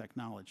filtering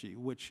technology,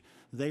 which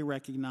they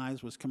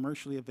recognize was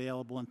commercially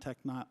available and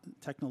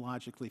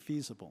technologically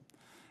feasible.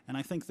 And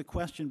I think the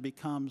question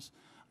becomes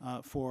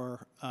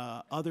for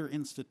other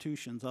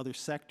institutions, other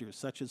sectors,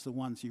 such as the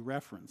ones you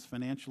reference,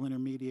 financial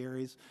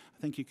intermediaries.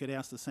 I think you could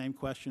ask the same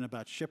question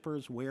about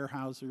shippers,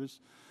 warehousers,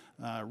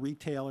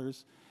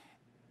 retailers.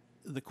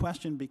 The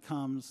question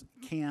becomes,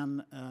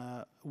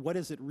 what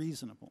is it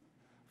reasonable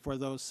for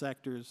those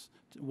sectors,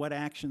 what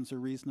actions are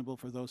reasonable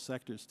for those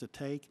sectors to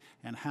take,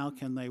 and how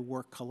can they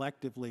work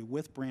collectively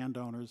with brand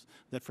owners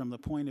that from the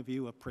point of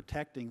view of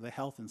protecting the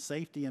health and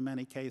safety in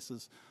many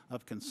cases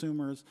of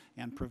consumers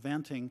and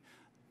preventing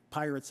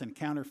pirates and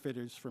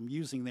counterfeiters from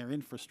using their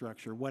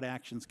infrastructure, what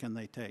actions can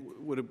they take?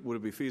 Would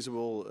it be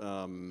feasible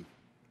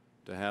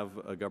to have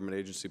a government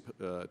agency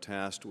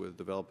tasked with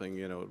developing,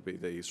 it would be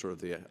the sort of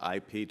the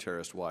IP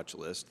terrorist watch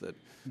list that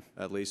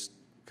at least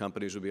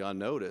companies would be on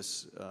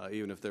notice,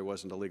 even if there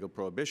wasn't a legal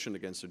prohibition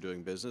against their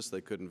doing business.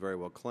 They couldn't very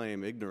well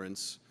claim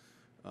ignorance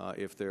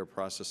if they're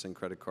processing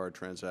credit card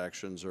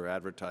transactions or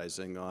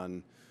advertising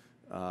on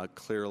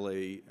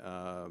clearly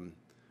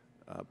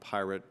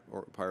pirate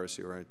or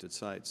piracy-oriented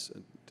sites.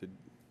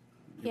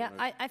 Yeah,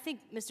 I think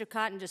Mr.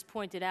 Cotton just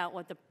pointed out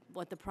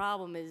what the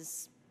problem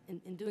is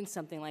in doing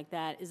something like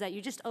that, is that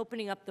you're just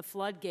opening up the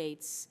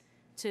floodgates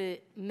to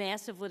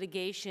massive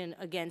litigation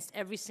against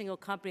every single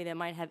company that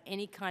might have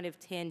any kind of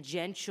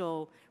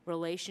tangential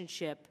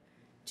relationship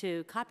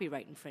to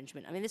copyright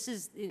infringement. I mean, this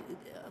is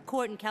a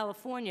court in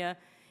California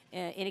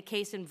in a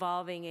case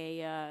involving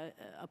a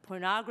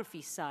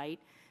pornography site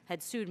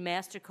had sued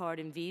MasterCard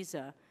and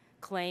Visa,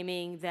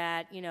 claiming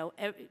that,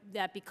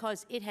 that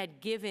because it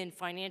had given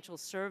financial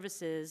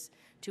services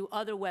to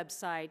other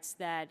websites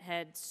that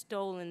had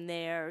stolen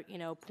their,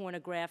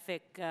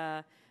 pornographic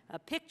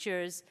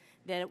pictures,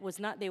 that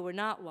they were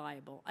not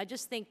liable. I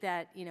just think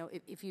that,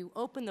 if you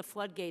open the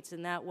floodgates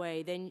in that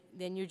way, then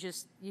you're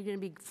going to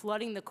be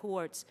flooding the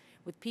courts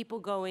with people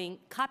going,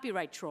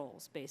 copyright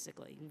trolls,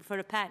 basically, refer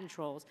to patent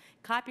trolls,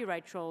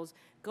 copyright trolls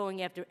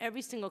going after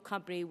every single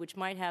company which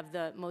might have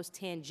the most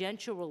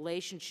tangential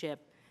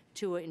relationship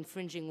to an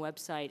infringing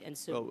website and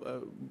sue.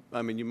 Well,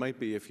 I mean, you might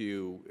be if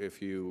you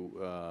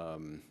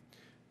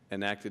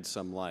enacted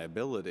some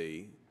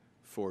liability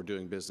for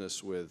doing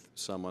business with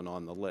someone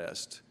on the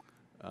list.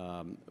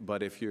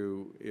 But if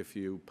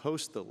you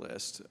post the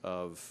list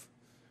of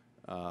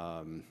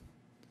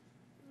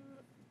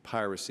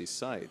piracy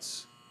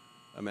sites,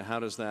 I mean, how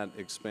does that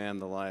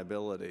expand the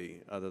liability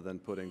other than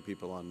putting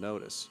people on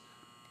notice?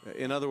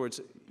 In other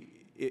words,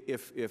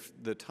 if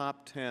the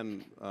top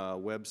 10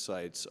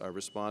 websites are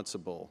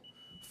responsible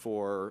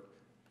for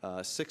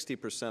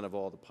 60% of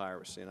all the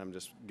piracy, and I'm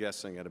just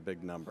guessing at a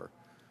big number,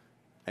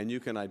 and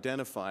you can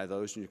identify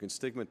those and you can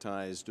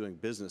stigmatize doing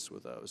business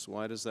with those,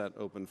 why does that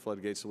open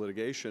floodgates of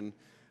litigation?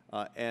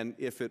 And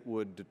if it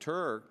would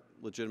deter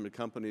legitimate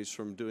companies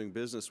from doing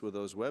business with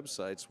those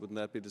websites, wouldn't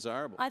that be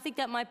desirable? I think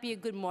that might be a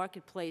good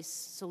marketplace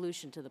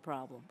solution to the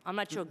problem. I'm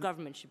not sure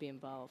government should be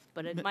involved,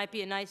 but it might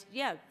be a nice,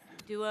 yeah,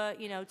 do a,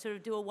 you know, sort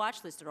of do a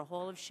watch list or a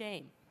hall of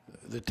shame.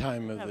 The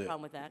time I of don't have a the,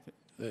 problem with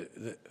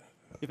that.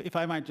 If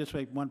I might just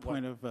make one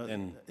point of,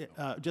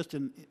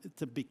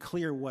 to be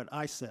clear what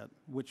I said,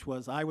 which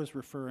was I was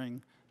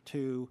referring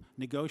to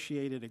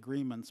negotiated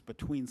agreements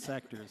between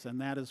sectors,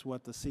 and that is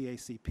what the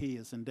CACP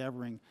is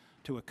endeavoring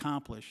to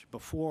accomplish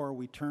before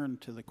we turn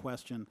to the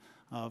question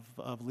of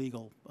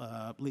legal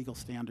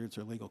standards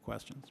or legal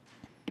questions.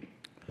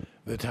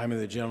 The time of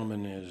the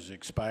gentleman is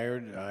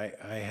expired.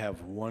 I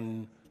have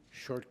one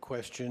short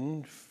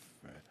question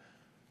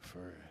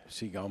for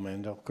Sigal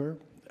Mandelker.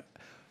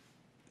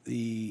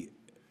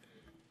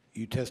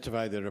 You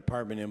testified that the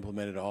department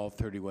implemented all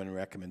 31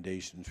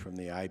 recommendations from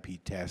the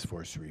IP Task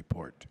Force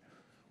report.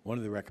 One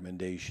of the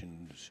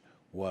recommendations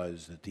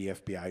was that the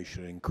FBI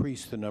should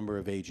increase the number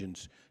of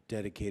agents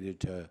dedicated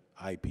to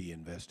IP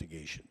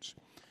investigations.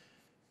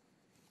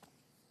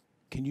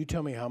 Can you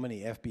tell me how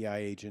many FBI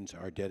agents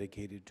are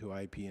dedicated to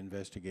IP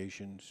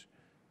investigations,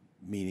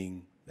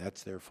 meaning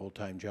that's their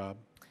full-time job?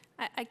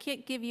 I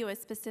can't give you a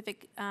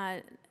specific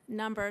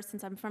number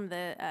since I'm from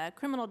the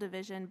criminal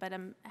division, but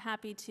I'm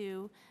happy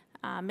to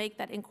make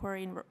that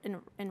inquiry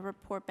and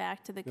report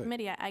back to the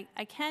committee.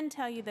 I can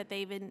tell you that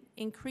they've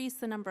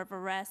increased the number of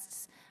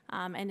arrests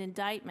and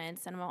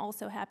indictments, and I'm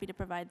also happy to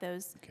provide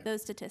those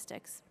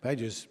statistics. I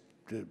just,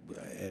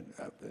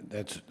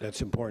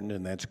 that's important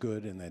and that's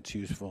good and that's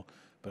useful,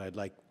 but I'd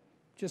like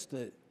just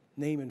the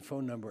name and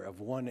phone number of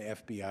one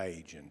FBI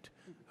agent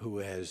who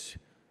has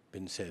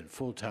been said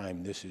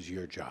full-time, this is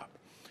your job.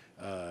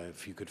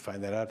 If you could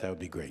find that out, that would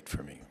be great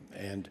for me.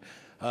 And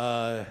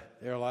there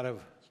are a lot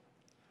of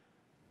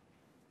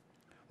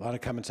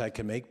comments I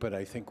can make, but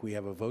I think we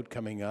have a vote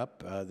coming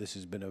up. This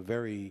has been a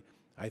very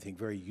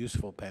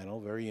useful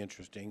panel, very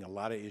interesting, a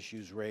lot of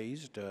issues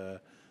raised,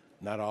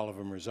 not all of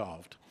them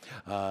resolved.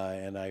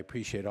 And I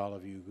appreciate all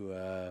of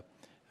you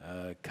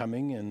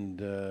coming,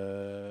 and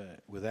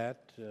with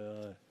that,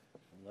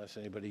 unless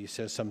anybody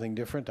says something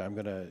different, I'm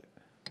going to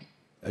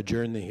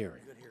adjourn the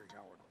hearing.